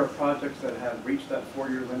number of projects that have reached that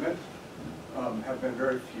 4-year limit have been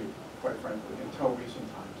very few, quite frankly, until recent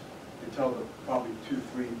times, until probably 2,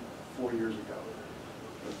 3, 4 years ago.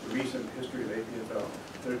 The recent history of APFL,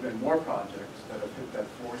 there have been more projects that have hit that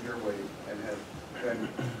 4-year wait and have then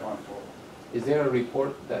gone forward. Is there a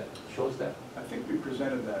report that shows that? I think we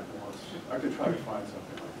presented that once. I could try to find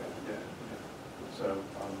something like that, yeah.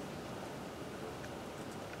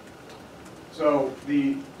 So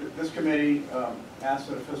this committee asked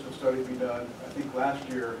that a fiscal study be done. I think last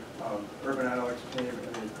year, Urban Analytics came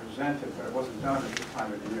and they presented, but it wasn't done at this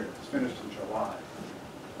time of the year. It's finished in July.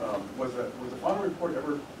 Was the final report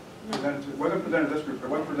ever presented to, wasn't presented to this group, but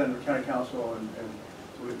it was presented to the county council and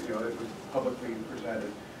it was publicly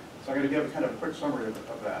presented. So I'm going to give kind of a quick summary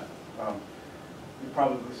of that. You've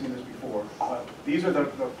probably seen this before. These are the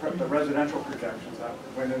residential projections that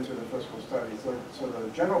went into the fiscal study. So the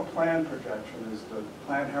general plan projection is the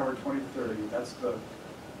Plan Howard 2030. That's the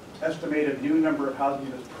estimated new number of housing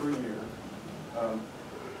units per year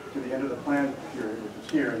to the end of the plan period, which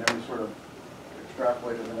is here, and then we sort of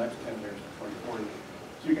extrapolate to the next 10 years to 2040.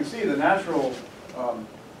 So you can see the natural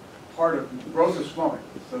part of growth is slowing.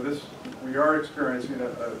 So we are experiencing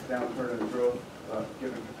a downturn in growth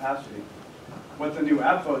given capacity. What the new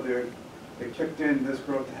APFO did, they kicked in this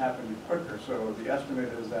growth to happen quicker. So the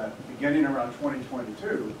estimate is that beginning around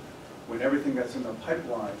 2022, when everything that's in the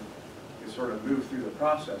pipeline is sort of moved through the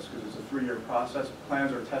process, because it's a 3-year process,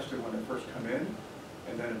 plans are tested when they first come in,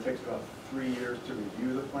 and then it takes about 3 years to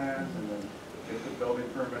review the plans, and then get the building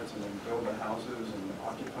permits, and then build the houses, and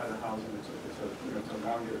occupy the housing. It's a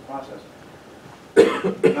elongated process.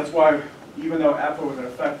 That's why, even though APFO was in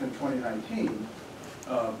effect in 2019,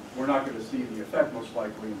 we're not going to see the effect most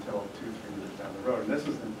likely until 2, 3 years down the road. And this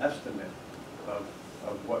is an estimate of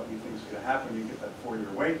what we think is going to happen. You get that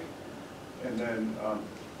 4-year wait. And then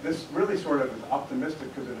this really sort of is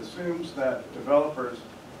optimistic because it assumes that developers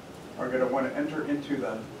are going to want to enter into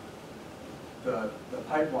the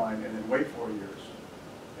pipeline and then wait 4 years.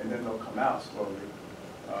 And then they'll come out slowly.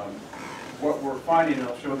 What we're finding, and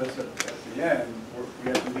I'll show this at the end, we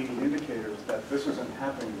have some leading indicators that this isn't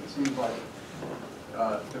happening. It seems like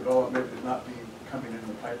development is not coming in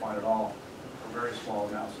the pipeline at all, for very small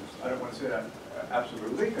amounts. I don't want to say that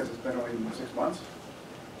absolutely because it's been only 6 months,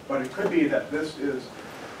 but it could be that this is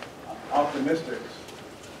optimistic,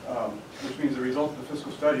 which means the result of the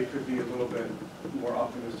fiscal study could be a little bit more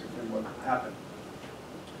optimistic than what happened.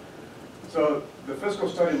 So the fiscal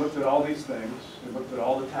study looked at all these things. It looked at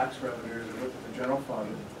all the tax revenues. It looked at the general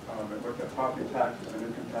fund. It looked at property taxes and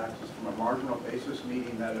income taxes from a marginal basis,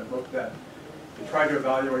 meaning that it looked at, it tried to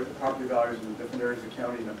evaluate the property values in the different areas of the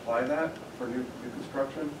county and apply that for new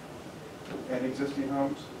construction and existing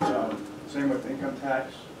homes. Same with income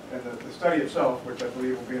tax. And the study itself, which I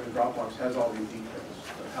believe will be in the Dropbox, has all these details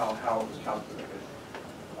of how it was calculated.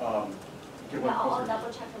 I'll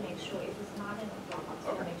double check to make sure if it's not in the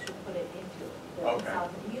Dropbox, to make sure to put it into the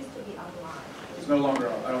consultant. It used to be online. It's no longer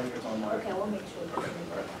on. I don't think it's online. Okay, we'll make sure.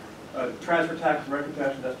 Okay. Transfer tax and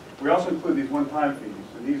reputation tax. We also include these one-time fees,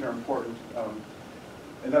 and these are important.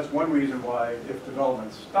 And that's one reason why, if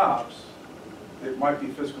development stops, it might be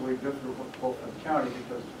fiscally difficult for the county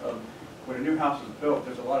because when a new house is built,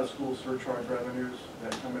 there's a lot of school surcharge revenues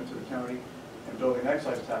that come into the county, and building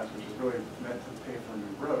excise tax, which is really meant to pay for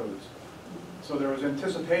new roads. So there was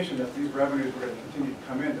anticipation that these revenues were going to continue to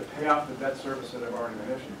come in to pay off the debt service that have already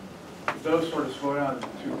been issued. If those sort of slow down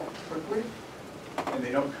too quickly, and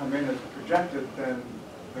they don't come in as projected, then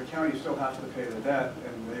the county still has to pay the debt,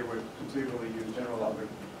 and they would conceivably use general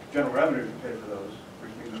revenue to pay for those,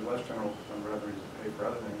 which means there's less general revenues to pay for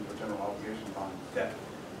other things, but general obligation bond debt.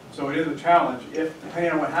 So it is a challenge. If,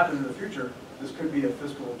 depending on what happens in the future, this could be a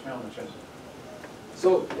fiscal challenge. Yes.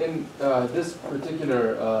 So in this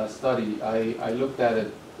particular study, I looked at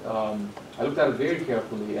it. I looked at it very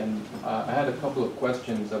carefully, and I had a couple of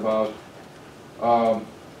questions about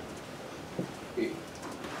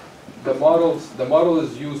the models. The model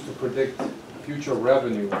is used to predict future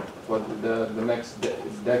revenue for the next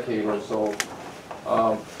decade or so,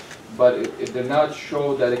 but it did not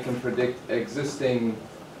show that it can predict existing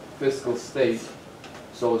fiscal state.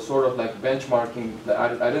 So it's sort of like benchmarking.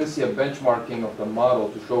 I didn't see a benchmarking of the model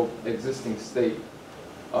to show existing state.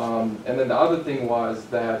 And then the other thing was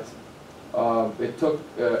that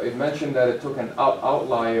it mentioned that it took an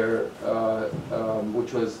outlier,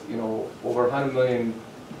 which was over $100 million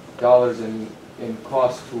in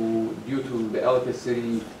cost due to the Ellicott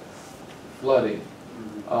City flooding.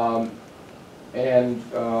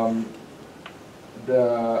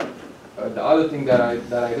 The other thing that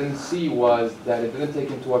I didn't see was that it didn't take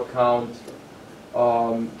into account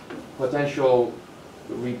potential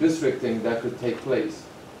redistricting that could take place.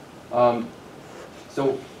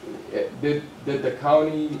 So did the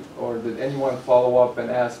county or did anyone follow up and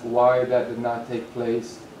ask why that did not take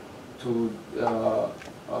place to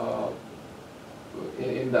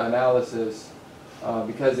in the analysis?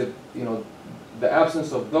 Because if the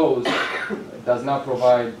absence of those does not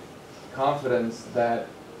provide confidence that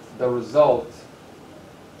the result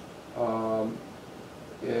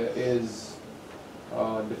is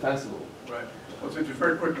defensible. Right. Well, so just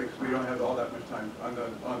very quickly, because we don't have all that much time, on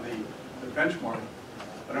the benchmark,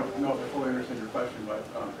 I don't know if I fully understand your question, but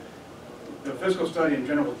the fiscal study in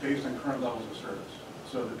general is based on current levels of service.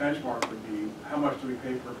 So the benchmark would be, how much do we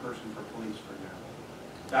pay per person for police, for example?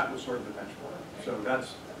 That was sort of the benchmark. So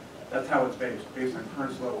that's how it's based on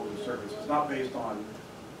current levels of service. It's not based on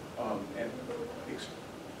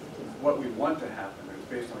what we want to happen. It's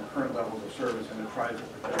based on current levels of service, and it tries to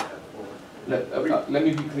project that forward. Let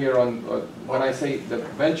me be clear on when I say the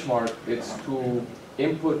benchmark, it's to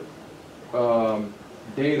input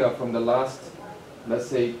data from the last, let's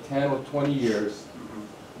say, 10 or 20 years,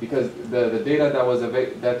 because the data that was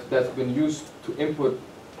that's been used to input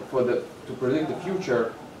to predict the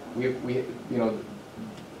future,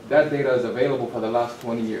 that data is available for the last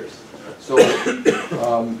 20 years. So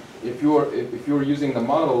if you're using the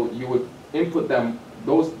model, you would input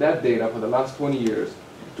that data for the last 20 years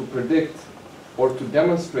to predict or to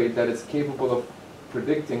demonstrate that it's capable of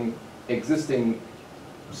predicting existing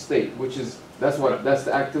state, which is that's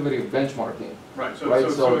the activity of benchmarking. Right. So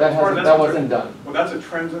that wasn't done. Well, that's a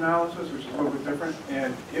trends analysis, which is a little bit different.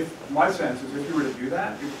 And my sense is if you were to do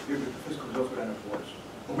that, the fiscal results would end up worse.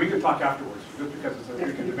 But we could talk afterwards, just because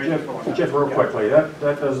we can debate it for a long time. Jeff, real quickly, that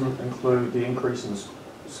doesn't include the increase in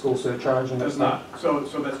school surcharge? It does not. So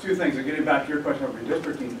that's two things. And getting back to your question about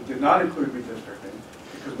redistricting, it did not include redistricting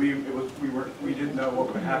because we didn't know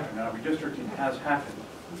what would happen. Now redistricting has happened,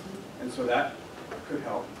 and so that could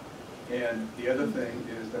help. And the other thing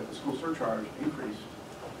is that the school surcharge increased.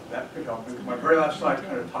 That could help. And my very last slide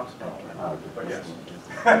kind of talks about that. But yes,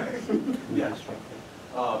 yes.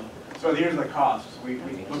 So here's the costs. We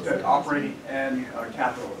looked at operating and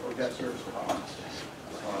capital or debt service costs.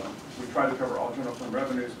 We tried to cover all general fund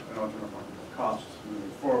revenues and all general fund costs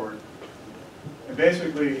moving forward. And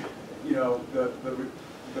basically, the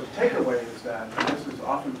takeaway is that, and this is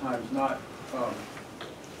oftentimes not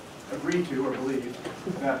agreed to or believed,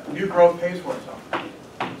 that new growth pays for itself.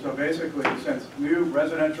 So basically, since new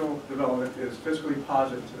residential development is fiscally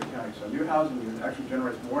positive to the county, so new housing unit actually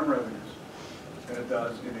generates more in revenues than it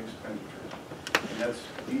does in expenditures. And that's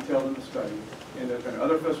detailed in the study. And there's been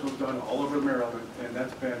other fiscals done all over Maryland, and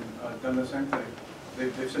that's been done the same thing.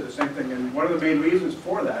 They've said the same thing. And one of the main reasons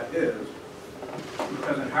for that is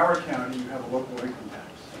because in Howard County, you have a local income tax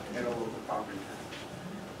and a local property tax.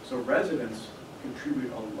 So residents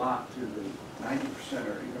contribute a lot to the 90%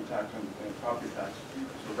 or income tax and property tax.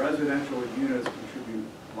 So residential units contribute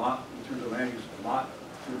a lot in terms of land use, a lot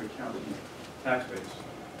to the county tax base.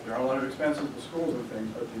 There are a lot of expenses to schools and things,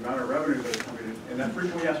 but the amount of revenue that is coming in, and that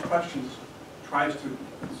frequently asked questions tries to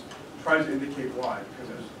indicate why, because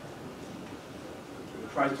it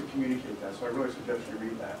tries to communicate that. So I really suggest you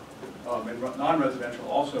read that. And non-residential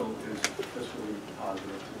also is fiscally positive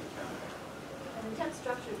to the county. And the tax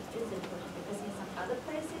structure is important because in some other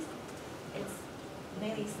places, it's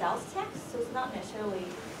mainly sales tax, so it's not necessarily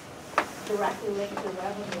directly linked to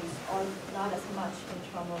revenues or not as much in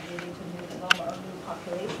terms of leading to new development or new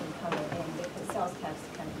population coming in because sales tax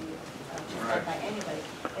can be charged by anybody.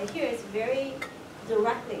 But here it's very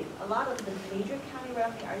directly, a lot of the major county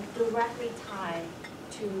revenue are directly tied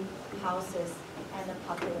to houses and the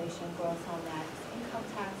population growth on that. Income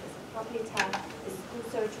taxes, property tax, the school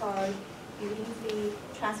surcharge, building fee,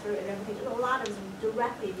 transfer and everything. A lot of them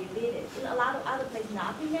directly related. In a lot of other places,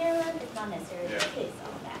 not in Maryland, it's not necessarily the case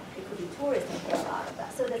on that. It could be tourism for a lot of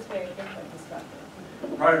that. So that's very different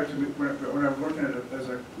structure. Prior to when I was working as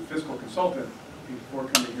a fiscal consultant before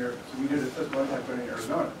coming here, so we did a fiscal impact study in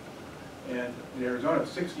Arizona. And in Arizona,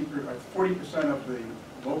 40% of the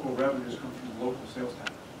local revenues come from local sales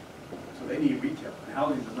tax. So they need retail. And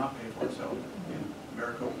housing does not pay for itself in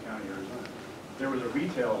Maricopa County, Arizona. There was a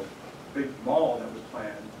retail big mall that was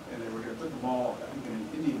planned, and they were going to put the mall, I think, in an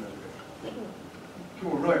Indian reservation.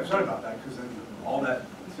 People were really upset about that because then all that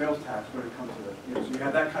sales tax would have come to the, so you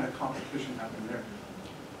had that kind of competition happening there.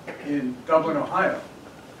 In Dublin, Ohio,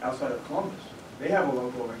 outside of Columbus, they have a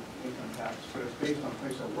local income tax, but it's based on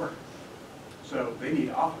place of work. So they need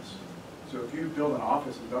office So if you build an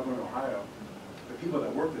office in Dublin, Ohio, the people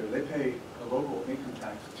that work there, they pay a local income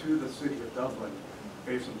tax to the city of Dublin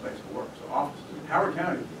based on place of work. So offices in Howard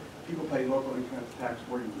County, people pay local income tax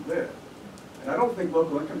where you live. And I don't think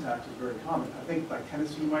local income tax is very common. I think like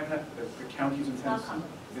Tennessee might have, the counties in Tennessee.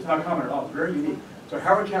 It's not common at all, it's very unique. So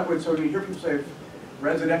Howard County, so you hear people say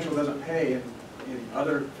residential doesn't pay in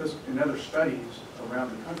other studies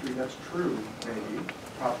around the country, that's true, maybe,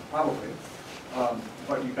 probably.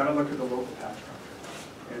 But you've got to look at the local tax structure.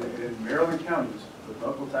 And in Maryland counties, the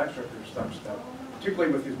local tax structure is such that,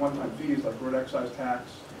 particularly with these one-time fees like road excise tax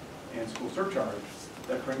and school surcharge,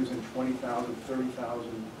 that brings in $20,000, $30,000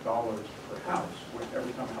 per house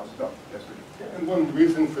every time a house is built. Yes, sir. And one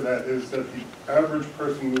reason for that is that the average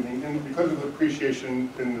person moving in, because of the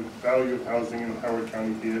appreciation in the value of housing in Howard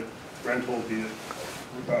County, be it rental, be it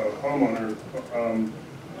homeowner,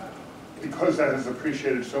 because that has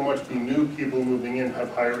appreciated so much, the new people moving in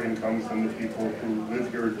have higher incomes than the people who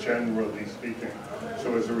live here, generally speaking.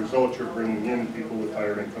 So as a result, you're bringing in people with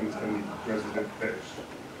higher incomes than the resident base.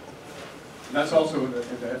 And that's also in the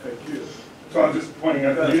FAQ. So I'm just pointing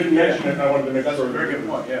out, you didn't mention it, and I wanted to make sure. That's a very good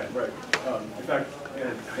point, yeah, right. In fact,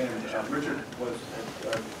 Richard was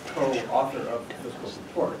a co-author of the fiscal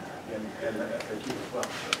report and the FAQ as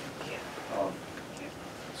well.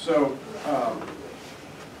 So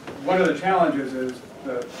one of the challenges is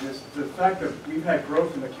the fact that we've had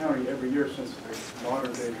growth in the county every year since the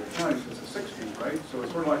modern day of the county, since the 60s, right? So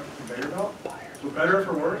it's sort of like a conveyor belt. So better or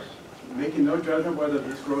for worse, making no judgment whether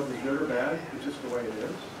this growth is good or bad, it's just the way it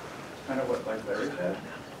is. Kind of what like Larry said.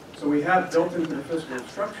 So we have built into the fiscal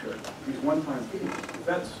structure these one-time fees. If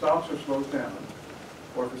that stops or slows down,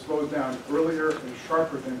 or if it slows down earlier and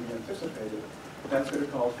sharper than we anticipated, that's going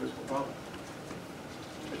to cause fiscal problems.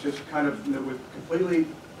 It's just kind of, with completely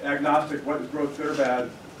agnostic what is growth good or bad,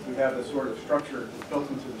 we have this sort of structure built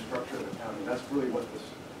into the structure of the county. That's really what this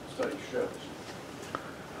study shows.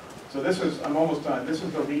 So this is, I'm almost done. This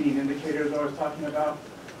is the leading indicators I was talking about.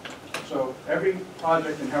 So every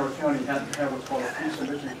project in Howard County has to have what's called a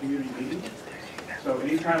pre-submission community meeting. So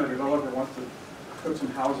anytime a developer wants to put some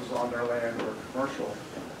houses on their land or commercial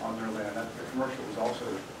on their land, the commercial is also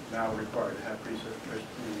now required to have pre-submission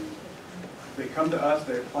community. They come to us,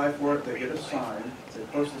 they apply for it, they get a sign, they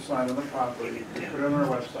post the sign on the property, they put it on our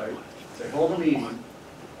website, they hold a meeting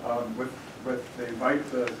they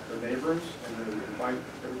invite the neighbors and they invite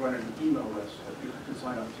everyone in an email list that people can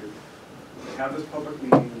sign up to. They have this public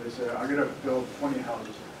meeting and they say, I'm going to build 20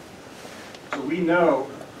 houses. So we know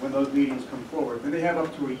when those meetings come forward. Then they have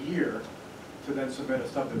up to a year to then submit a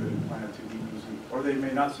subdivision plan to DEZ, or they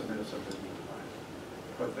may not submit a subdivision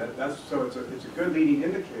plan. But so it's a good leading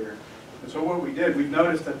indicator. And so what we did, we've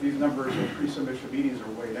noticed that these numbers of pre-submission meetings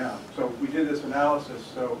are way down. So we did this analysis.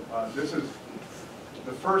 So this is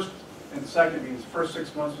the first and second means first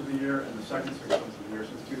 6 months of the year and the second 6 months of the year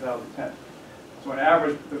since 2010. So on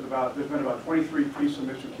average, there's been about 23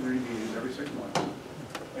 pre-submission community meetings every 6 months.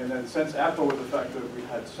 And then since APO was effective, we've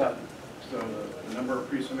had 7. So the number of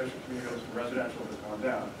pre-submission communities for residential has gone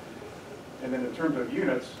down. And then in terms of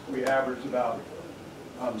units, we averaged about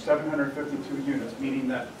 752 units, meaning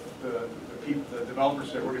that the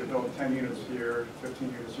developers said we're going to build 10 units here,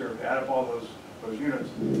 15 units here. If we add up all those units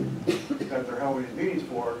that they're holding these meetings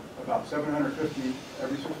for, about 750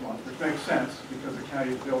 every 6 months, which makes sense because the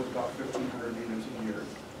county builds about 1,500 units a year.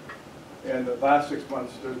 And the last 6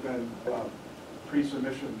 months, there's been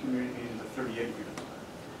pre-submission community meetings of 38 units.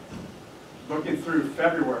 Looking through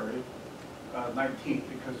February 19th,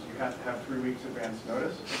 because you have to have 3 weeks advance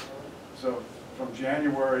notice. So from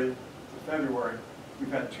January to February,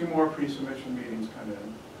 we've had 2 more pre-submission meetings come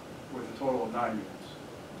in with a total of 9 units.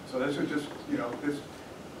 So this is just, this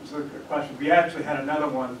is a question. We actually had another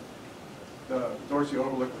one, the Dorsey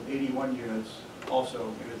Overlook with 81 units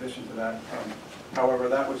also in addition to that. However,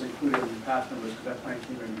 that was included in past numbers because that plan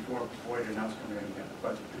came in before Boyd and now it's coming in again.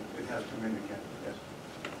 But it has come in again, yes.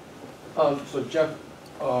 So Jeff,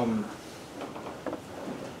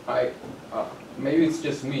 maybe it's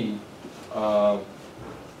just me,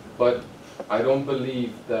 but I don't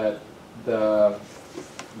believe that the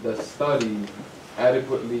study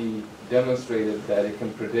adequately demonstrated that it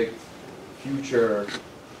can predict future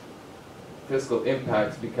fiscal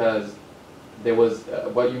impacts, because there was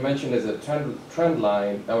what you mentioned is a trend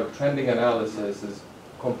line, or trending analysis is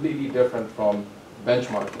completely different from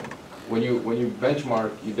benchmarking. When you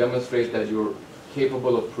benchmark, you demonstrate that you're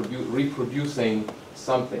capable of reproducing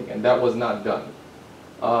something, and that was not done.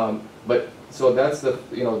 But so that's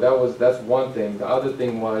that's one thing. The other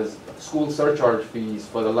thing was school surcharge fees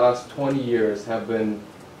for the last 20 years have been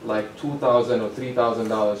like $2,000 or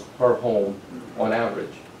 $3,000 per home on average.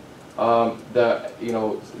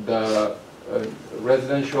 the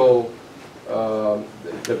residential,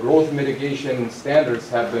 the growth mitigation standards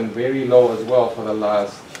have been very low as well for the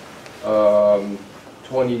last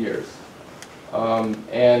 20 years.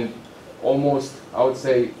 And almost, I would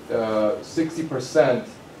say, 60%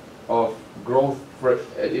 of growth,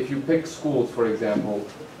 if you pick schools, for example,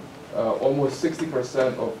 almost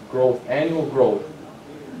 60% of growth, annual growth,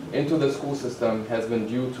 into the school system has been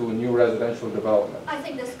due to new residential development. I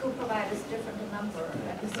think the school provides different number.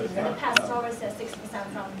 In the past, always said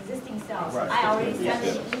 6% from existing sales. Right. I already sent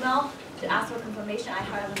an email to ask for confirmation. I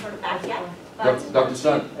haven't heard back yet. But Dr.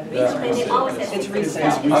 Sun, recently, they always said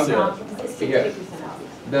 6% from existing Yeah.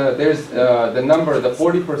 sales. There's the number, the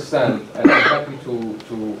 40%, and I'm happy to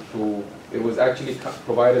it was actually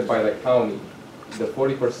provided by the county. The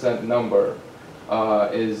 40% number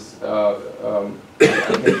is, I'm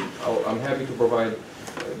happy to provide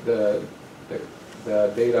the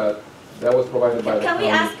data that was provided by the Can county.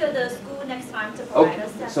 we ask the school next time to provide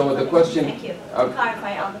us that? So the question. Thank you. To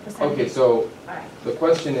clarify all the percentages. Okay, so All right. the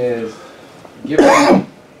question is, given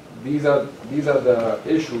these are the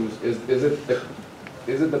issues, is it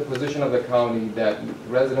the position of the county that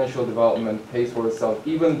residential development pays for itself,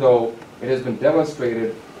 even though it has been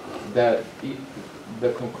demonstrated that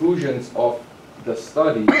the conclusions of the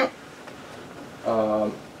study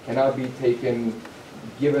cannot be taken,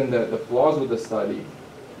 given the flaws with the study,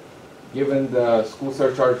 given the school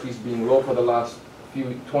surcharge fees being low for the last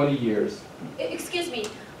 20 years? Excuse me,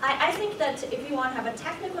 I think that if you want to have a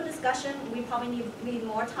technical discussion, we probably need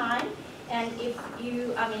more time. And if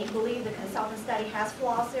you, believe the consultant study has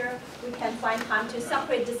flaws there, we can find time to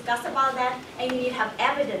separate discuss about that. And you need to have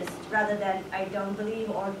evidence rather than I don't believe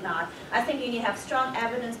or not. I think you need to have strong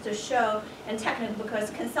evidence to show and technical, because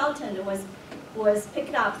consultant was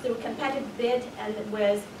picked up through competitive bid and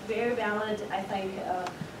was very valid, I think,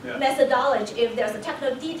 methodology. If there's a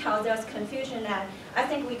technical detail, there's confusion, and I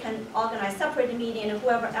think we can organize separate meeting, and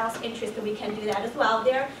whoever else interested, we can do that as well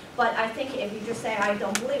there. But I think if you just say, I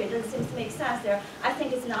don't believe it, doesn't seem to make sense there, I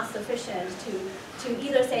think it's not sufficient to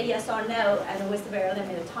either say yes or no, and with very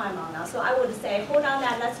limited time on that. So I would say, hold on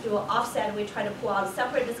that, let's do an offset, we try to pull out a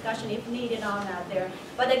separate discussion if needed on that there.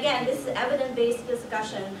 But again, this is evidence-based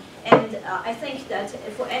discussion, and I think that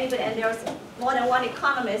for anybody, and there's more than one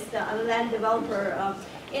economist, land developer,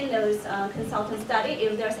 in those consultant study,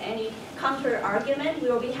 if there's any counter argument, we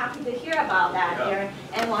will be happy to hear about that here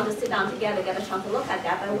and want to sit down together, get a chance to look at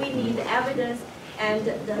that. But we need the evidence and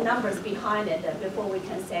the numbers behind it before we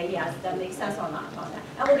can say, yes, that makes sense or not on that.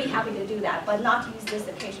 And we'll be happy to do that, but not to use this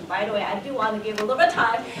occasion. By the way, I do want to give a little bit of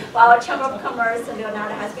time while our Chamber of Commerce and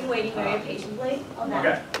Leonardo has been waiting very patiently on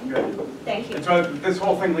that. Okay, good. Thank you. And so this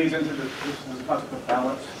whole thing leads into this concept of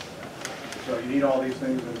balance. So you need all these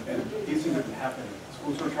things, and these things have been happening.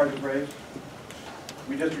 School surcharge was raised,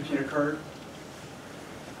 redistricting occurred,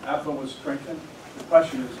 AFLO was strengthened. The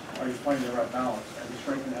question is, are you finding the right balance? Have you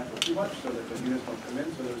strengthened AFLO too much so that the units don't come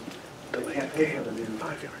in, so they can't pay for the new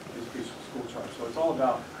increased school charge? So it's all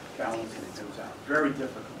about balancing things out. Very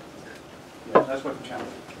difficult. Yeah, that's what the challenge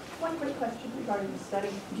is. One quick question regarding the study.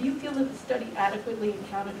 Do you feel that the study adequately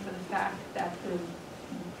accounted for the fact that there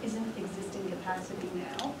isn't existing capacity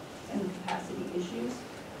now and the capacity issues?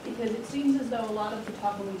 Because it seems as though a lot of the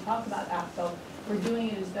talk, when we talk about AFCO, we're doing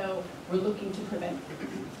it as though we're looking to prevent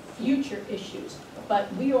future issues.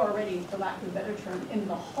 But we are already, for lack of a better term, in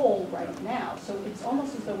the hole right now. So it's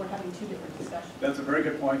almost as though we're having two different discussions. That's a very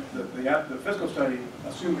good point. The fiscal study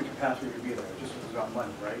assumed the capacity would be there, it just was about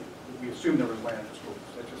money, right? We assumed there was land for schools.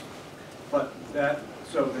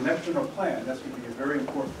 So the next general plan, that's going to be a very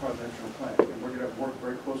important part of the next general plan. And we're going to work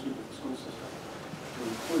very closely with the school system to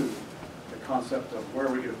include the concept of where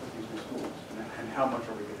are we going to put these new schools and how much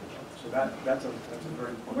are we going to do. So that's a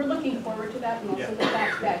very important. We're looking forward to that, and also the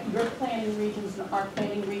fact that your planning regions and our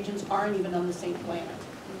planning regions aren't even on the same planet.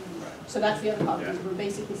 So that's the other problem, is we're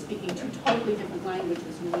basically speaking two totally different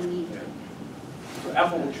languages, and we need to. So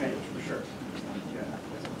Apple will change for sure. Yeah.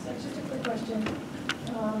 So just a quick question.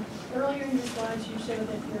 Earlier in your slides, you showed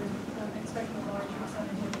that you're expecting a large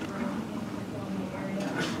percentage of growth in the Columbia area.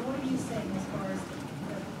 What are you saying as far as the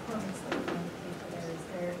performance that you're going to pay for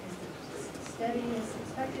there? Is it steady as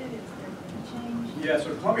expected? Is there going to change? Yeah,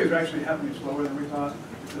 so Columbia is actually happening slower than we thought.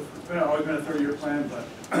 It's always been a 30-year plan, but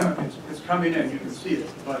it's coming in. You can see it,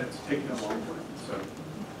 but it's taking a long time. So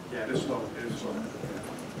yeah, it is slow. It is slow.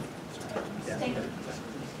 Yeah. Thank you.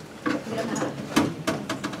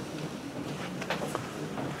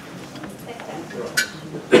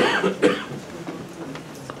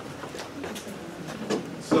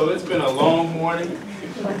 So it's been a long morning,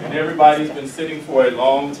 and everybody's been sitting for a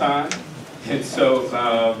long time. And so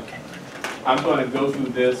I'm going to go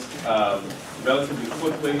through this relatively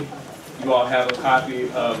quickly. You all have a copy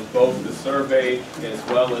of both the survey as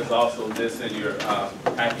well as also this in your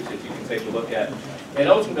package that you can take a look at. And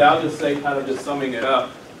ultimately, I'll just say, kind of just summing it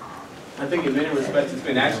up, I think in many respects it's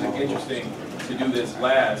been actually interesting to do this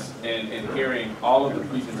last and hearing all of the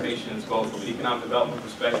presentations, both from an economic development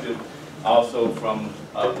perspective, also from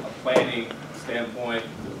a planning standpoint,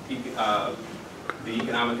 the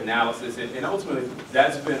economic analysis, and ultimately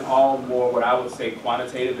that's been all more what I would say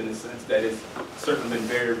quantitative in the sense that it's certainly been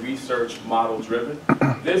very research model driven.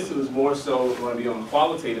 This was more so going to be on the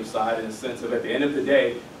qualitative side in the sense of at the end of the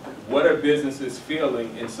day, what are businesses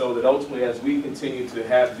feeling, and so that ultimately as we continue to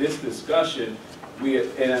have this discussion,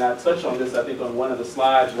 and I touched on this I think on one of the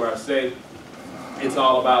slides where I say it's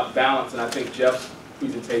all about balance, and I think Jeff's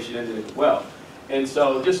presentation ended it well. And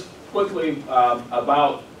so just quickly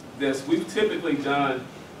about this, we've typically done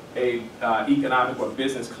a economic or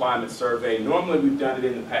business climate survey. Normally we've done it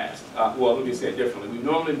in the past. Well, let me say it differently. We've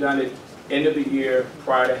normally done it end of the year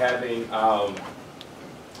prior to having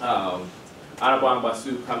Anabon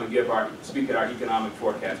Basu come and speak at our economic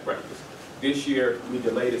forecast breakfast. This year we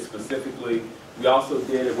delayed it specifically. We also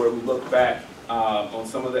did it where we looked back on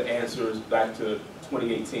some of the answers back to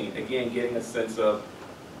 2018. Again, getting a sense of,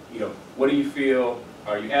 what do you feel?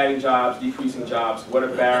 Are you adding jobs, decreasing jobs? What are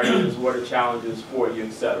barriers? What are challenges for you,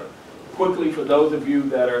 et cetera? Quickly, for those of you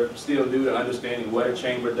that are still new to understanding what a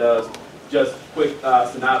chamber does, just quick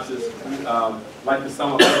synopsis. Like to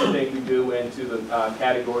sum up everything we do into the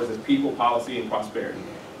categories of people, policy, and prosperity.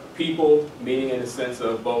 People, meaning in the sense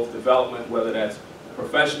of both development, whether that's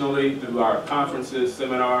professionally through our conferences,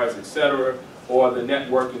 seminars, et cetera, or the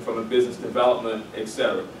networking from a business development, et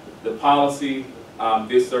cetera. The policy,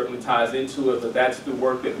 this certainly ties into it, but that's the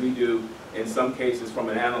work that we do in some cases from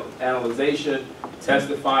an analyzation,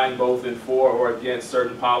 testifying both in for or against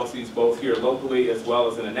certain policies, both here locally as well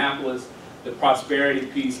as in Annapolis. The prosperity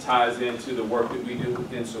piece ties into the work that we do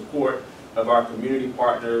in support of our community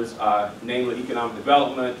partners, namely economic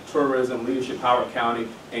development, tourism, leadership, Howard County,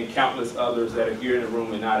 and countless others that are here in the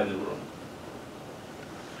room and not in the room.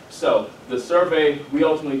 So the survey we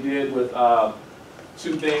ultimately did with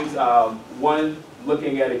two things. One,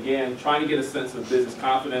 looking at, again, trying to get a sense of business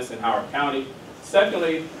confidence in Howard County.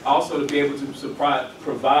 Secondly, also to be able to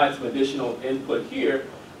provide some additional input here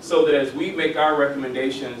so that as we make our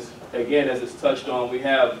recommendations, again, as it's touched on, we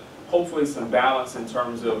have hopefully some balance in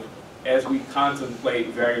terms of as we contemplate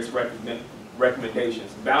various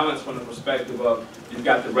recommendations. Balance from the perspective of you've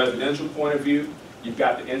got the residential point of view, you've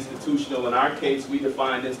got the institutional. In our case, we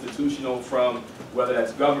define institutional from whether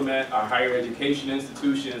that's government, our higher education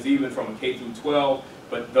institutions, even from a K through 12,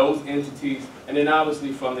 but those entities, and then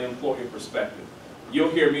obviously from the employer perspective. You'll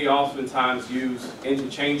hear me oftentimes use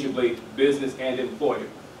interchangeably business and employer.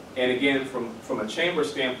 And again, from a chamber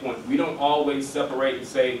standpoint, we don't always separate and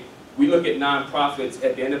say, we look at nonprofits,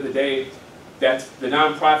 at the end of the day, the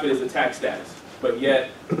nonprofit is a tax status, but yet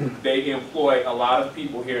they employ a lot of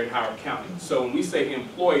people here in Howard County. So when we say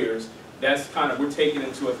employers, that's kind of, we're taking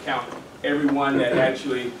into account everyone that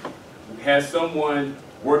actually has someone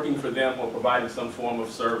working for them or providing some form of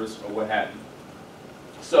service or what have you.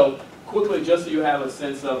 So quickly, just so you have a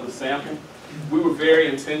sense of the sample, we were very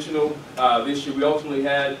intentional this year. We ultimately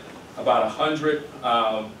had about 100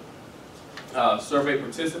 survey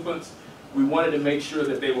participants. We wanted to make sure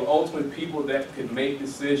that they were ultimately people that could make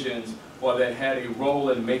decisions or that had a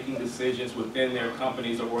role in making decisions within their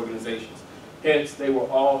companies or organizations. Hence, they were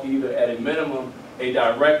all either at a minimum a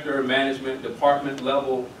director, management, department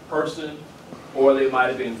level person, or they might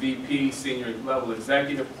have been VP, senior level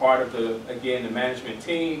executive, part of the, again, the management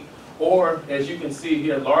team, or as you can see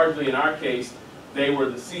here, largely in our case, they were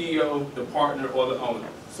the CEO, the partner, or the owner.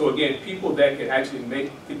 So again, people that could actually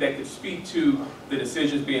that could speak to the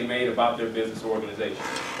decisions being made about their business or organization.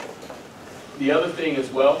 The other thing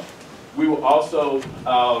as well, we were also,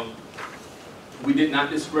 we did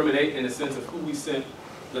not discriminate in the sense of who we sent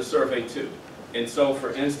the survey to. And so,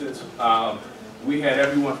 for instance, we had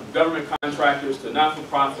everyone from government contractors to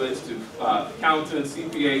not-for-profits to accountants,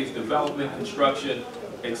 CPAs, development, construction,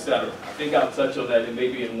 etc. I think I'll touch on that and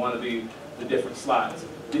maybe in one of the different slides.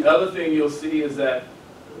 The other thing you'll see is that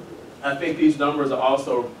I think these numbers are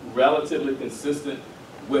also relatively consistent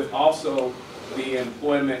with also the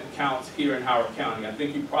employment counts here in Howard County. I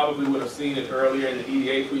think you probably would have seen it earlier in the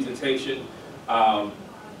EDA presentation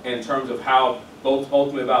in terms of how both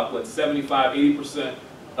ultimately about what 75–80%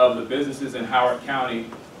 of the businesses in Howard County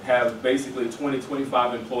have basically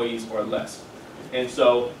 20–25 employees or less. And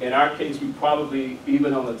so in our case, we probably,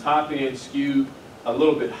 even on the top end, skewed a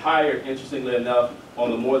little bit higher, interestingly enough, on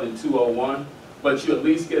the more than 201. but you at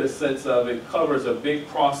least get a sense of it covers a big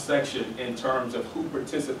cross-section in terms of who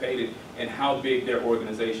participated and how big their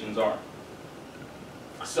organizations are.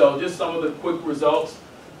 So just some of the quick results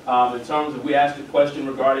in terms of, we asked a question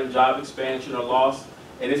regarding job expansion or loss,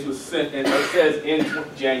 and this was sent, and it says in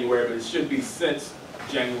January, but it should be since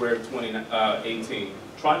January of 2018,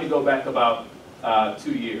 trying to go back about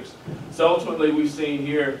 2 years. So ultimately, we've seen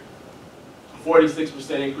here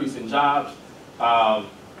 46% increase in jobs,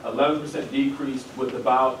 11% decrease with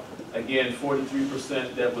about, again,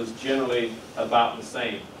 43% that was generally about the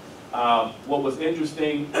same. What was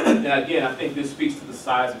interesting, and again, I think this speaks to the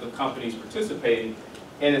size of the companies participating,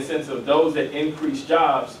 in the sense of those that increased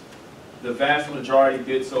jobs, the vast majority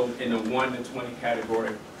did so in the 1 to 20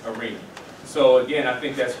 category arena. So again, I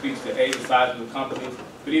think that speaks to A, the size of the companies,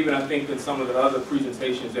 but even I think in some of the other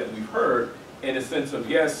presentations that we've heard, in the sense of,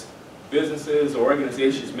 yes, businesses or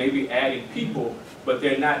organizations may be adding people, but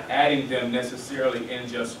they're not adding them necessarily in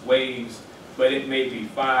just waves, but it may be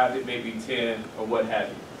 5, it may be 10, or what have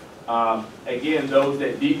you. Again, those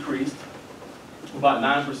that decreased, about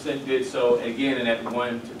 9% did so, again, in that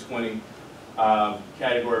 1 to 20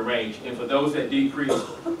 category range. And for those that decreased,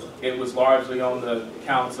 it was largely on the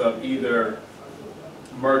accounts of either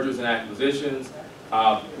mergers and acquisitions,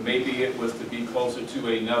 maybe it was to be closer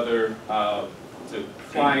to another, to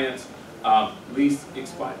clients, lease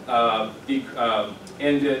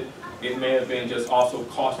ended. It may have been just also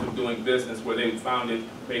cost of doing business, where they found it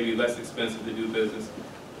maybe less expensive to do business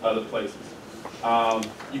other places.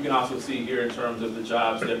 You can also see here in terms of the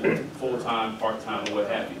jobs that were full-time, part-time, or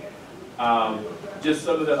what have you. Just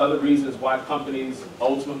some of the other reasons why companies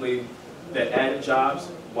ultimately that added jobs,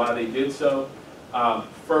 why they did so.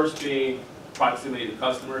 First being proximity to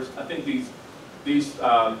customers. I think these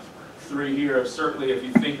three here, certainly if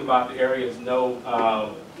you think about the area, is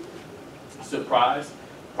no surprise.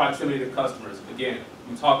 Proximity to customers. Again,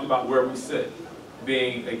 we talked about where we sit,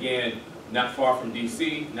 being, again, not far from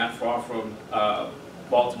DC, not far from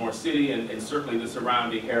Baltimore City, and certainly the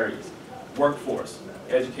surrounding areas. Workforce,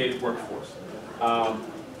 educated workforce.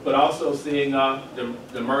 But also seeing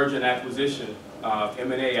the merger and acquisition,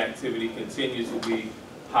 M&A activity continues to be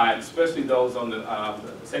high, especially those on the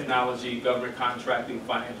technology, government contracting,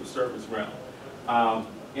 financial service realm.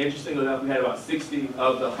 Interestingly enough, we had about 60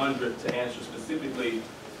 of the 100 to answer specifically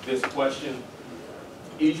this question.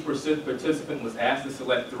 Each participant was asked to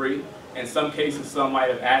select 3. In some cases, some might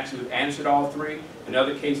have actually answered all 3. In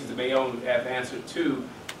other cases, they may only have answered 2.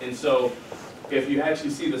 And so, if you actually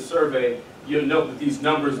see the survey, you'll note that these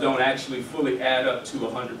numbers don't actually fully add up to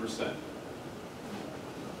 100%.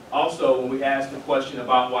 Also, when we asked the question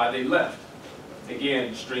about why they left,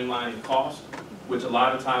 again, streamlining cost, which a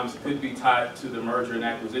lot of times could be tied to the merger and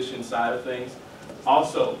acquisition side of things.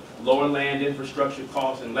 Also, lower land infrastructure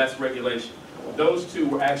costs and less regulation. Those two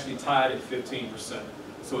were actually tied at 15%.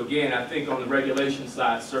 So again, I think on the regulation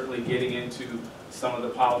side, certainly getting into some of the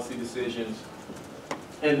policy decisions.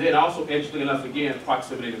 And then also, interestingly enough, again,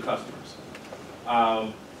 proximity to customers.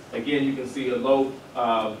 Again, you can see a low,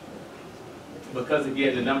 because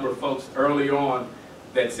again, the number of folks early on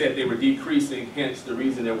that said they were decreasing, hence the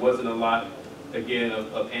reason there wasn't a lot, again,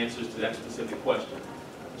 of answers to that specific question.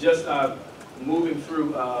 Just moving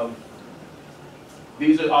through,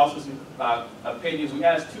 these are also some opinions. We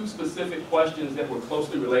asked 2 specific questions that were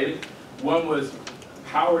closely related. One was,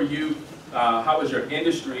 how is your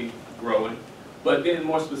industry growing? But then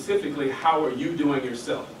more specifically, how are you doing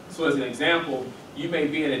yourself? So as an example, you may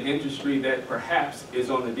be in an industry that perhaps is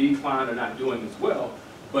on the decline or not doing as well,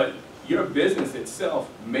 but your business itself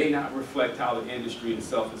may not reflect how the industry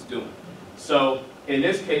itself is doing. So in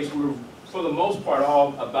this case, we're for the most part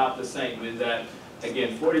all about the same, in that,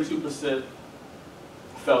 again, 42%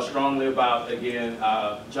 felt strongly about, again,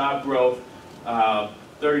 job growth,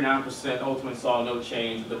 39% ultimately saw no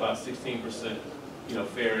change, with about 16%,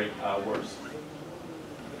 faring worse.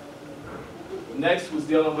 Next was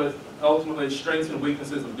dealing with ultimately strengths and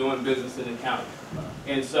weaknesses of doing business in the county.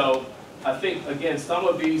 And so I think, again, some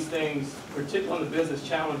of these things, particularly on the business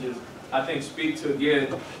challenges, I think speak to, again,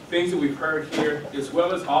 things that we've heard here, as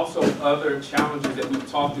well as also other challenges that we've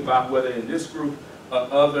talked about, whether in this group or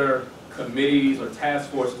other committees or task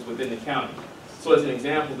forces within the county. So as an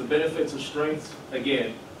example, the benefits of strengths,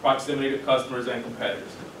 again, proximity to customers and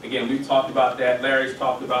competitors. Again, we've talked about that, Larry's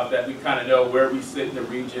talked about that, we kind of know where we sit in the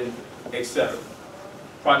region, etc.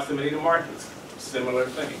 Proximity to markets, similar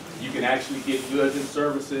thing. You can actually get goods and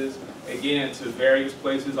services, again, to various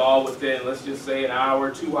places, all within, let's just say, an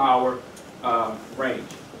hour, 2-hour range.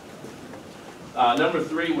 Number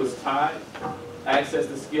 3 was tied, access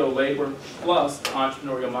to skilled labor, plus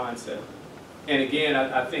entrepreneurial mindset. And again,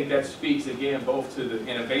 I think that speaks again both to the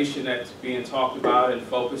innovation that's being talked about and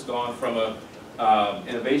focused on from a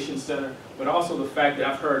innovation center, but also the fact that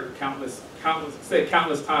I've heard countless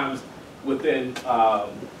times within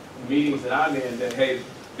meetings that I'm in that, hey,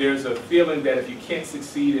 there's a feeling that if you can't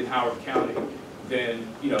succeed in Howard County, then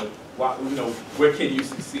where can you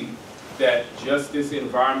succeed? That just this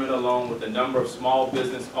environment alone, with the number of small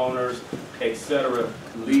business owners, et cetera,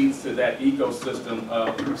 leads to that ecosystem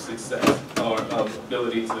of success or of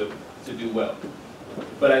ability to do well.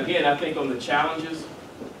 But again, I think on the challenges,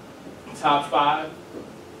 top 5,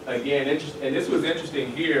 again, and this was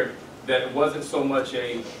interesting here, that it wasn't so much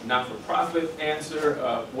a not-for-profit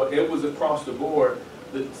answer, it was across the board.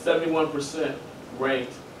 The 71%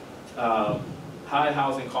 ranked high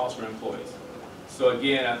housing costs for employees. So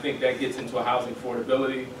again, I think that gets into a housing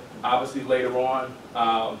affordability. Obviously later on,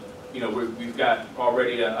 we've got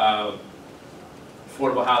already a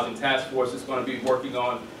affordable housing task force that's going to be working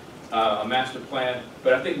on a master plan.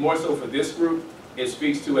 But I think more so for this group, it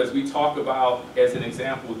speaks to, as we talk about, as an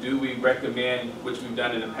example, do we recommend, which we've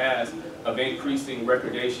done in the past, of increasing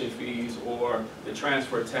recordation fees or the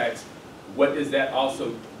transfer tax? What does that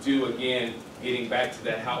also do, again, getting back to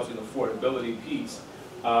that housing affordability piece?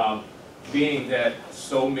 Being that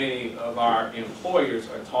so many of our employers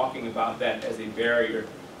are talking about that as a barrier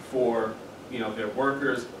for their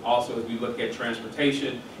workers. Also, as we look at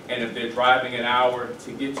transportation, and if they're driving an hour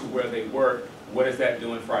to get to where they work, what is that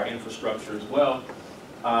doing for our infrastructure as well?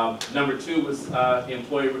 Number 2 was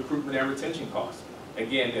employee recruitment and retention costs.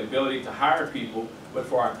 Again, the ability to hire people, but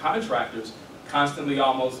for our contractors, constantly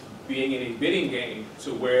almost being in a bidding game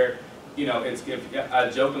to where, I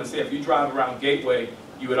jokingly say, if you drive around Gateway,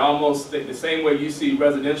 you would almost think the same way you see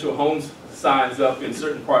residential homes signs up in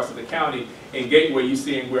certain parts of the county, in Gateway you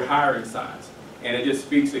see we're hiring signs. And it just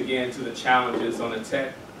speaks again to the challenges on the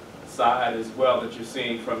tech side as well that you're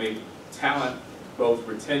seeing from a talent, both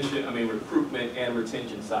recruitment and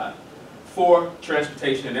retention side. 4,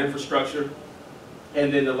 transportation and infrastructure.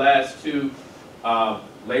 And then the last 2,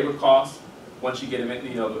 labor costs. Once you get them in,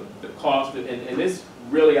 the cost, and this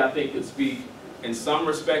really, I think, could speak, in some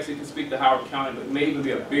respects, it could speak to Howard County, but may even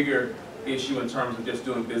be a bigger issue in terms of just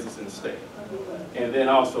doing business in the state. And then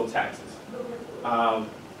also taxes. I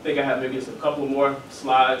think I have maybe just a couple more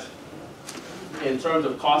slides. In terms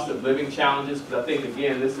of cost of living challenges, because I think,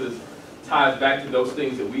 again, this ties back to those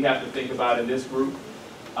things that we have to think about in this group.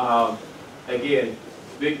 Again,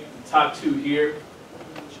 big top 2 here,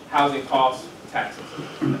 housing costs, taxes.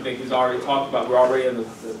 I think he's already talked about, we're already in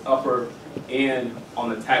the upper end on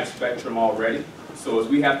the tax spectrum already. So as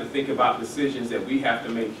we have to think about decisions that we have to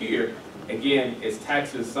make here, again, is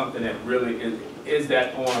taxes something that really is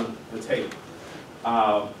that on the table?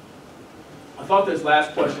 I thought this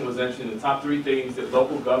last question was interesting, the top 3 things that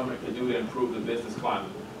local government can do to improve the business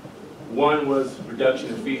climate. 1 was reduction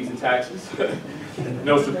in fees and taxes,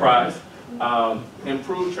 no surprise.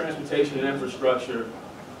 Improve transportation and infrastructure,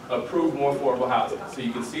 approve more affordable housing. So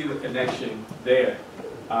you can see the connection there.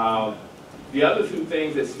 The other 2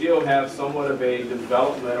 things that still have somewhat of a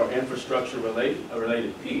development or infrastructure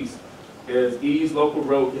related piece is ease local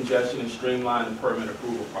road congestion and streamline the permit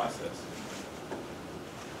approval process.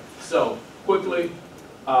 So quickly,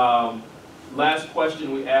 last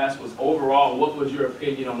question we asked was overall, what was your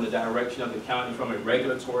opinion on the direction of the county from a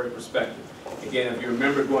regulatory perspective? Again, if you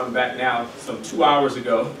remember going back now some 2 hours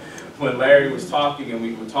ago when Larry was talking, and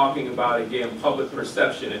we were talking about, again, public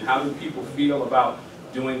perception and how do people feel about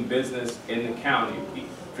doing business in the county.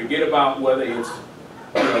 Forget about whether it's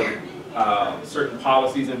certain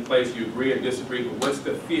policies in place, you agree or disagree, but what's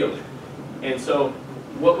the feeling? And so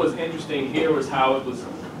what was interesting here was how it was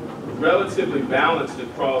relatively balanced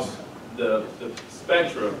across the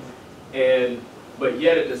spectrum, but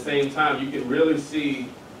yet at the same time you can really see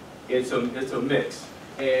it's a mix.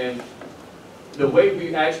 And the way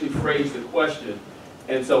we actually phrased the question,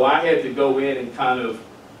 and so I had to go in and kind of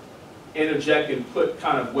interject and put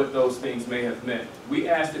kind of what those things may have meant. We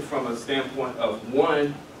asked it from a standpoint of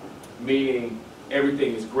 1, meaning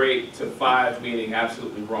everything is great, to 5, meaning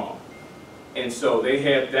absolutely wrong. And so they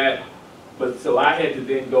had that, but so I had to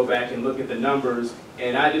then go back and look at the numbers,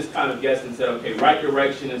 and I just kind of guessed and said, okay, right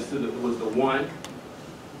direction was the 1,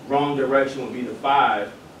 wrong direction would be the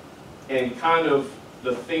 5, and kind of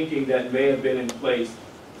the thinking that may have been in place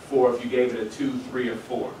for if you gave it a 2, 3, or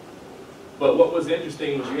 4. But what was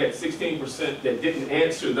interesting was you had 16% that didn't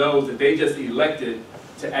answer those, that they just elected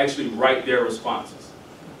to actually write their responses.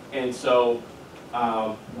 And so,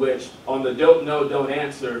 which on the don't know, don't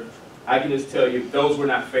answer, I can just tell you those were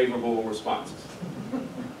not favorable responses.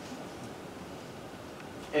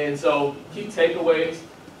 And so, key takeaways,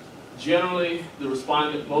 generally,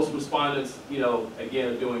 most respondents, you know,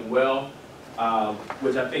 again, are doing well,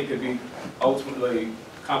 which I think could be ultimately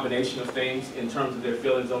a combination of things in terms of their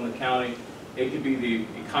feelings on the county. It could be the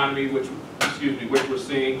economy, which we're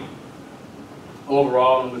seeing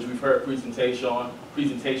overall, and which we've heard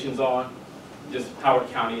presentations on, just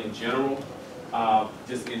Howard County in general, I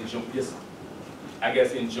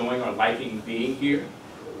guess enjoying or liking being here.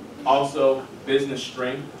 Also, business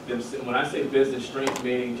strength. When I say business strength,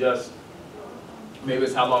 meaning just maybe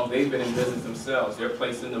it's how long they've been in business themselves, their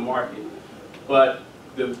place in the market. But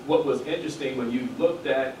what was interesting when you looked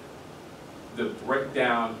at the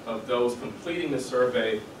breakdown of those completing the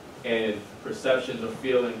survey and perceptions or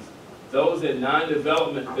feelings, those in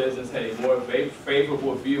non-development business had a more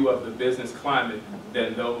favorable view of the business climate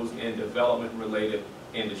than those in development-related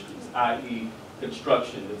industries, i.e.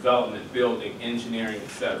 construction, development, building, engineering,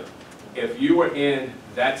 etc. If you were in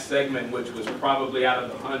that segment, which was probably out of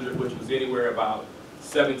the 100, which was anywhere about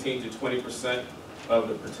 17 to 20% of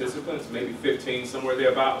the participants, maybe 15, somewhere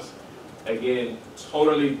thereabouts, again,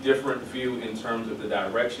 totally different view in terms of the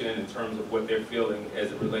direction and in terms of what they're feeling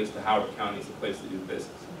as it relates to Howard County as a place to do business.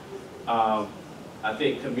 I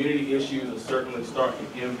think community issues are certainly starting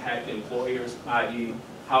to impact employers, i.e.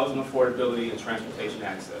 housing affordability and transportation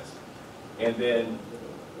access. And then,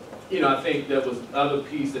 you know, I think there was other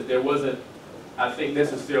piece that there wasn't, I think,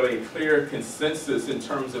 necessarily a clear consensus in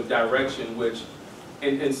terms of direction, which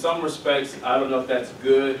in some respects, I don't know if that's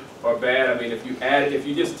good or bad. I mean, if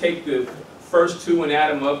you just take the first two and add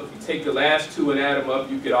them up, if you take the last two and add them up,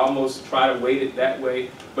 you could almost try to weight it that way,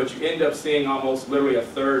 but you end up seeing almost literally a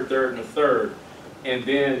third, and a third. And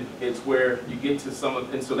then it's where you get to some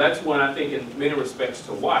of, and so that's one I think in many respects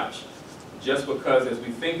to watch, just because as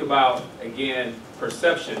we think about, again,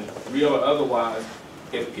 perception, real or otherwise,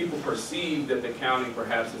 if people perceive that the county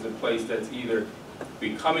perhaps is a place that's either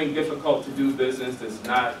becoming difficult to do business, that's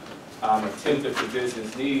not attentive to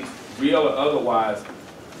business needs, real or otherwise,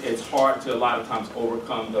 it's hard to a lot of times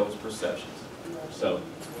overcome those perceptions. So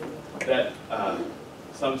that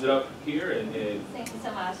sums it up here, and thank you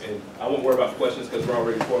so much. And I won't worry about questions because we're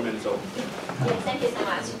already 4 minutes over. Yes, thank you so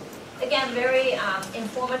much. Again, very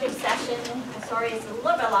informative session. I'm sorry it's a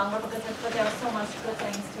little bit longer but there are so much good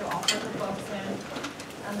things to offer to folks, and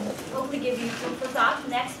hopefully give you food for thought.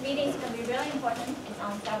 Next meeting is going to be really important. It's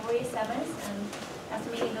on February 7th, and that's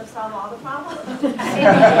the meeting to solve all the problems.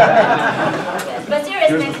 Yes, but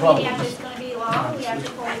seriously, next meeting actually is going to be long. We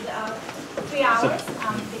actually hold 3 hours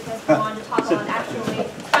because we want to talk about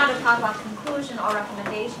not to talk about conclusion or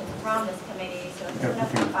recommendation from this committee. So it's going to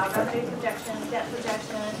talk about revenue projection, debt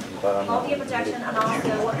projection, multi-year projection, and also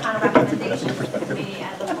what kind of recommendations the committee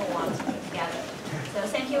as a whole wants to put together. So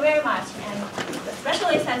thank you very much, and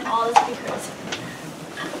especially thank all the speakers.